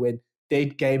slow when their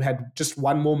game had just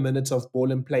one more minute of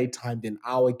ball and play time than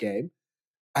our game.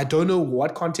 I don't know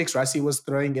what context Rassie was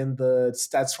throwing in the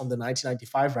stats from the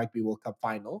 1995 Rugby World Cup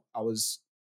final. I was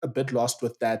a bit lost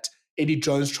with that. Eddie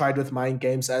Jones tried with mind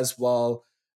games as well.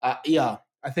 Yeah,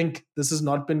 I think this has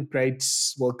not been great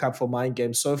World Cup for mind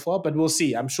games so far, but we'll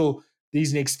see. I'm sure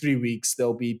these next 3 weeks,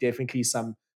 there'll be definitely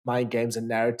some mind games and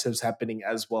narratives happening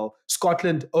as well.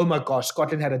 Scotland, oh my gosh,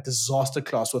 Scotland had a disaster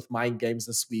class with mind games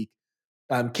this week.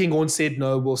 King Horn said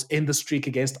no, we'll end the streak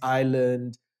against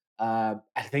Ireland. I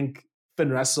think Finn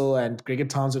Russell and Gregor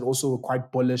Townsend also were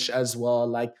quite bullish as well.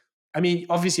 Like, I mean,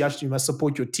 obviously, you must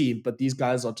support your team, but these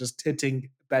guys are just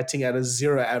batting at a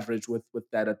zero average with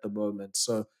that at the moment.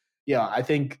 So, yeah, I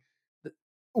think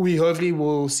we hopefully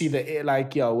will see with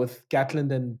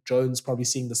Gatland and Jones probably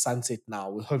seeing the sunset now.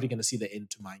 We're hopefully going to see the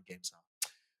end to mind games now.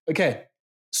 Okay.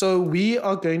 So we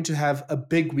are going to have a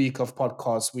big week of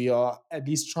podcasts. We are at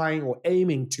least trying or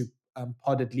aiming to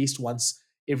pod at least once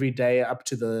every day up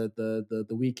to the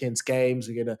weekend's games.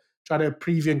 We're going to try to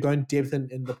preview and go in depth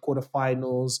in the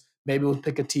quarterfinals. Maybe we'll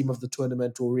pick a team of the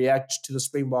tournament. We'll react to the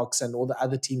Springboks and all the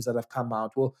other teams that have come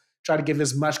out. We'll try to give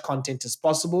as much content as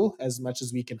possible, as much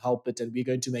as we can help it. And we're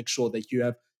going to make sure that you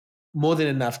have more than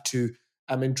enough to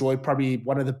enjoy probably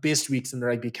one of the best weeks in the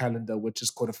rugby calendar, which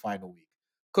is quarterfinal week.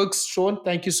 Kooks, Shaun,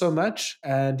 thank you so much.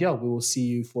 And yeah, we will see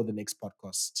you for the next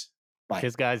podcast. Bye.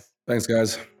 Cheers, guys. Thanks,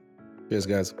 guys. Cheers,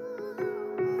 guys.